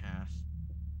 4th is half.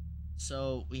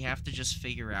 So we have to just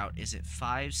figure out, is it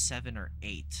 5, 7, or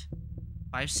 8?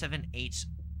 5, 7, 8,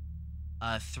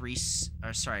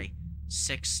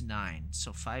 6, 9.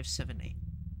 So 5, 7, 8.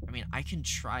 I mean, I can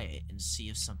try it and see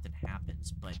if something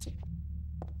happens, but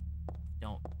I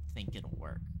don't think it'll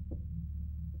work.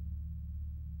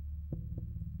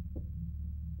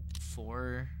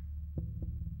 4,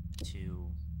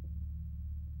 2,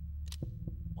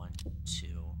 1,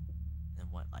 2,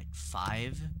 and what, like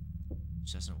 5?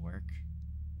 Which doesn't work.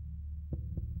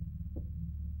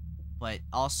 But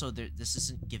also, this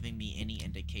isn't giving me any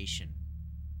indication.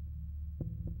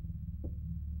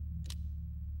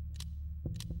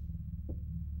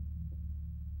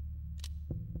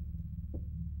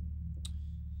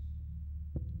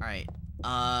 Alright,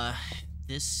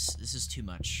 this is too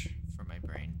much for my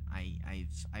brain.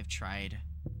 I've tried,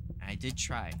 and I did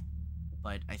try,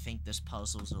 but I think this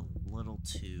puzzle's a little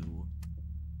too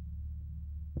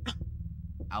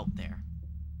out there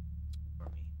for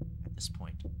me at this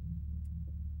point.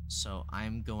 So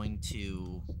I'm going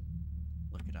to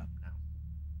look it up now.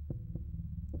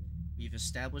 We've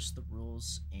established the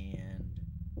rules, and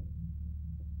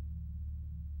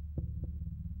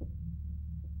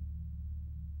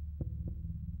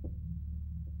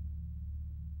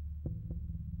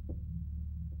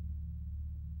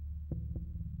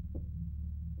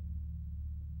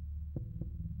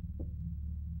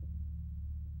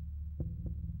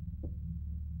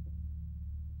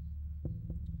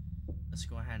let's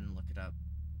go ahead and look it up,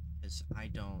 because I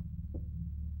don't.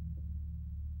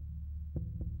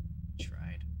 We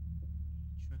tried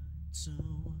so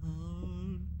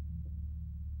hard.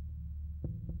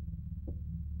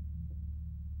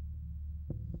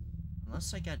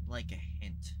 Unless I got like a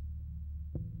hint.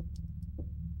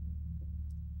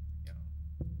 Here we go.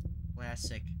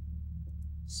 Classic.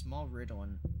 Small riddle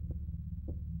and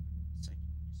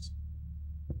seconds.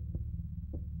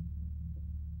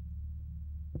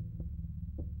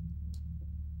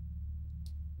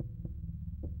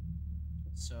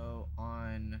 So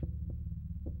on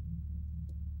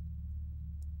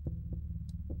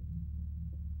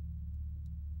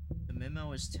the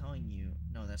memo is telling you,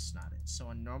 no, that's not it. So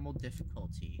on normal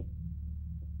difficulty,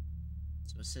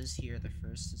 so it says here the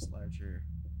first is larger.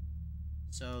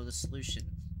 So the solution,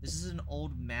 this is an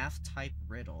old math type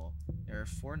riddle. There are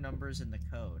 4 numbers in the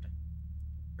code.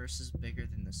 First is bigger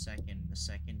than the second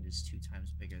is 2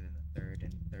 times bigger than the third,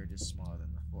 and the third is smaller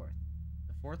than the fourth.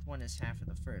 The fourth one is half of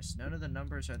the first. None of the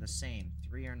numbers are the same.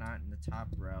 3 are not in the top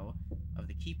row of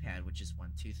the keypad, which is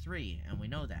 1, 2, 3, and we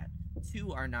know that.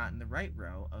 2 are not in the right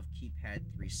row of keypad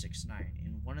 3, 6, 9,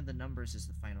 and one of the numbers is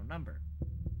the final number.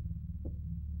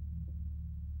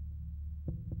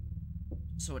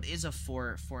 So it is a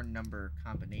four number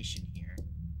combination here.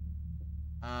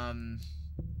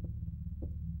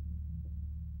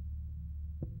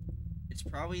 It's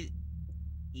probably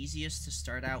easiest to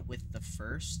start out with the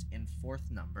first and fourth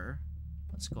number.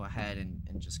 Let's go ahead and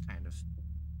just kind of...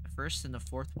 The first and the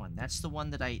fourth one. That's the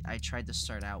one that I tried to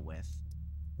start out with.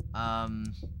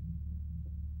 And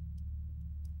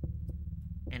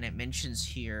it mentions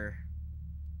here...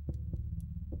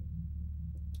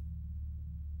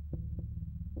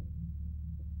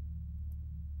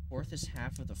 Fourth is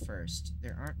half of the first.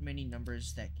 There aren't many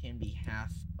numbers that can be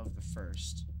half of the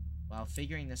first. While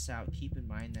figuring this out, keep in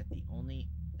mind that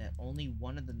only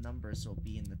one of the numbers will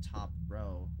be in the top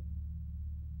row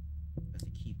of the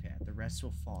keypad. The rest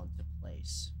will fall into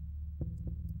place.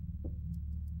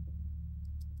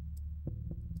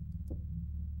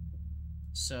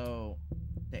 So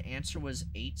the answer was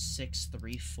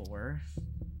 8634.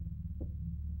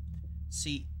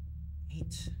 See,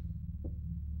 8.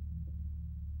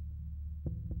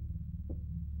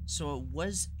 So it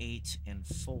was 8 and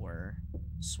 4.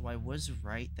 So I was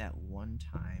right that one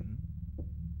time.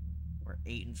 Where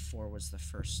 8 and 4 was the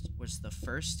first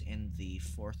and the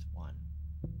fourth one.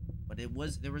 But there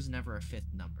was never a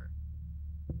fifth number.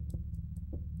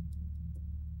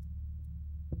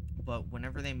 But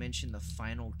whenever they mention the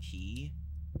final key,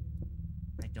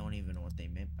 I don't even know what they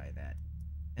meant by that.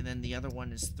 And then the other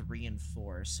one is 3 and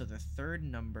 4. So the third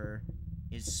number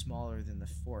is smaller than the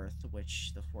fourth,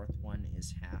 which the fourth one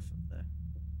is half of the...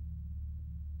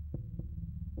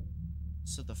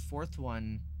 So the fourth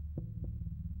one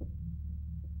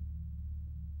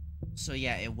So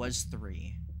yeah, it was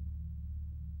 3.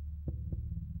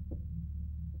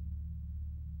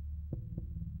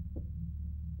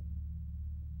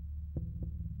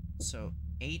 So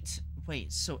 8,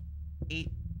 wait, so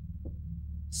 8,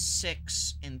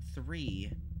 6, and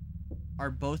 3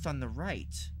 are both on the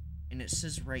right. And it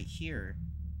says right here,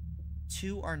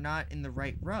 2 are not in the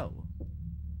right row.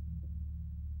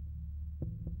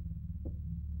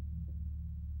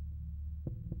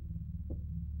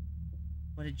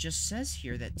 But it just says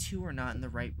here that 2 are not in the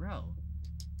right row.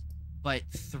 But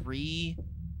 3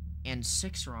 and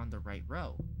 6 are on the right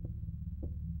row.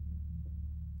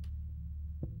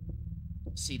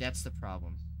 See, that's the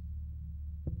problem.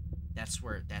 That's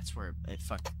where it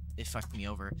fucked me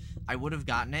over. I would have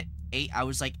gotten it. 8, I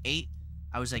was like 8,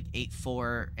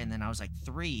 4, and then I was like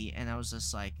 3, and I was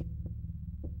just like,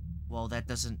 well, it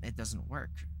doesn't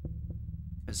work.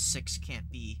 Because 6 can't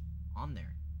be on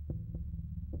there.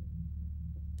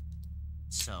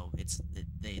 So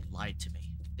they lied to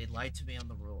me. They lied to me on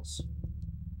the rules.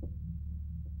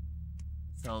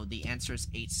 So the answer is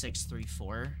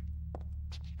 8634.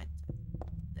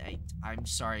 I'm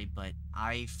sorry, but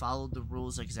I followed the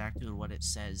rules exactly what it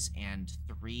says, and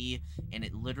 3, and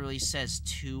it literally says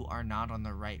 2 are not on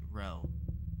the right row.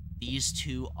 These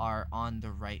 2 are on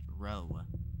the right row.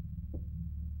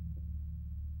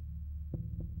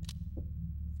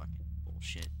 Fucking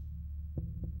bullshit.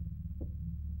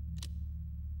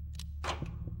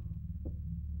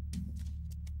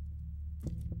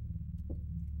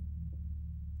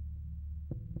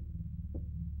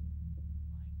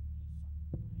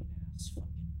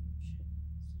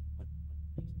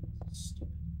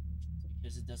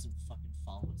 It doesn't fucking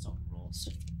follow its own rules.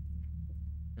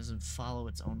 It doesn't follow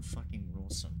its own fucking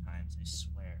rules sometimes, I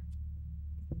swear.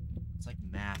 It's like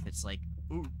math. It's like,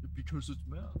 oh, because it's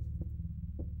math.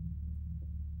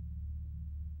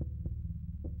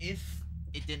 If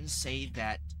it didn't say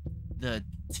that the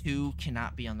 2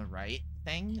 cannot be on the right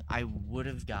thing, I would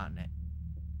have gotten it.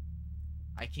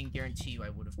 I can guarantee you I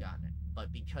would have gotten it.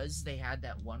 But because they had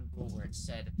that one rule where it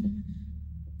said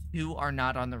 2 are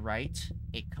not on the right,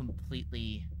 it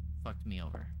completely fucked me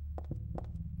over.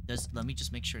 Let me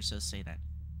just make sure it says say that.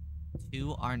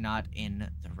 2 are not in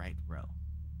the right row.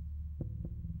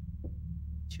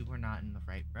 2 are not in the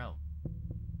right row.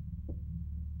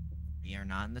 3 are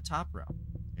not in the top row.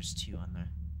 There's 2 on the...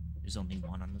 There's only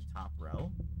 1 on the top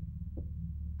row.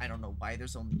 I don't know why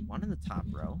there's only 1 in the top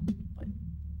row, but it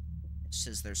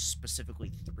says there's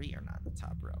specifically 3 are not in the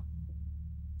top row.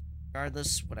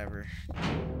 Regardless, whatever.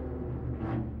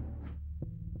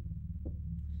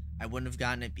 I wouldn't have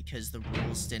gotten it because the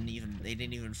rules didn't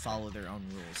even follow their own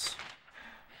rules.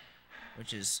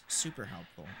 Which is super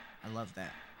helpful. I love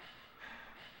that.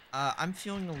 I'm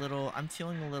feeling a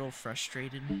little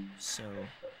frustrated, so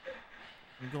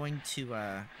I'm going to you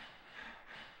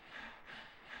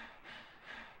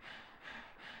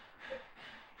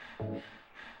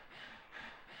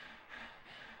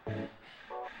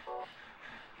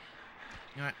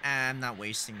know what? I'm not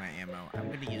wasting my ammo.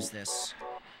 I'm gonna use this.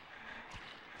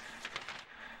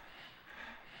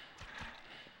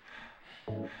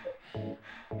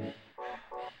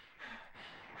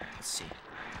 Let's see.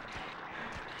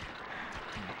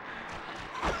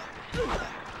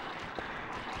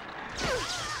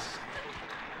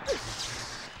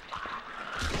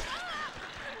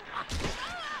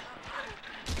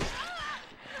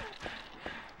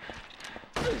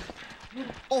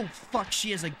 Oh, fuck,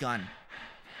 she has a gun.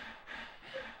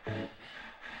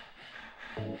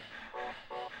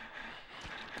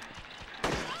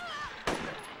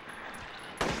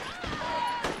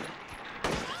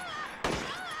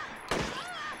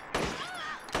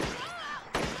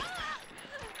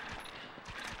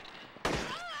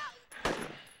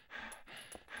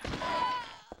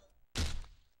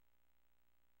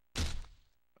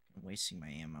 Wasting my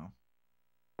ammo.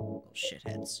 Little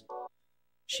shitheads.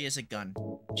 She has a gun.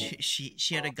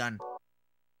 She had a gun.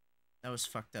 That was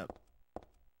fucked up.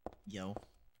 Yo.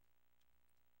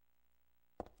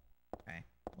 Okay.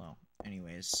 Well,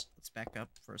 anyways, let's back up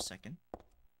for a second.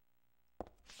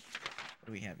 What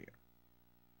do we have here?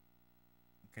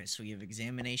 Okay, so we have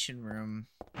examination room.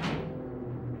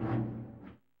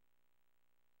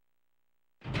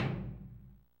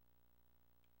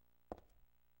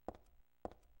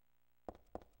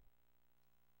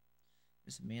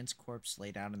 There's a man's corpse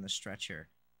laid out in the stretcher.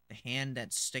 The hand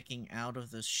that's sticking out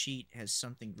of the sheet has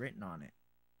something written on it.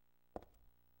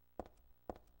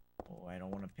 Oh, I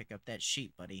don't want to pick up that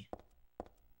sheet, buddy.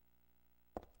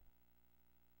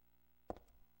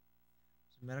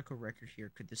 There's a medical record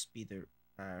here. Could this be the,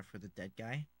 for the dead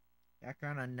guy?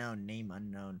 Background unknown, name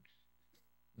unknown.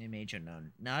 Name age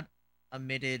unknown. Not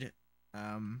admitted,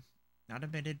 not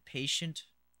admitted, patient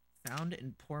found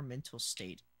in poor mental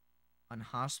state on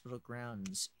hospital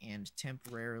grounds and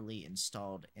temporarily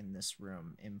installed in this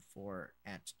room, M4,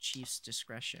 at Chief's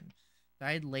discretion.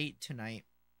 Died late tonight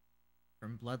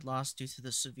from blood loss due to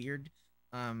the severe,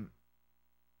 um,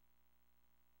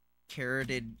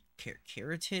 carotid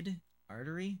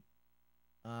artery.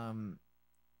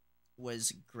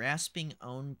 Was grasping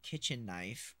own kitchen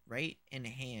knife right in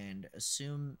hand.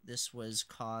 Assume this was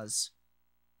cause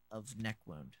of neck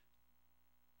wound.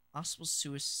 Possible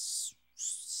suicide.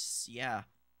 Yeah.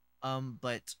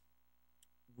 But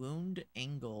wound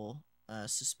angle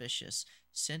suspicious.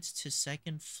 Sent to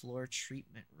second floor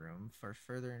treatment room for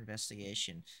further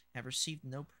investigation. Have received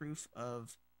no proof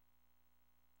of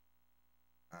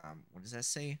what does that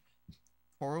say?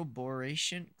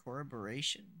 Corroboration.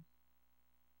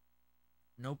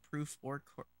 No proof or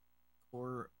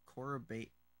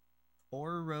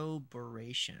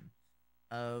corroboration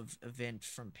of event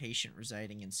from patient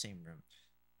residing in same room.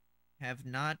 Have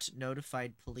not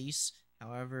notified police.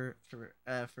 However,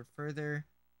 for further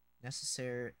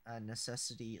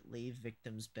necessity, leave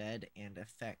victim's bed and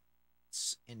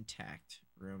effects intact.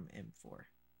 Room M4.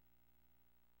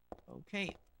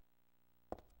 Okay.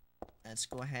 Let's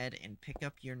go ahead and pick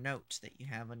up your note that you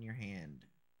have on your hand.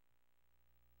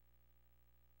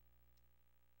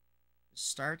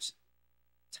 Start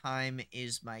time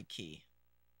is my key.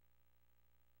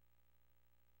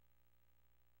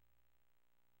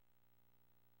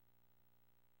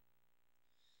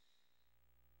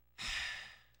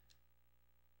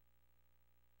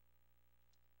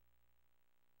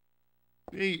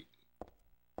 Great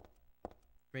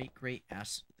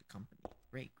asset of the company.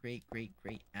 Great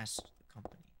asset of the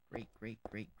company.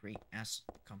 Great asset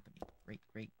of the company. Great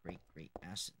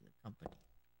asset of the company.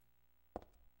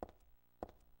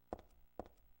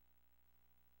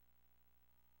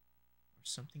 There's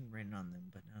something written on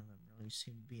them, but none of them really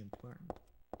seem to be important.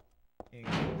 Here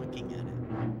you're looking at it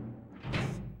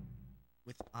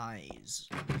with eyes,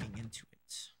 looking into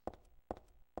it.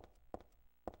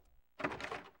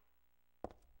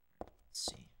 Let's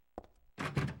see.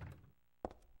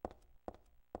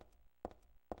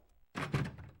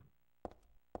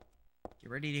 Get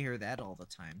ready to hear that all the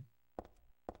time.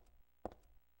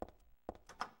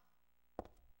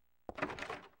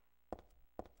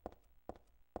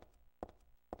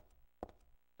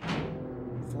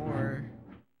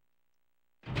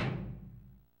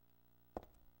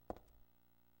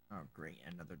 Oh, great,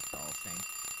 another doll thing.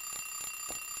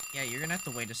 Yeah, you're gonna have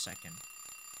to wait a second.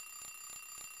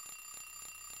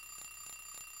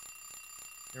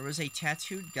 There was a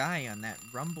tattooed guy on that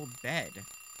rumpled bed.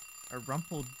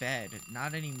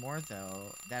 Not anymore,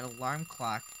 though. That alarm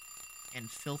clock and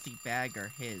filthy bag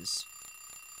are his.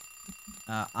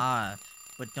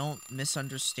 But don't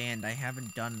misunderstand. I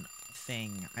haven't done a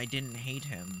thing. I didn't hate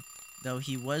him, though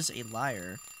he was a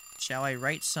liar. Shall I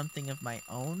write something of my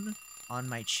own on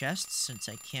my chest, since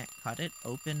I can't cut it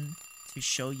open to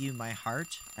show you my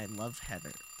heart? I love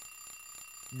Heather.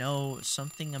 No,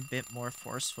 something a bit more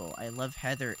forceful. I love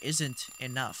Heather isn't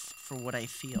enough for what I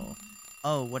feel.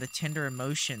 Oh, what a tender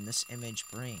emotion this image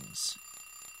brings.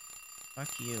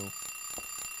 Fuck you.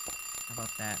 How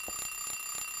about that?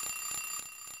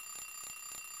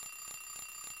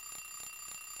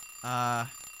 Uh,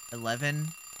 11.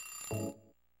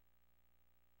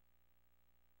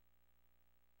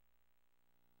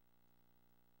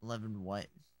 What?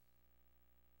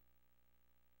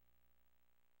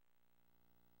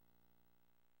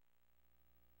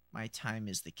 My time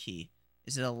is the key.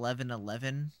 Is it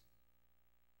 11:11?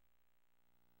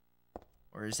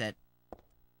 Or is that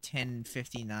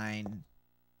 10:59?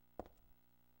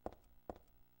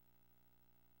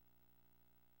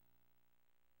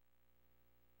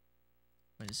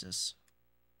 What is this?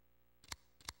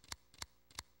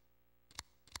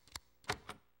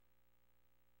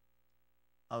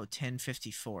 Oh,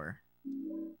 10:54.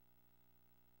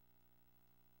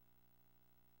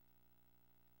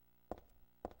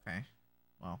 Okay.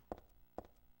 Well,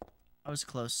 I was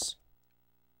close.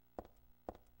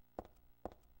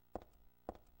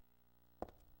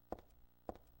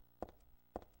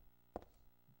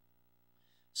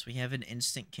 So we have an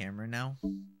instant camera now.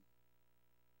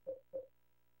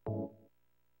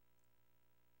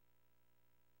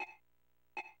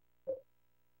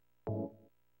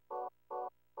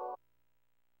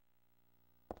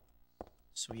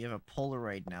 So we have a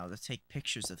Polaroid now to take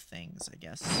pictures of things, I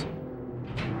guess.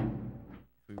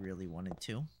 If we really wanted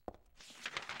to.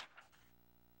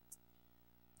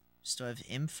 Still have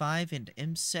M5 and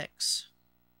M6.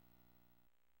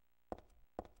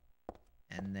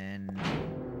 And then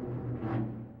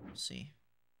see.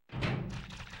 I'm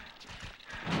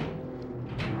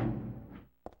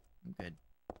good.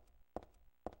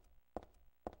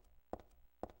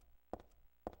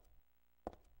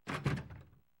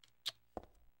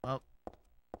 Well.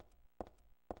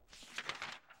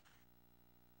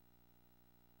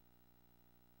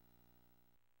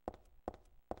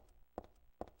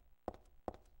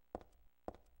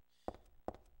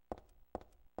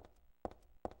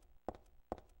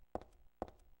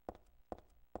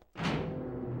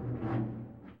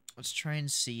 Let's try and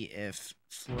see if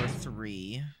floor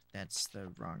 3, that's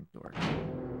the wrong door.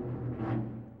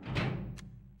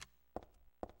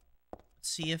 Let's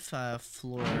see if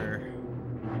floor...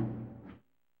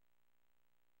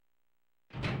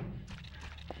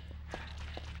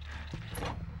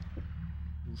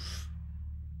 Oof.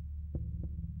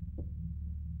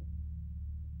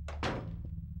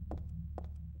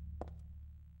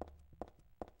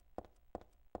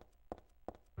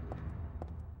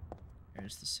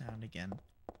 There's the sound again.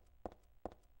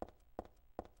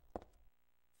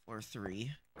 Floor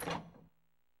 3.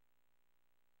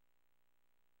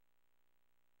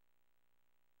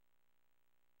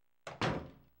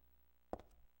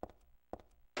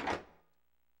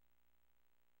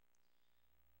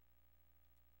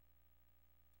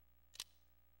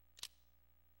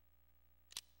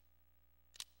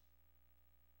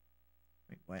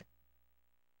 Wait, what?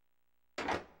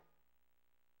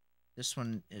 This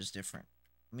one is different.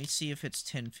 Let me see if it's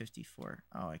 1054.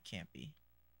 Oh, it can't be.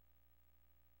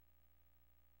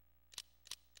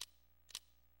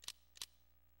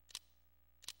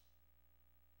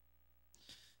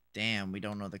 Damn, we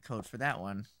don't know the code for that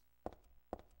one.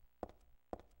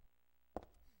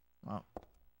 Well,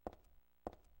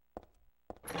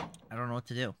 I don't know what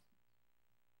to do.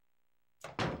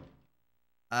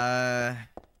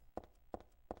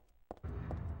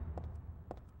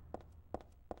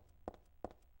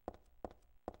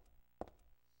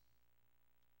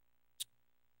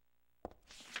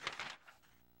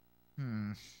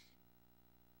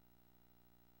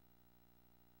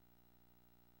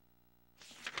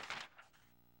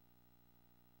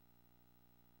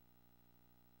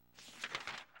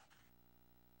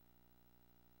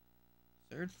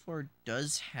 Third floor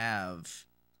does have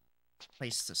a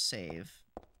place to save.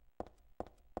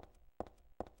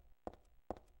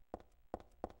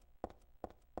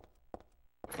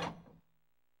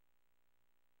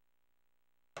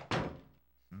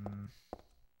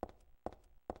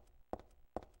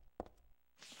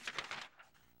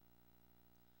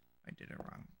 I did it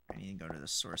wrong. I need to go to the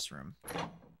source room.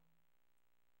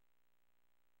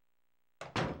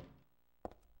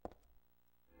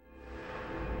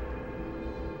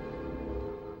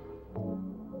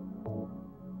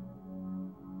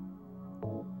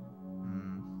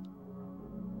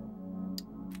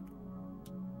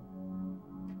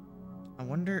 I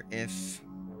wonder if...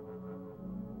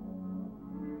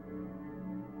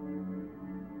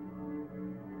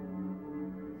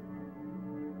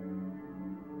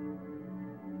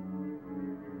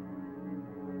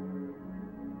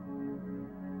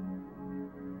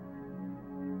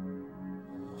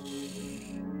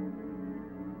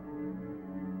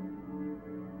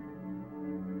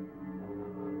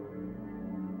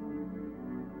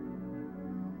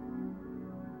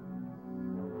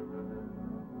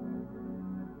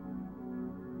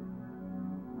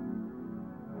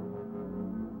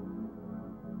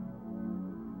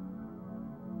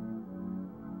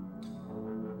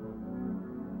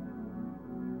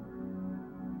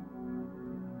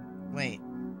 Wait.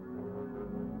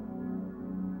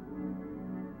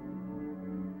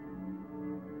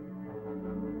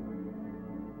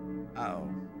 Uh-oh.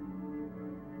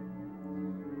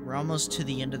 We're almost to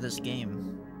the end of this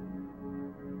game.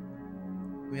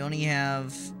 We only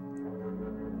have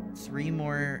 3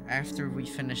 more after we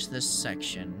finish this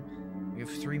section. We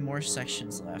have 3 more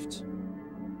sections left.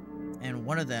 And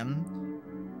one of them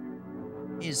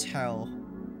is hell.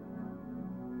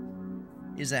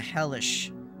 Is a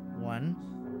hellish one.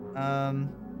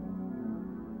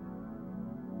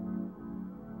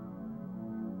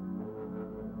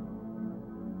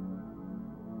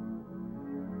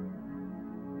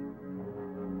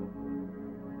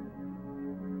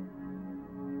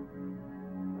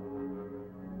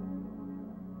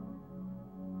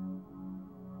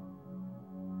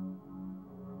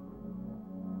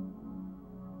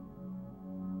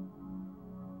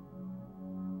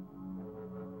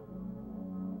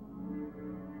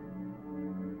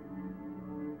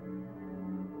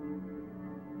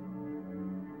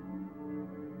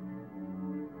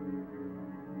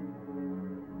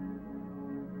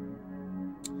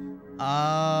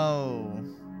 Oh.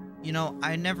 You know,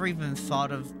 I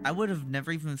would have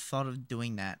never even thought of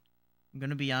doing that. I'm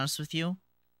gonna be honest with you.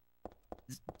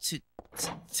 To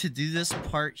to do this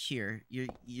part here,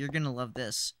 you're gonna love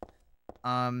this.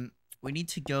 Um, we need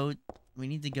to go. We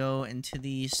need to go into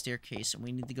the staircase, and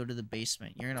we need to go to the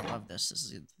basement. You're gonna love this.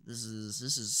 This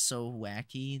is so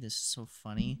wacky. This is so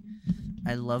funny.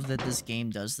 I love that this game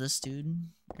does this, dude.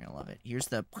 You're gonna love it. Here's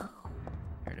the.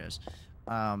 There it is.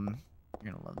 You're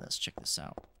gonna love this. Check this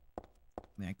out.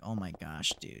 Like, oh my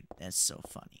gosh, dude, that's so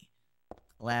funny.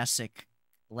 Classic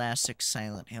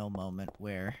Silent Hill moment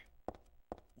where.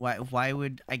 Why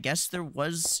would I guess there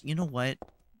was? You know what?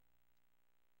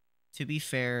 To be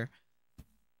fair,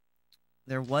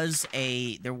 there was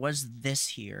this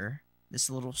here, this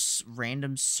little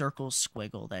random circle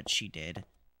squiggle that she did.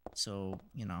 So,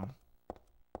 you know,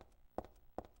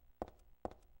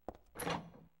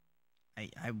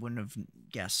 I wouldn't have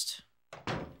guessed,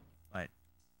 but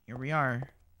here we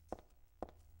are.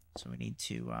 So we need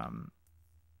to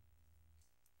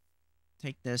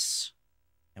take this,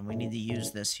 and we need to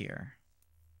use this here.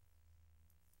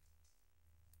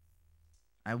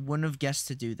 I wouldn't have guessed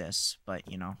to do this, but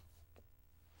you know.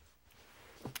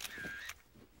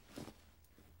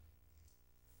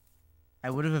 I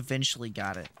would have eventually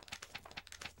got it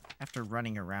after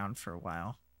running around for a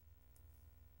while.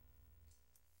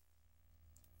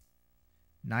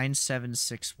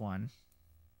 9761.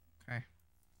 Okay.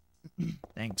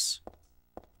 Thanks.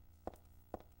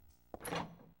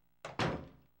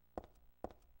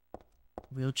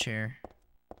 Wheelchair.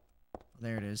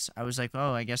 There it is. I was like,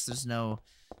 oh, I guess there's no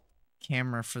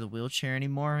camera for the wheelchair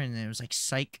anymore. And it was like,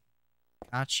 psych.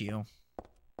 Got you.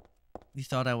 You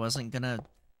thought I wasn't gonna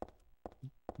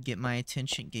get my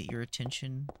attention, get your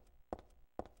attention?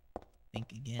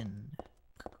 Think again.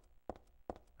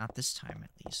 Not this time,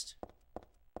 at least.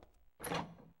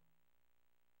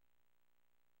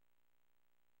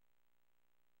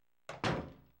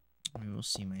 We will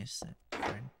see my set,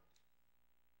 friend.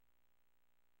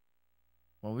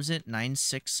 What was it?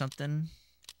 96 something?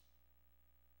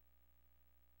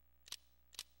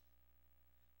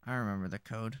 I remember the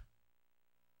code.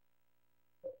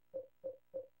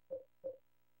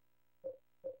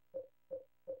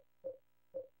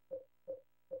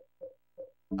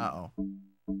 Uh-oh.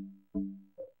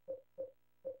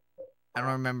 I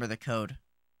don't remember the code.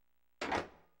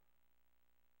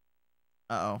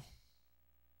 Uh-oh.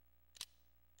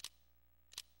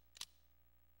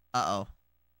 Uh-oh.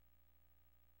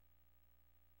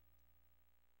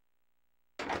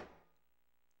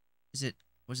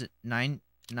 Was it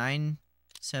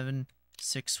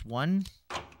 9761?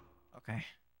 Okay.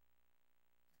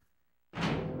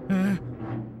 Oh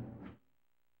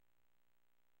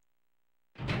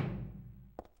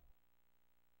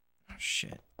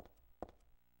shit.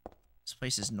 This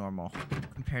place is normal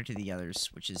compared to the others,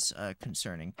 which is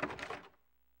concerning.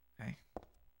 Okay.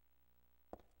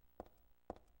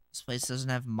 This place doesn't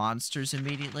have monsters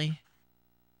immediately.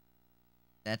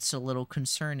 That's a little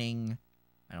concerning.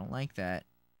 I don't like that.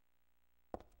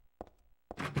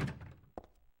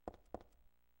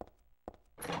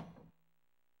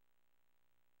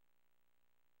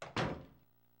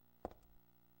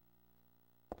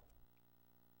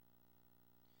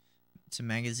 It's a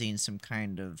magazine, some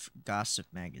kind of gossip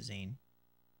magazine.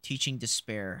 Teaching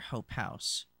Despair, Hope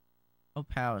House.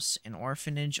 Hope House, an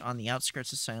orphanage on the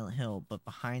outskirts of Silent Hill, but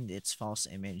behind its false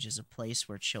image is a place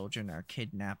where children are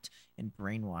kidnapped and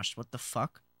brainwashed. What the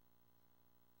fuck?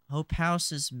 Hope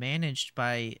House is managed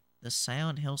by the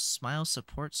Silent Hill Smile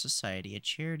Support Society, a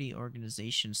charity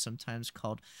organization sometimes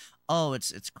called... Oh,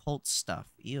 it's cult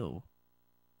stuff. Ew.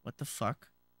 What the fuck?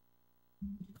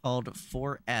 Called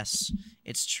 4S.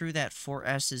 It's true that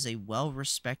 4S is a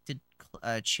well-respected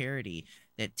charity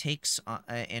that takes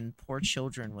in poor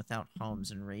children without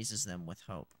homes and raises them with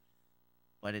hope.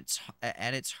 But it's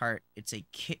at its heart, it's a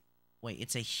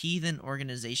heathen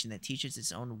organization that teaches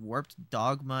its own warped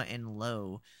dogma in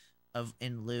lieu of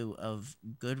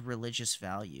good religious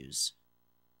values.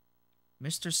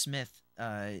 Mr. Smith,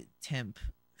 Temp,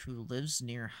 who lives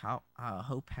near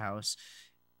Hope House,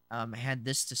 had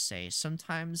this to say: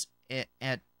 sometimes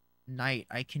at night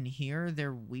I can hear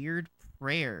their weird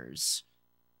prayers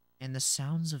and the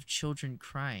sounds of children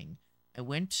crying. I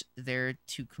went there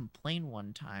to complain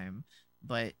one time,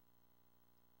 but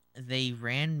they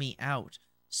ran me out.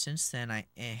 Since then,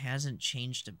 it hasn't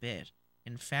changed a bit.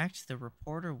 In fact, the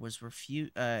reporter was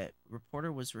refused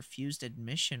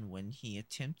admission when he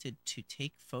attempted to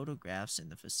take photographs in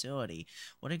the facility.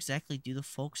 What exactly do the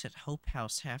folks at Hope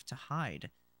House have to hide?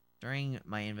 During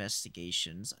my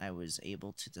investigations, I was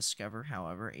able to discover,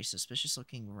 however, a suspicious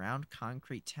looking round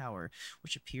concrete tower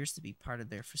which appears to be part of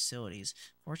their facilities.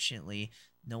 Fortunately,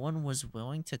 no one was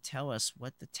willing to tell us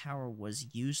what the tower was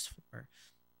used for,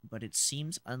 but it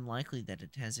seems unlikely that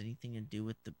it has anything to do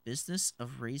with the business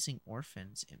of raising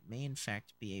orphans. It may, in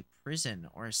fact, be a prison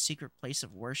or a secret place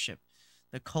of worship.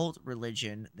 The cult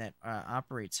religion that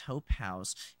operates Hope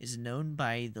House is known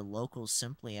by the locals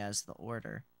simply as the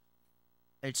Order.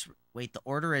 It's wait, the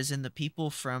Order is in the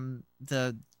people from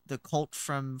the cult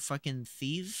from fucking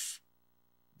Thief,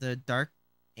 the Dark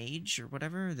Age or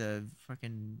whatever, the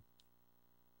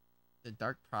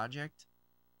Dark Project.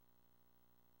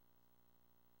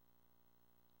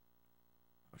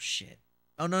 Oh shit.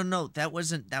 Oh no, no, that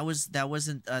wasn't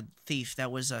a Thief.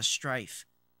 That was a Strife.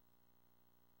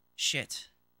 Shit.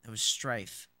 That was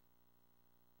Strife.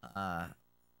 Uh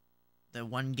the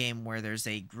one game where there's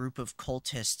a group of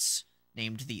cultists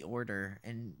named the Order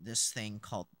in this thing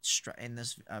called in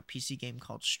this PC game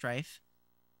called Strife,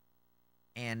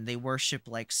 and they worship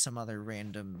like some other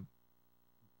random,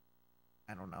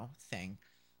 I don't know, thing.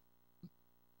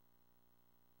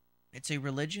 It's a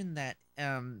religion that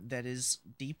is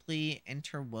deeply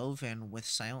interwoven with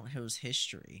Silent Hill's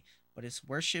history, but its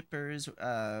worshippers'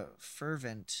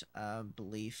 fervent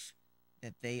belief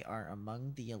that they are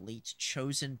among the elite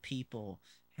chosen people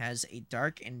has a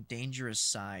dark and dangerous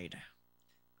side.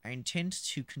 I intend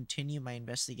to continue my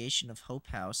investigation of Hope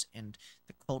House and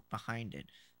the cult behind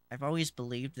it. I've always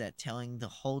believed that telling the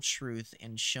whole truth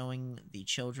and showing the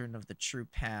children of the true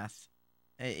path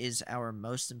is our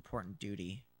most important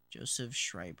duty. Joseph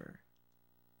Schreiber.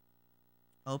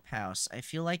 Hope House. I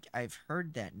feel like I've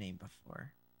heard that name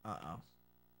before. Uh-oh.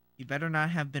 You better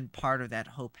not have been part of that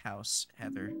Hope House,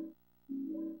 Heather.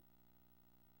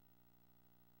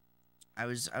 I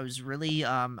was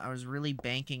really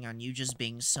banking on you just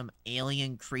being some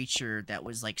alien creature that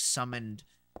was like summoned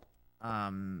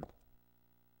um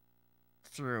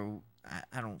through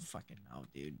I don't fucking know,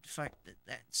 dude. Fuck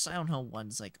that Silent Hill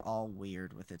one's like all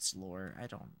weird with its lore. I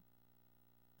don't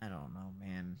know,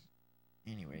 man.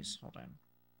 Anyways, hold on.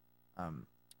 I'm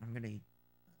gonna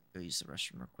go use the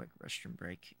restroom real quick, restroom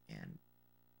break, and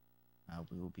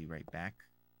we will be right back.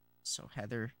 So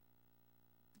Heather,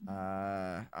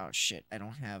 oh shit, I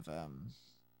don't have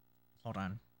hold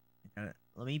on.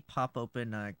 Let me pop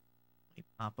open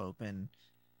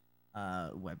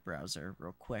web browser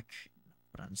real quick.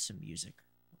 Put on some music.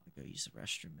 I'll go use the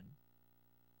restroom and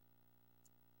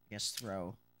I guess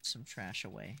throw some trash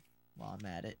away while I'm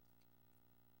at it.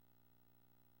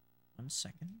 1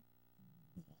 second.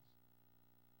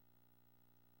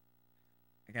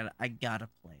 I gotta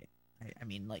play it. I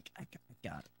mean, like, I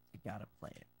gotta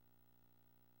play it.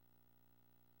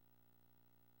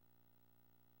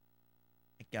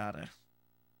 I gotta.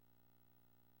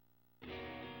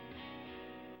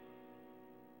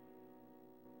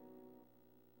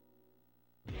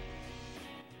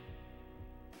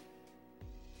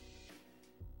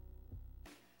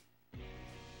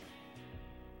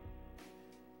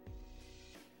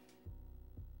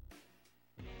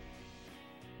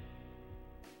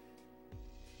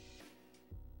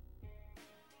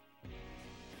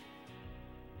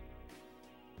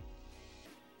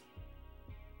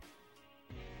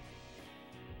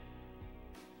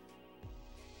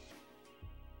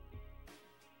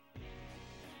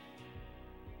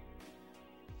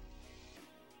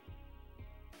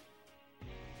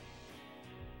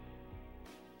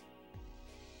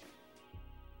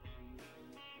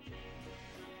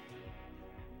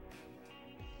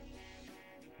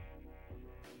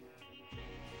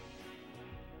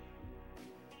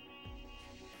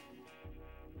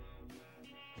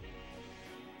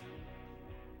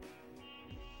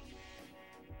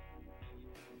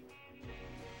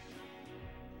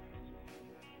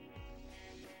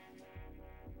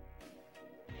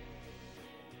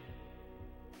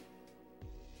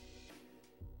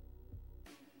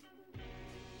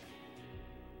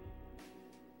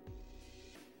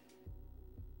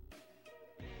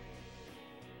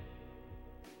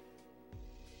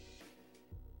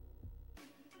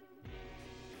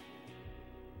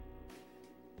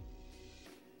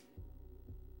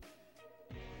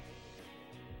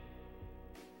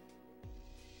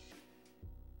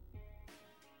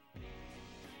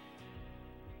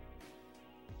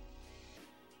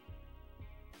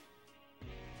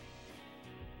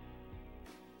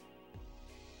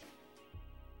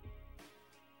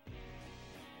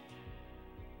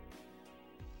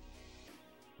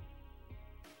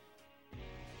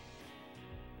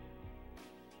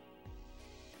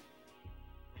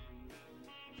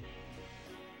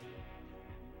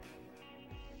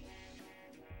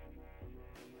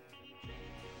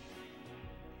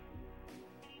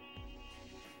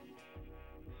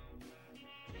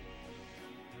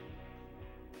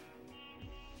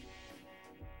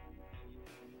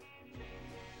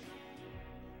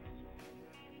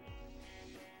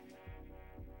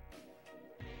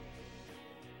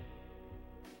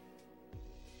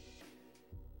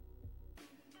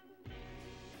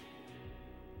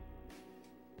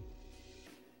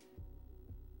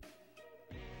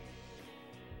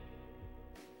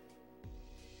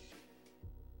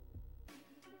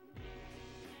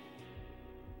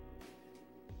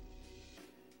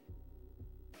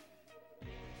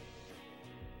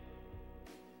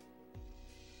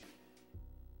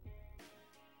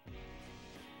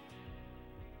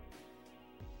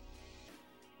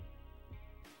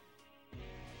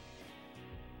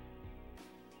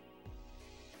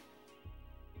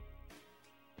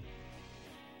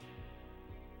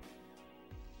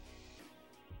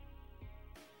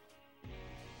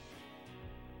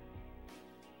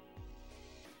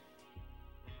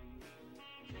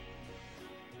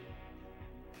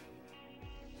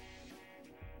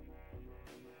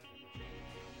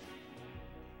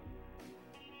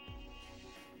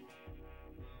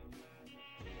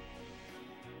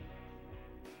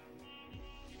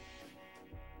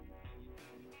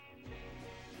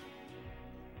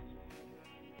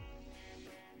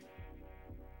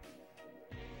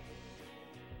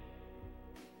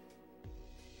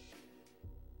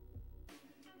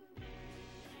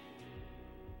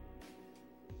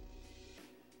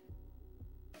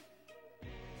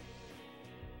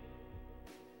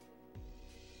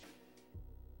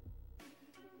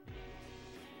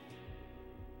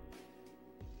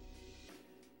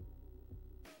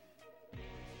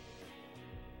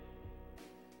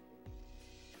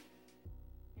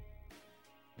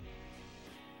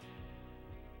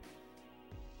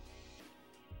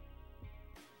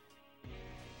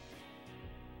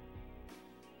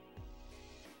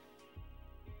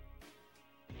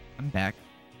 I'm back.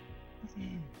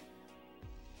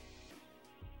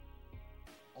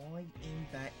 I am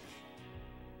back.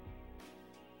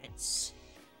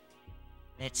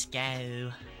 Let's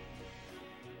go.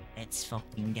 Let's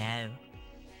fucking go.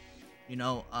 You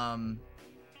know,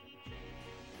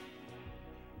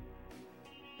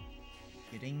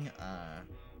 getting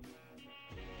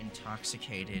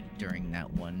intoxicated during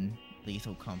that one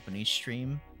Lethal Company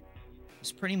stream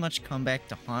has pretty much come back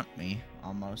to haunt me,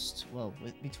 almost. Well,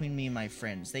 between me and my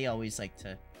friends, they always like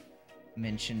to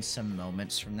mention some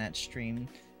moments from that stream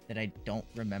that I don't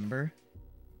remember.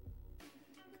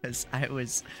 Because I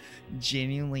was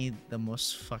genuinely the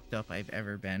most fucked up I've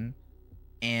ever been.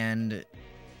 And...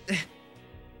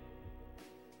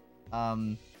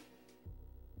 one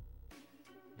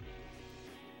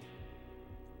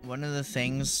of the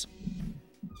things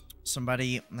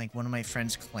somebody, like, one of my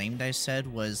friends claimed I said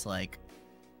was, like,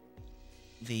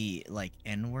 the, like,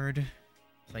 N-word,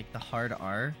 like, the hard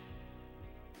R.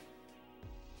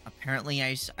 Apparently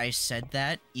I said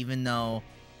that, even though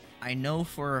I know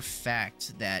for a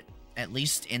fact that, at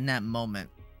least in that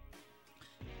moment,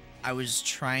 I was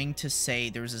trying to say,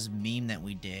 there was this meme that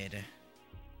we did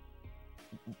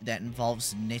that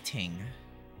involves knitting.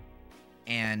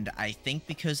 And I think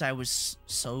because I was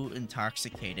so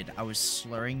intoxicated, I was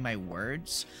slurring my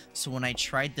words. So when I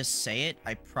tried to say it,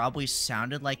 I probably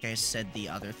sounded like I said the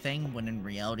other thing, when in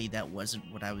reality that wasn't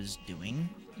what I was doing.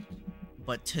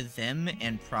 But to them,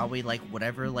 and probably like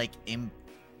whatever like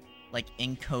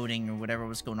encoding or whatever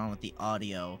was going on with the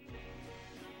audio,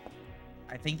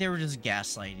 I think they were just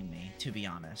gaslighting me, to be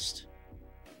honest.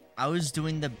 I was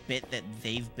doing the bit that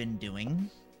they've been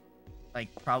doing. Like,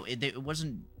 probably it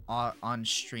wasn't on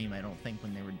stream, I don't think,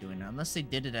 when they were doing it, unless they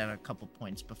did it at a couple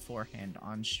points beforehand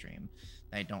on stream.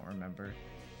 I don't remember.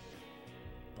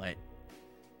 But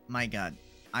my god,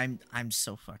 I'm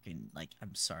so fucking, like,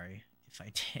 I'm sorry if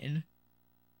I did,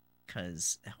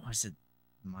 because it wasn't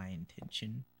my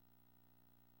intention.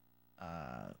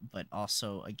 But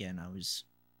also, again, I was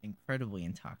incredibly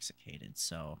intoxicated,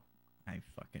 so I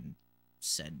fucking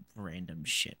said random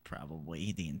shit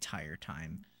probably the entire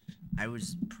time. I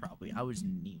wasn't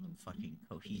even fucking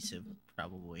cohesive,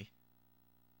 probably.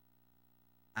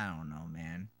 I don't know,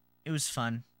 man. It was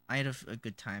fun. I had a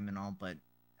good time and all, but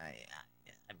I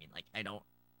mean, like, I don't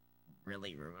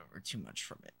really remember too much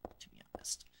from it, to be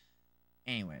honest.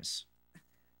 Anyways,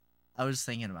 I was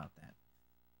thinking about that.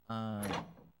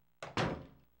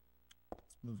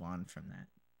 Let's move on from that.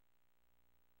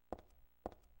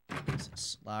 Is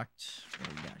this locked? What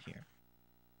do we got here?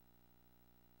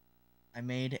 I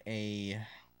made a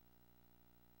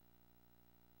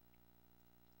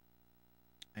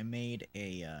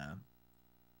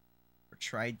or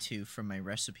tried to, from my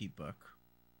recipe book,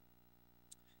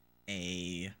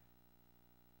 a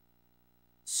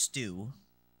stew,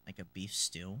 like a beef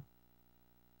stew.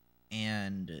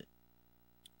 And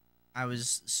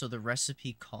so the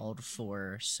recipe called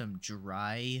for some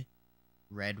dry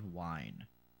red wine.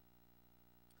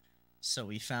 So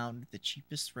we found the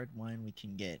cheapest red wine we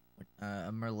can get,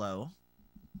 a Merlot,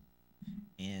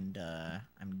 and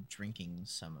I'm drinking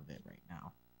some of it right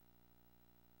now.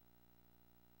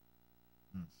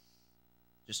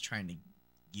 Just trying to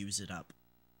use it up.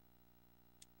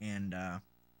 And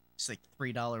it's like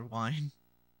 $3 wine,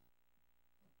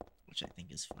 which I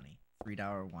think is funny.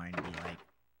 $3 wine be like,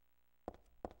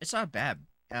 it's not bad.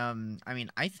 I mean,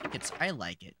 I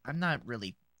like it. I'm not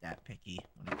really that picky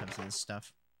when it comes to this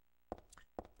stuff.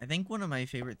 I think one of my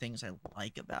favorite things I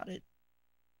like about it,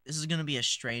 this is going to be a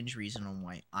strange reason on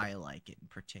why I like it in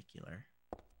particular.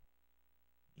 What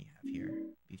do you have here?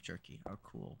 Beef jerky. Oh,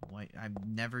 cool. Why I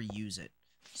never use it.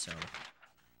 So,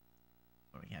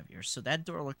 what do we have here? So that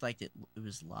door looked like it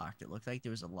was locked. It looked like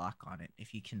there was a lock on it,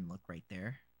 if you can look right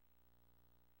there.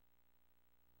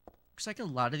 Looks like a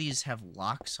lot of these have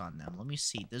locks on them. Let me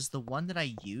see. Does the one that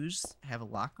I used have a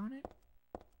lock on it?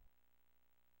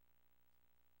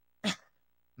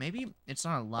 Maybe it's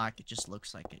not a lock, it just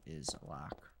looks like it is a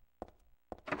lock.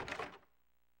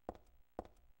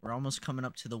 We're almost coming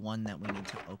up to the one that we need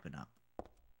to open up.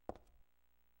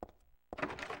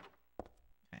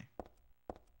 Okay.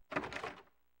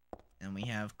 And we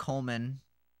have Coleman.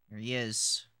 Here he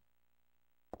is.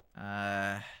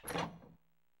 I'm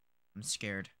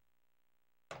scared.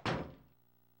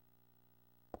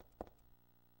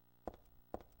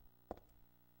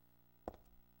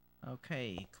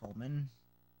 Okay, Coleman.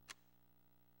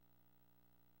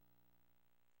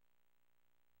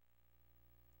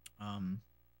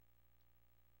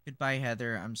 Goodbye,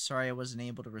 Heather. I'm sorry I wasn't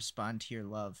able to respond to your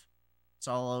love. It's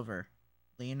all over.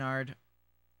 Leonard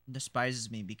despises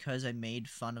me because I made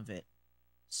fun of it.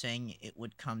 saying it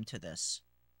would come to this.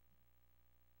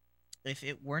 If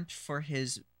it weren't for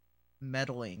his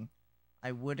meddling,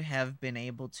 I would have been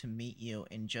able to meet you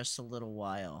in just a little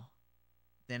while.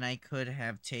 Then I could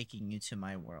have taken you to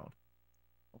my world.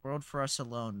 A world for us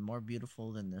alone, more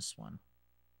beautiful than this one.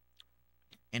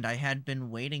 And I had been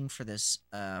waiting for this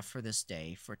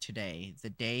day, for today, the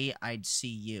day I'd see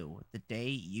you, the day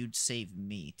you'd save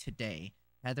me, today.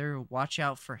 Heather, watch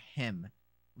out for him.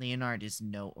 Leonard is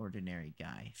no ordinary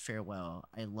guy. Farewell,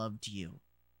 I loved you.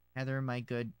 Heather, my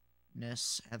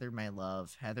goodness, Heather, my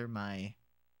love, Heather, my...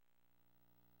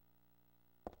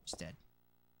 He's dead.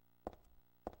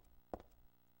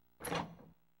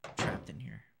 Trapped in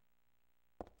here.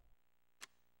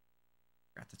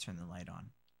 Forgot to turn the light on.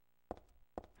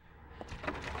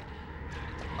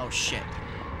 Oh shit.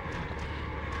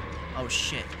 Oh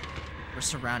shit. We're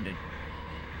surrounded.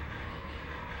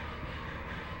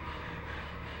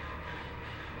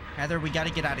 Heather, we gotta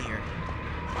get out of here.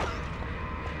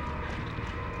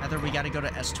 Heather, we gotta go to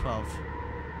S12.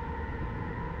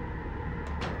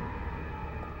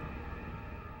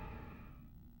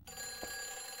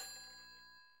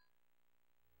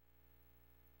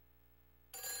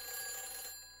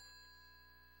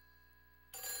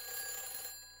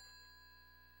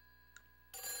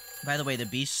 By the way, the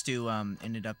beef stew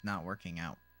ended up not working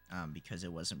out because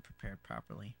it wasn't prepared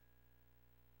properly.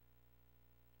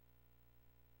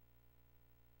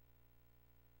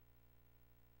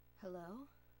 Hello?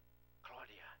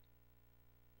 Claudia.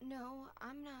 No,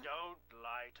 I'm not. Don't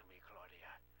lie to me,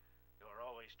 Claudia. You're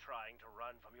always trying to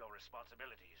run from your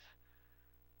responsibilities.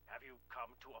 Have you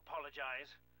come to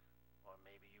apologize? Or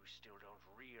maybe you still don't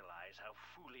realize how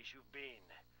foolish you've been.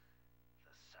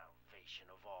 The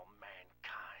salvation of all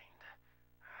mankind.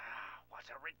 What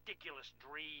a ridiculous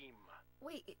dream.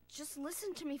 Wait, just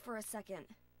listen to me for a second.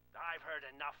 I've heard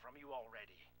enough from you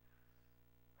already.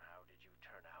 How did you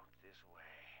turn out this way?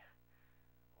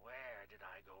 Where did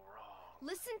I go wrong?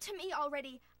 Listen to me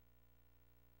already.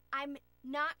 I'm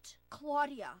not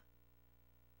Claudia.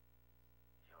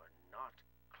 You're not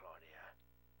Claudia.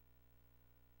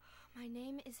 My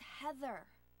name is Heather.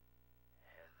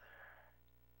 Heather.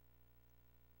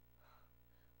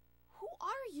 Who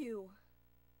are you?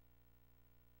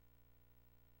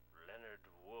 Leonard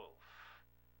Wolf.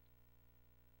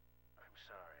 I'm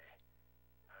sorry.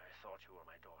 I thought you were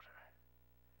my daughter.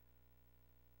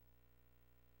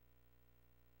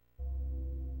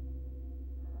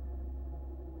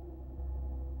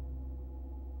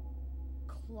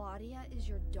 Claudia is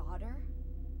your daughter?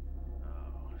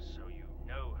 Oh, so you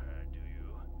know her, do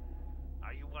you?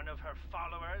 Are you one of her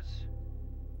followers?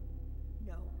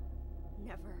 No,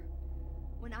 never.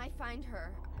 When I find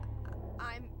her,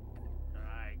 I'm...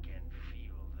 I can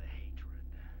feel the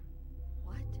hatred.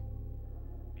 What?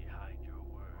 Behind your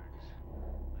words.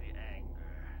 The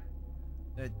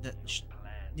anger. The You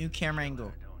plan new to camera kill angle.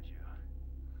 her, don't you?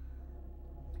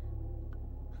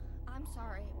 I'm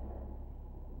sorry,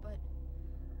 but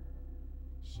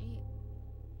she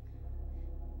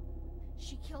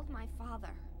killed my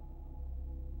father.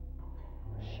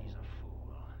 She's a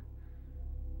fool.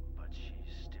 But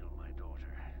she's still my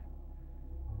daughter.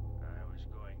 I was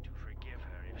going to forgive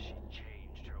her if she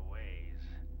changed her ways.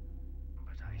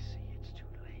 But I see it's too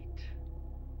late.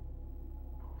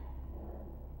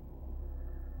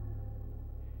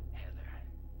 Heather,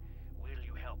 will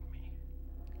you help me?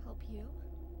 Help you?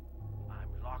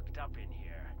 I'm locked up in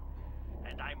here,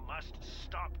 and I must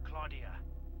stop Claudia.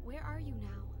 Where are you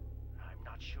now? I'm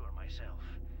not sure myself,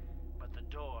 but the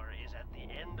door is at the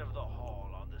end of the hall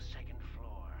on the second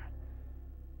floor.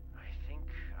 I think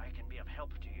I can be of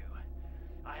help to you.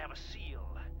 I have a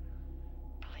seal.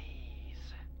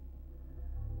 Please.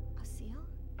 A seal?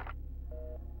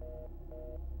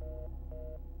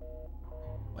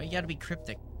 Why you gotta be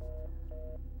cryptic?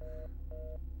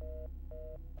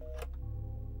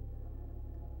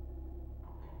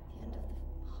 The end of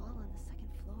the hall on the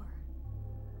second floor.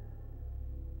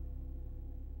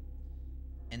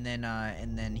 And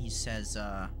then he says,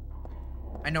 I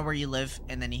know where you live,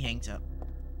 and then he hangs up.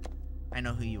 I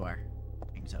know who you are.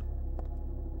 Hangs up.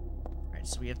 Alright,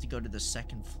 so we have to go to the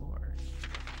second floor.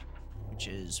 Which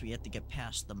is, we have to get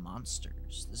past the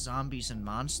monsters. The zombies and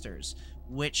monsters.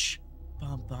 Which,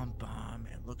 bum bum bum,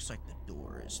 it looks like the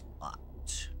door is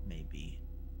locked. Maybe.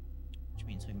 Which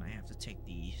means we might have to take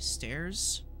the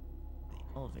stairs.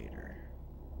 The elevator.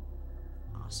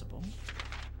 Possible.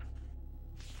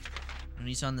 And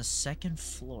he's on the second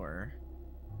floor.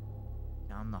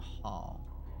 Down the hall.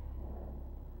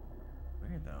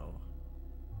 Where though?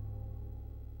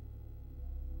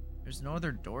 There's no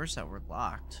other doors that were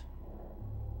locked.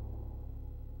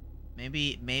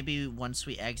 Maybe once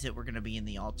we exit, we're gonna be in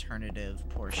the alternative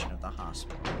portion of the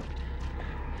hospital.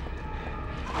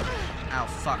 Ow,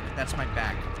 fuck. That's my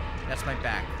back. That's my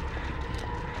back.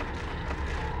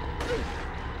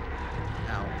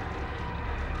 Ow.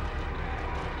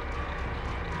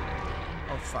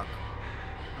 Oh, fuck.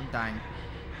 I'm dying.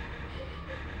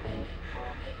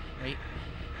 Wait.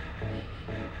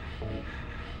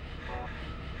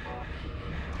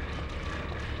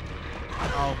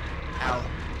 Oh, ow.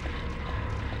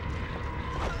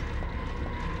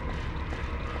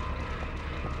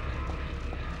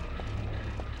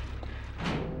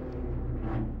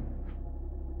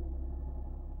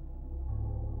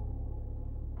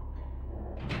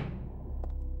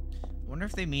 Wonder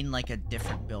if they mean like a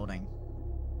different building.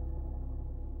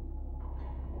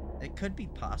 It could be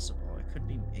possible.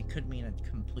 It could mean a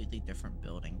completely different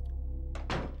building.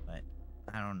 But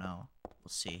I don't know. We'll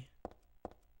see.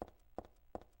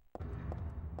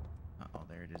 Uh-oh,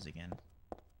 there it is again.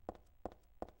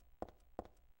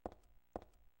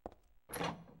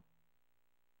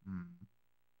 Hmm.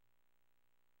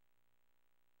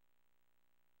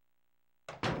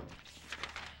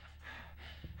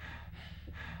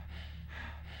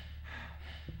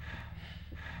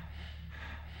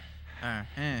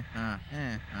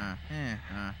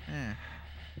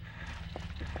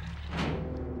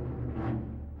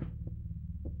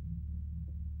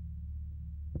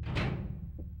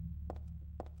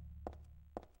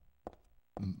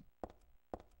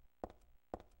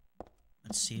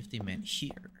 Let's see if they meant here.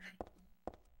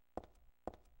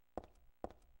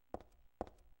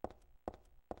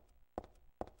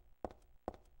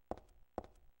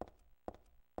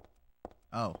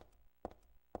 Oh.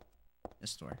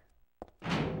 This door.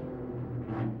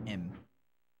 M.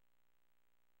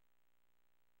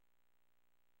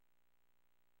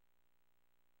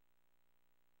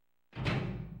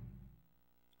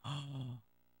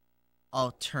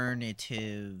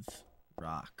 Alternative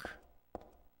rock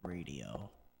radio.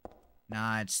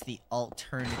 Nah, it's the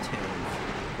alternative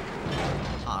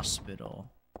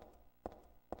hospital.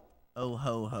 Oh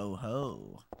ho ho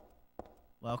ho.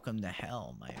 Welcome to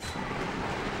hell, my friend.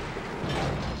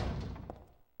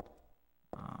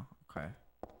 Oh, okay.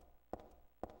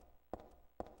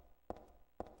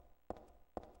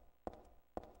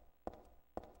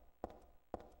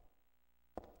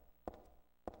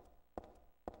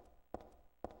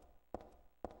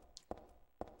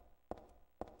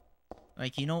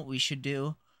 Like, you know what we should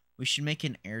do? We should make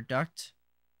an air duct,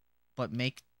 but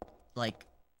make, like,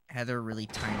 Heather really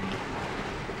tiny.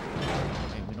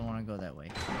 Wait, we don't want to go that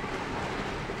way.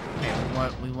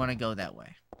 Okay, we want to go that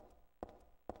way.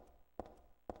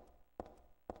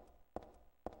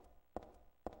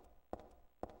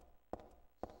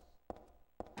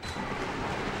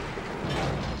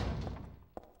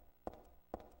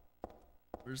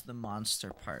 Where's the monster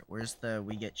part? Where's the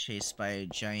we get chased by a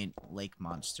giant lake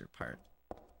monster part?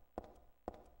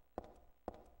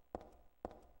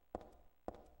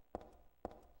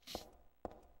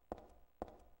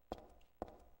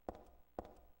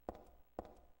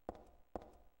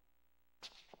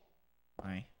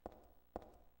 Why?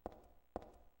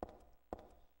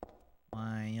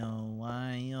 Why, oh,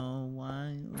 why, oh,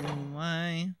 why, oh,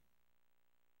 why?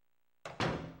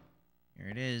 Here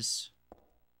it is.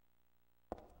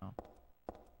 Oh.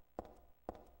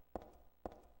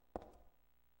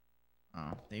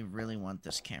 Oh, they really want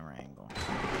this camera angle.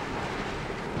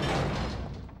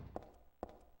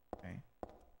 Okay.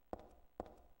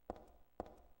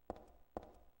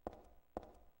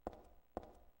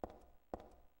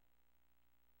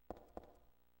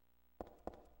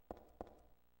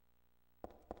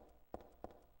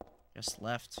 Just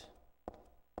left.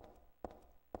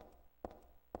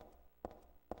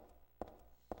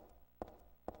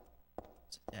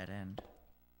 It's a dead end.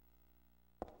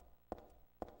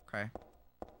 Okay.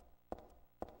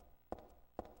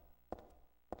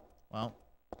 Well,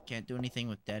 can't do anything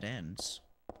with dead ends.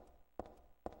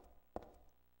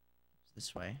 It's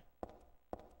this way.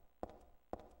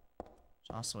 It's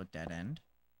also a dead end.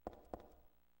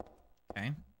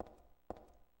 Okay.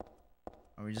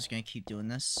 Are we just gonna keep doing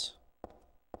this?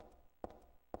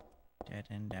 Dead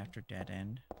end after dead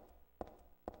end.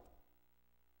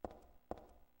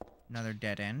 Another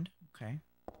dead end. Okay.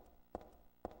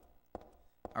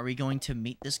 Are we going to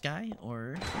meet this guy,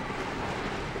 or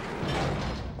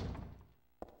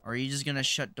are you just gonna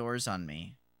shut doors on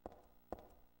me?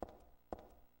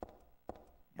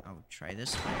 I'll try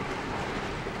this way.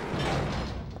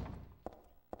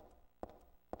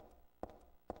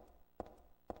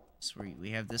 So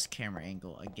we have this camera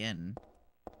angle again,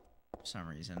 for some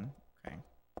reason. Okay.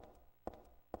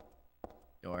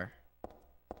 Door.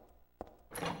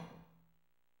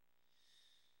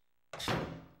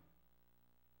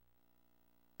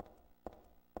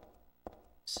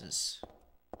 This is...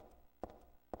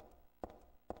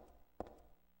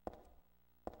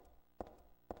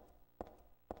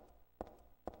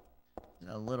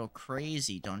 a little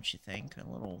crazy, don't you think? A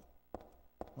little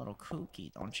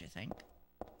kooky, don't you think?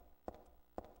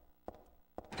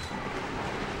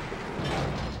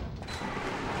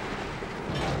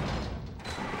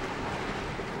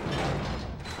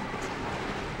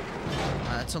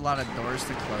 That's a lot of doors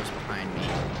to close behind me.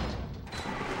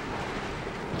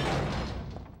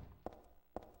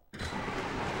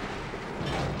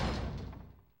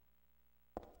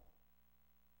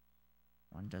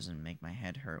 One doesn't make my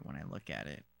head hurt when I look at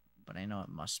it, but I know it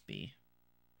must be.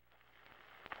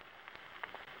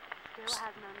 Still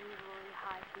has an unusually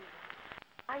high fever.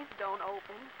 Eyes don't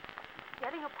open.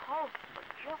 Getting a pulse, but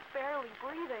just barely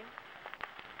breathing.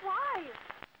 Why?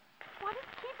 What is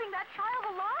keeping that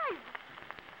child alive?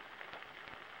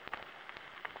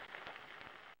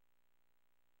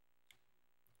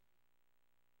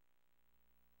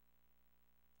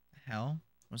 The hell?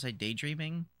 Was I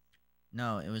daydreaming?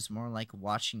 No, it was more like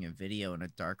watching a video in a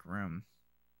dark room.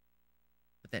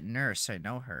 But that nurse, I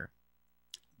know her.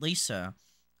 Lisa,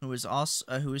 who was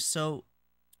so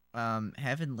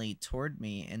heavenly toward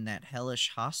me in that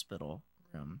hellish hospital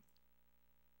room.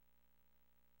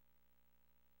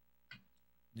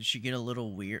 Did she get a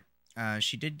little weird?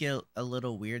 She did get a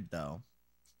little weird though.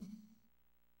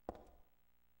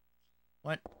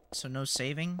 What? So no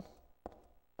saving?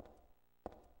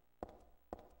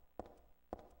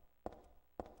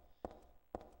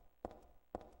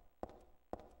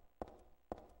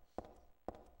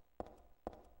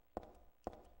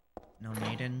 No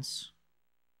maidens?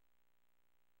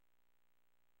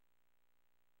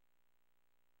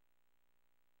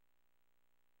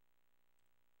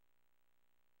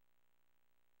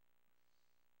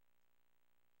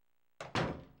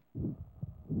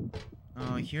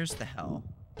 Oh, here's the hell.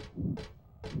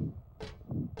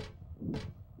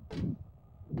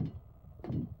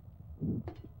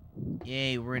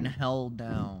 Yay, we're in hell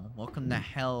now. Welcome to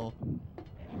hell.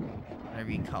 Whatever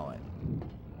you call it.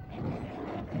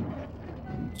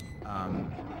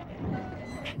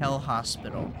 Hell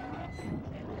Hospital.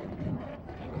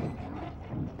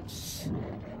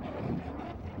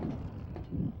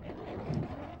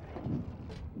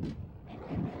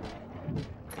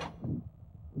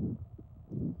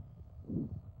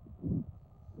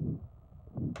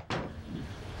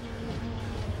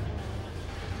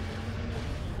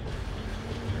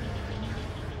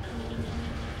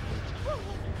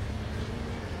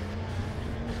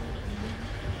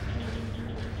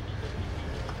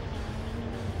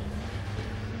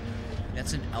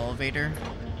 That's an elevator.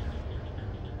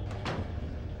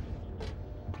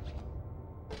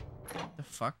 The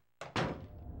fuck?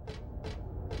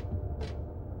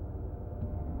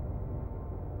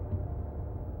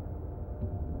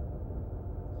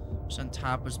 Just on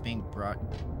top was being brought.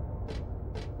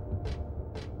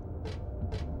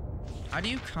 How do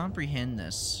you comprehend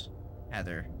this,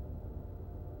 Heather?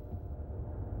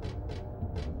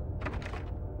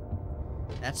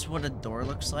 That's what a door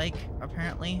looks like,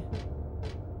 apparently.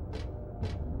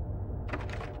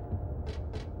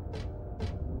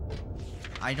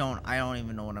 I don't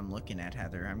even know what I'm looking at,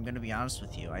 Heather. I'm gonna be honest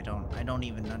with you. I don't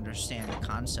even understand the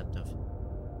concept of...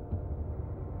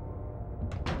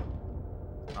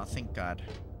 Oh, thank God.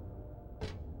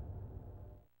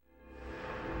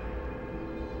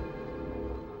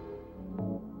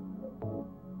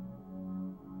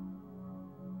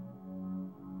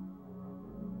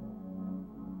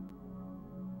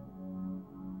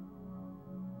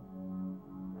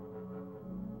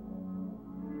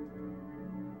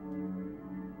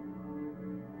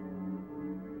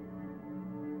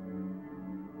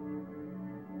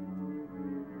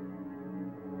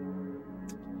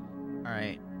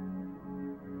 Alright.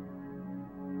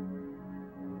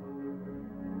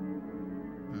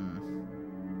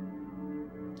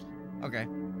 Okay.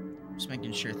 Just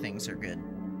making sure things are good.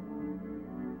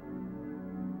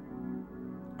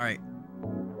 Alright.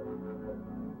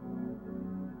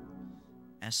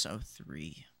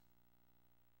 SO3.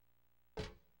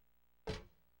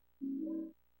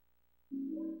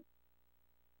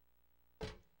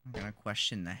 I'm gonna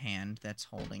question the hand that's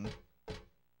holding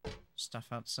stuff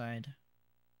outside.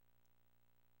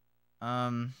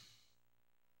 How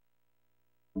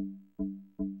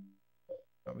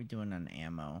are we doing on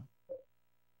ammo?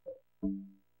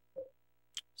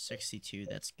 62,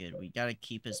 that's good. We gotta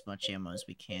keep as much ammo as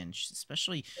we can,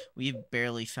 especially we've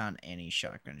barely found any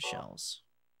shotgun shells.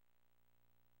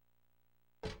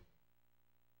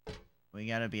 We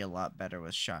gotta be a lot better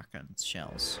with shotgun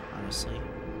shells, honestly.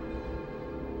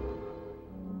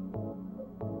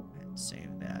 And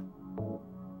save that.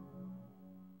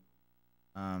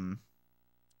 Erm.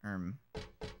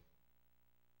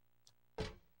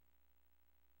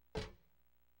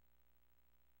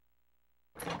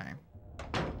 Okay.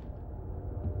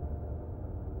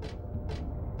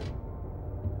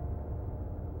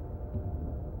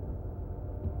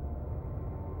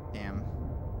 Damn.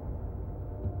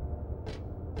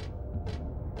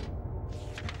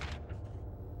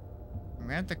 I'm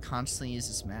gonna have to constantly use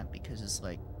this map because it's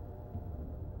like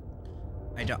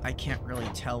I can't really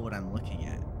tell what I'm looking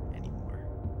at anymore.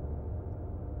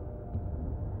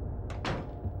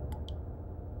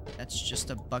 That's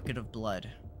just a bucket of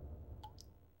blood.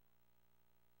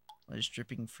 Blood is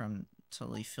dripping from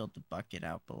till he filled the bucket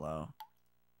out below.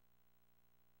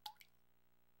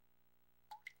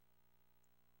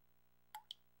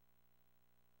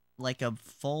 Like a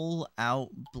full out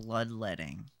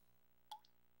bloodletting.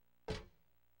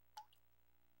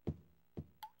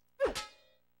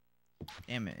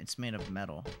 Damn it, it's made of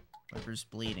metal. Whoever's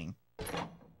bleeding.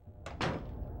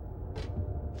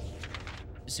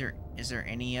 Is there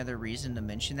any other reason to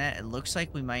mention that? It looks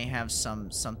like we might have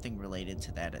something related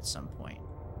to that at some point.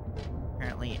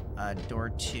 Apparently, door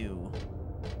 2.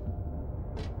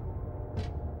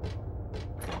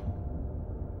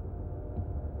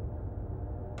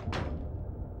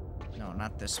 No,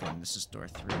 not this one. This is door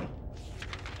 3.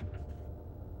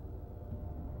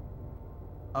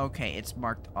 Okay, it's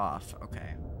marked off.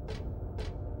 Okay.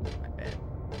 My bad.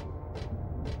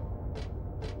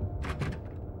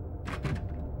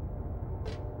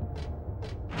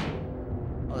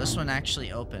 Oh, this one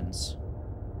actually opens.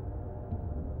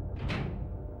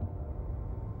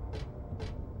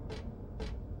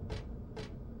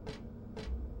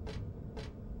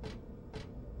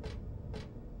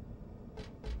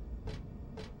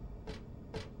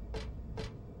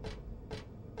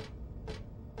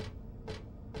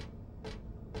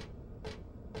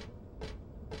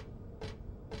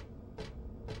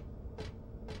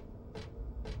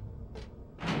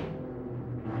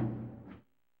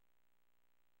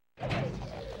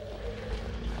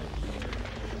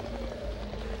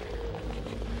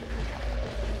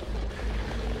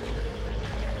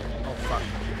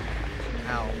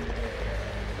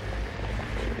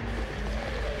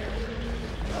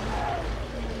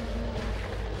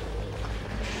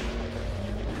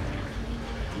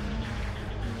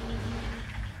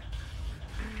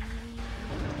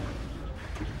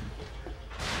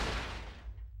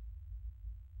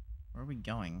 Where are we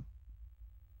going?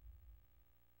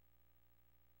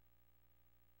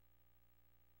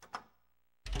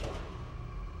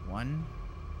 One.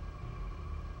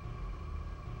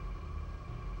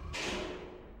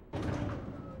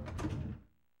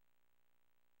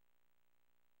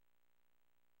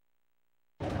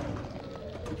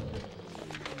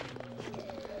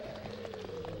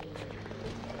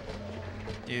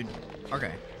 Dude,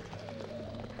 okay.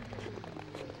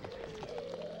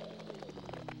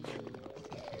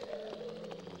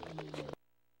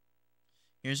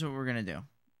 Here's what we're gonna do.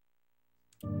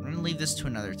 We're gonna leave this to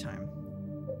another time.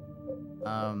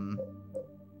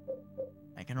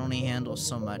 I can only handle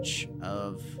so much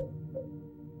of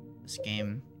this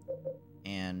game,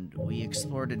 and we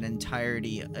explored an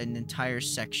entire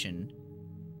section,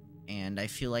 and I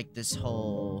feel like this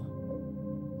whole,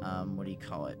 what do you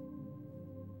call it?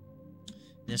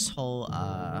 This whole,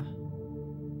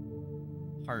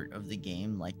 part of the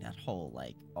game, like that whole,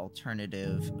 like,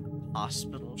 alternative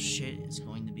hospital shit is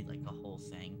going to be, like, a whole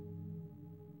thing.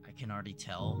 I can already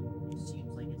tell. It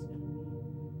seems like it's gonna be.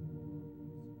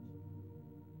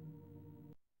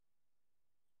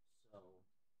 So,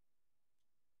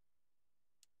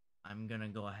 I'm gonna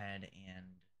go ahead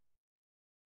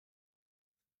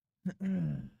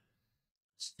and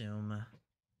assume.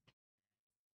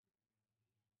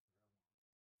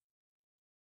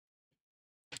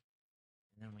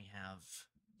 And then we have,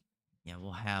 yeah,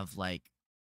 we'll have, like,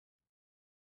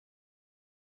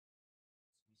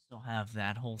 we still have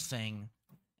that whole thing,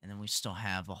 and then we still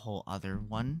have a whole other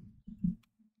one.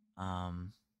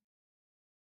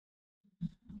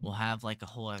 We'll have, like, a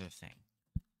whole other thing.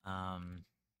 And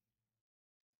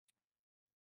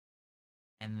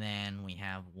then we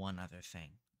have one other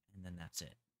thing, and then that's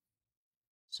it.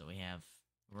 So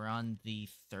we're on the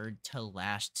third to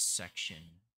last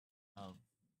section of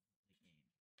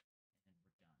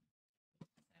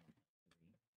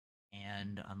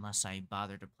and unless I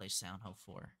bother to play Silent Hill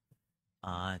 4,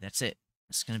 that's it.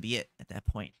 That's gonna be it at that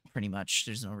point, pretty much.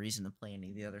 There's no reason to play any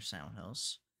of the other Silent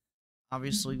Hills.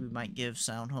 Obviously, we might give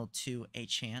Silent Hill 2 a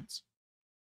chance,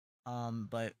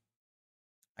 but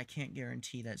I can't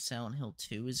guarantee that Silent Hill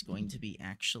 2 is going to be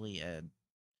actually a, I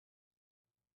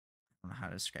don't know how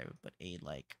to describe it, but a,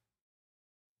 like,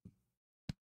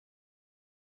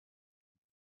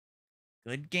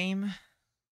 good game.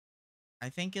 I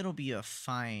think it'll be a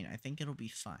fine. I think it'll be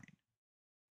fine.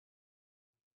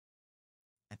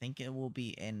 I think it will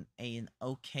be an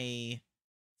okay,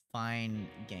 fine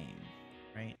game,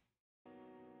 right?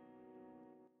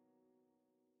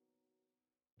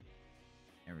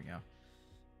 There we go.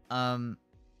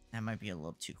 That might be a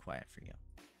little too quiet for you.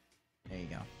 There you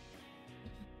go.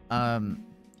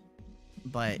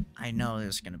 But I know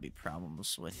there's gonna be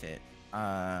problems with it.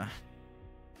 Let's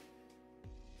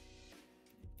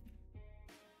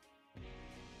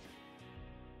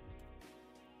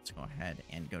go ahead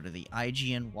and go to the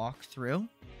IGN walkthrough.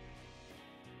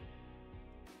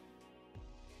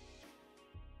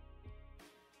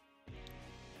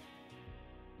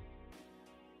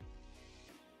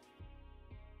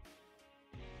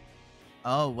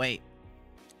 Oh, wait.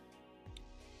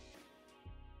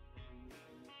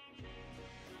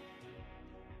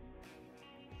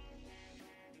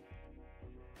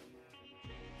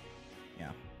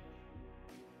 Yeah.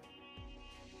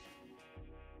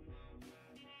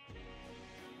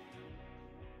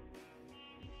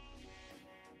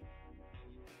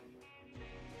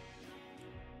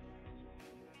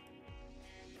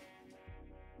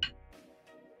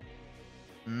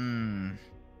 Hmm.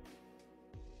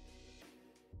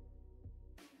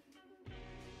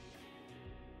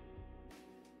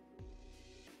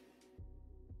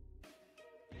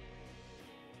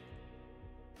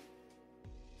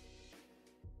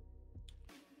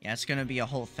 Yeah, it's gonna be a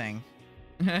whole thing.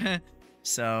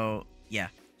 So, yeah.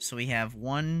 So we have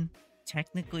 1,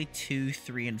 technically 2,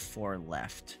 3, and 4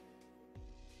 left.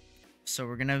 So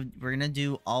we're gonna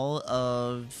do all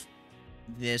of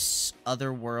this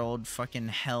otherworld fucking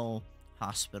hell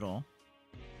hospital,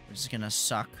 which is gonna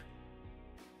suck.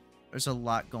 There's a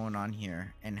lot going on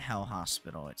here in Hell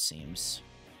Hospital, it seems.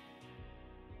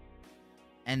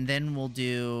 And then we'll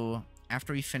do,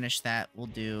 after we finish that, we'll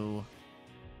do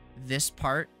this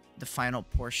part, the final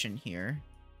portion here,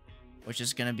 which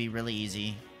is going to be really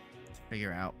easy to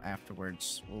figure out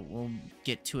afterwards. We'll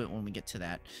get to it when we get to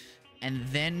that. And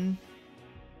then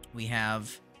we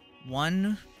have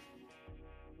 1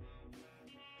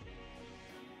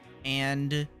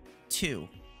 and 2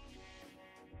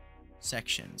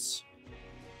 sections.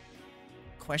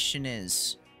 Question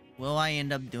is, will I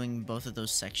end up doing both of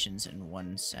those sections in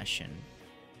one session?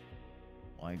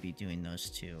 Will I be doing those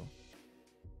 2?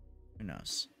 Who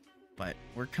knows? But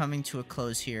we're coming to a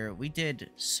close here. We did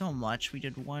so much. We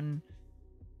did 1,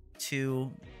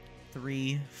 2,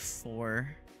 3,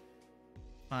 4,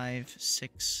 5,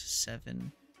 6,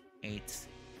 7, 8,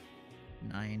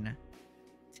 9,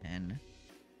 10,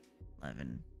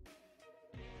 11.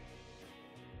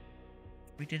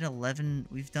 We did 11.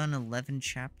 We've done 11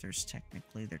 chapters,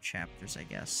 technically. They're chapters, I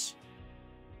guess.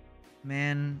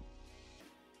 Man,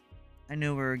 I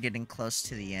knew we were getting close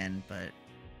to the end, but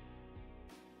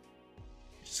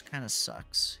it just kind of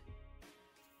sucks.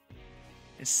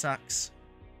 It sucks.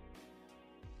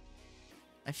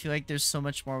 I feel like there's so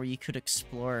much more you could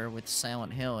explore with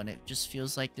Silent Hill, and it just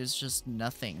feels like there's just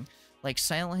nothing. Like,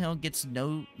 Silent Hill gets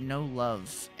no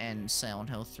love in Silent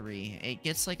Hill 3. It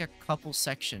gets like a couple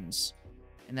sections,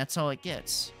 and that's all it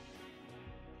gets.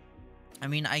 I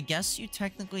mean, I guess you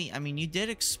technically... I mean, you did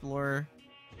explore...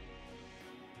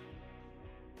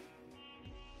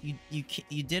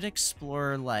 You did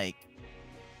explore, like,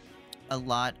 a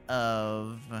lot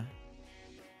of...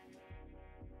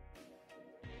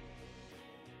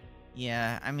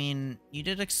 Yeah, I mean, you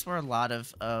did explore a lot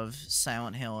of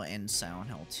Silent Hill and Silent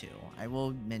Hill 2. I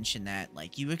will mention that.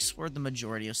 Like, you explored the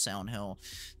majority of Silent Hill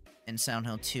in Silent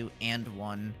Hill 2 and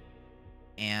 1.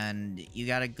 And you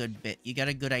got a good bit, you got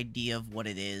a good idea of what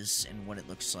it is and what it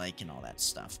looks like and all that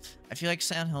stuff. I feel like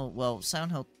Silent Hill, well,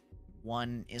 Silent Hill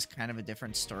 1 is kind of a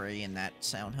different story in that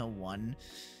Silent Hill 1,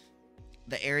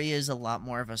 the area is a lot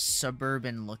more of a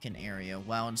suburban looking area,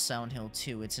 while in Silent Hill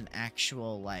 2, it's an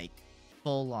actual, like,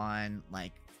 full-on,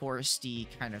 like, foresty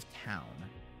kind of town.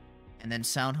 And then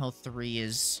Silent Hill 3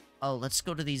 is, oh, let's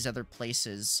go to these other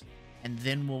places, and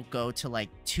then we'll go to, like,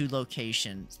 3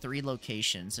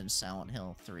 locations in Silent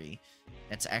Hill 3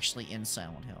 that's actually in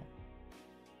Silent Hill.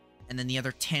 And then the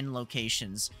other 10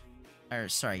 locations, or,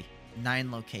 sorry,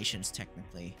 9 locations,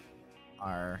 technically,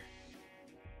 are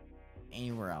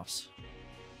anywhere else.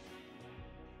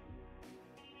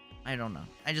 I don't know.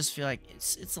 I just feel like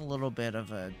it's a little bit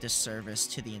of a disservice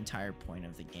to the entire point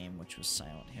of the game, which was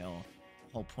Silent Hill.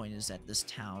 The whole point is that this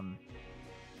town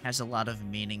has a lot of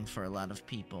meaning for a lot of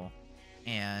people,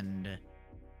 and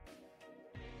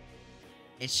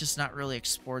it's just not really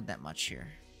explored that much here.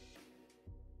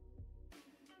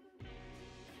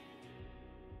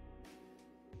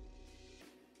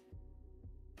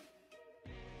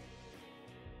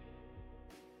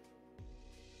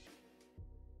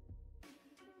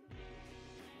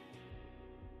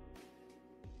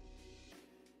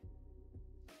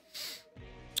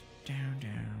 down,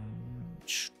 down.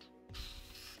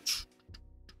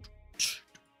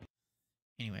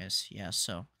 Anyways, yeah,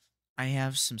 so I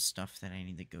have some stuff that I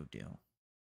need to go do.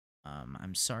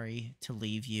 I'm sorry to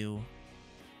leave you.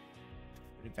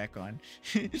 Put it back on.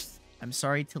 I'm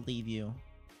sorry to leave you.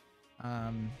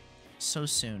 So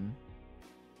soon.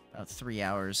 About 3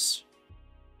 hours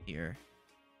here.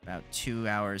 About 2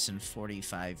 hours and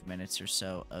 45 minutes or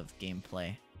so of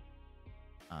gameplay.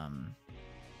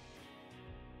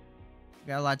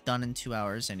 Got a lot done in 2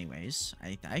 hours anyways.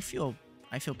 I feel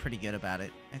pretty good about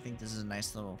it. I think this is a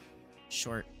nice little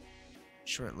short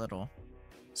little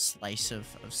slice of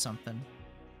something.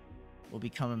 We'll be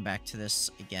coming back to this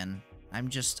again. I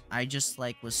just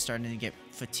like was starting to get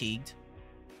fatigued.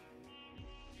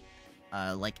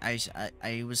 Like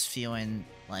I was feeling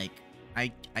like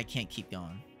I can't keep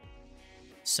going.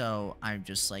 So I'm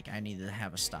just like, I need to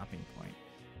have a stopping point.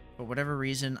 For whatever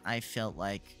reason, I feel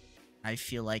like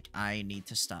I need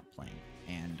to stop playing.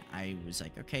 And I was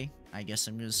like, okay, I guess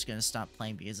I'm just gonna stop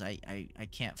playing because I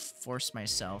can't force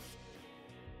myself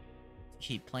to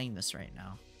keep playing this right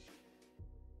now.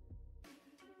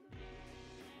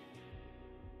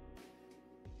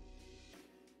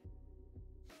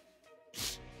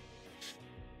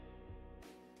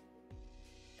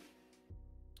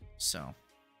 So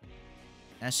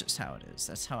that's just how it is.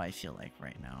 That's how I feel like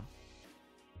right now.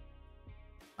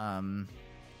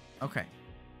 Okay.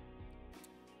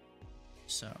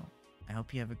 So, I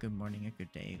hope you have a good morning, a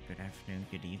good day, a good afternoon,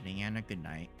 good evening, and a good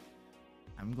night.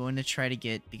 I'm going to try to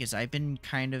get, because I've been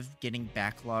kind of getting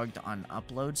backlogged on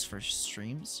uploads for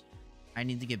streams. I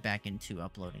need to get back into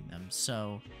uploading them.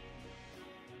 So,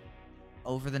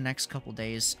 over the next couple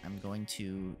days, I'm going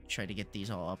to try to get these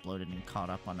all uploaded and caught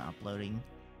up on uploading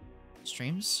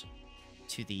streams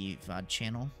to the VOD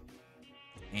channel.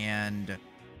 And,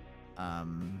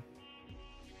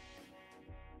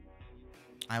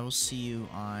 I will see you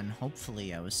on,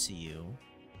 hopefully I will see you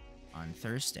on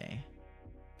Thursday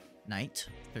night,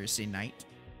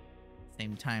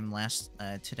 same time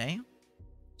today,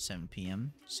 7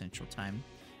 p.m. Central Time.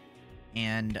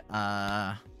 And,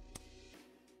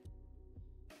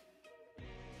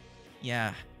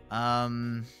 yeah,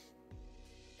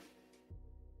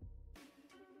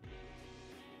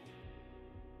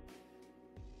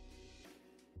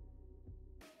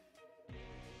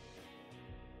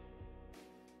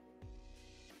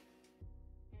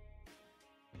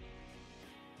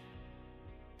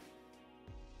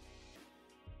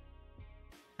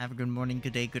 have a good morning,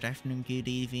 good day, good afternoon, good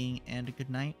evening, and a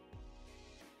good night.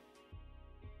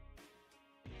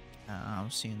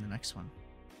 I'll see you in the next one.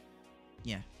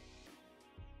 Yeah.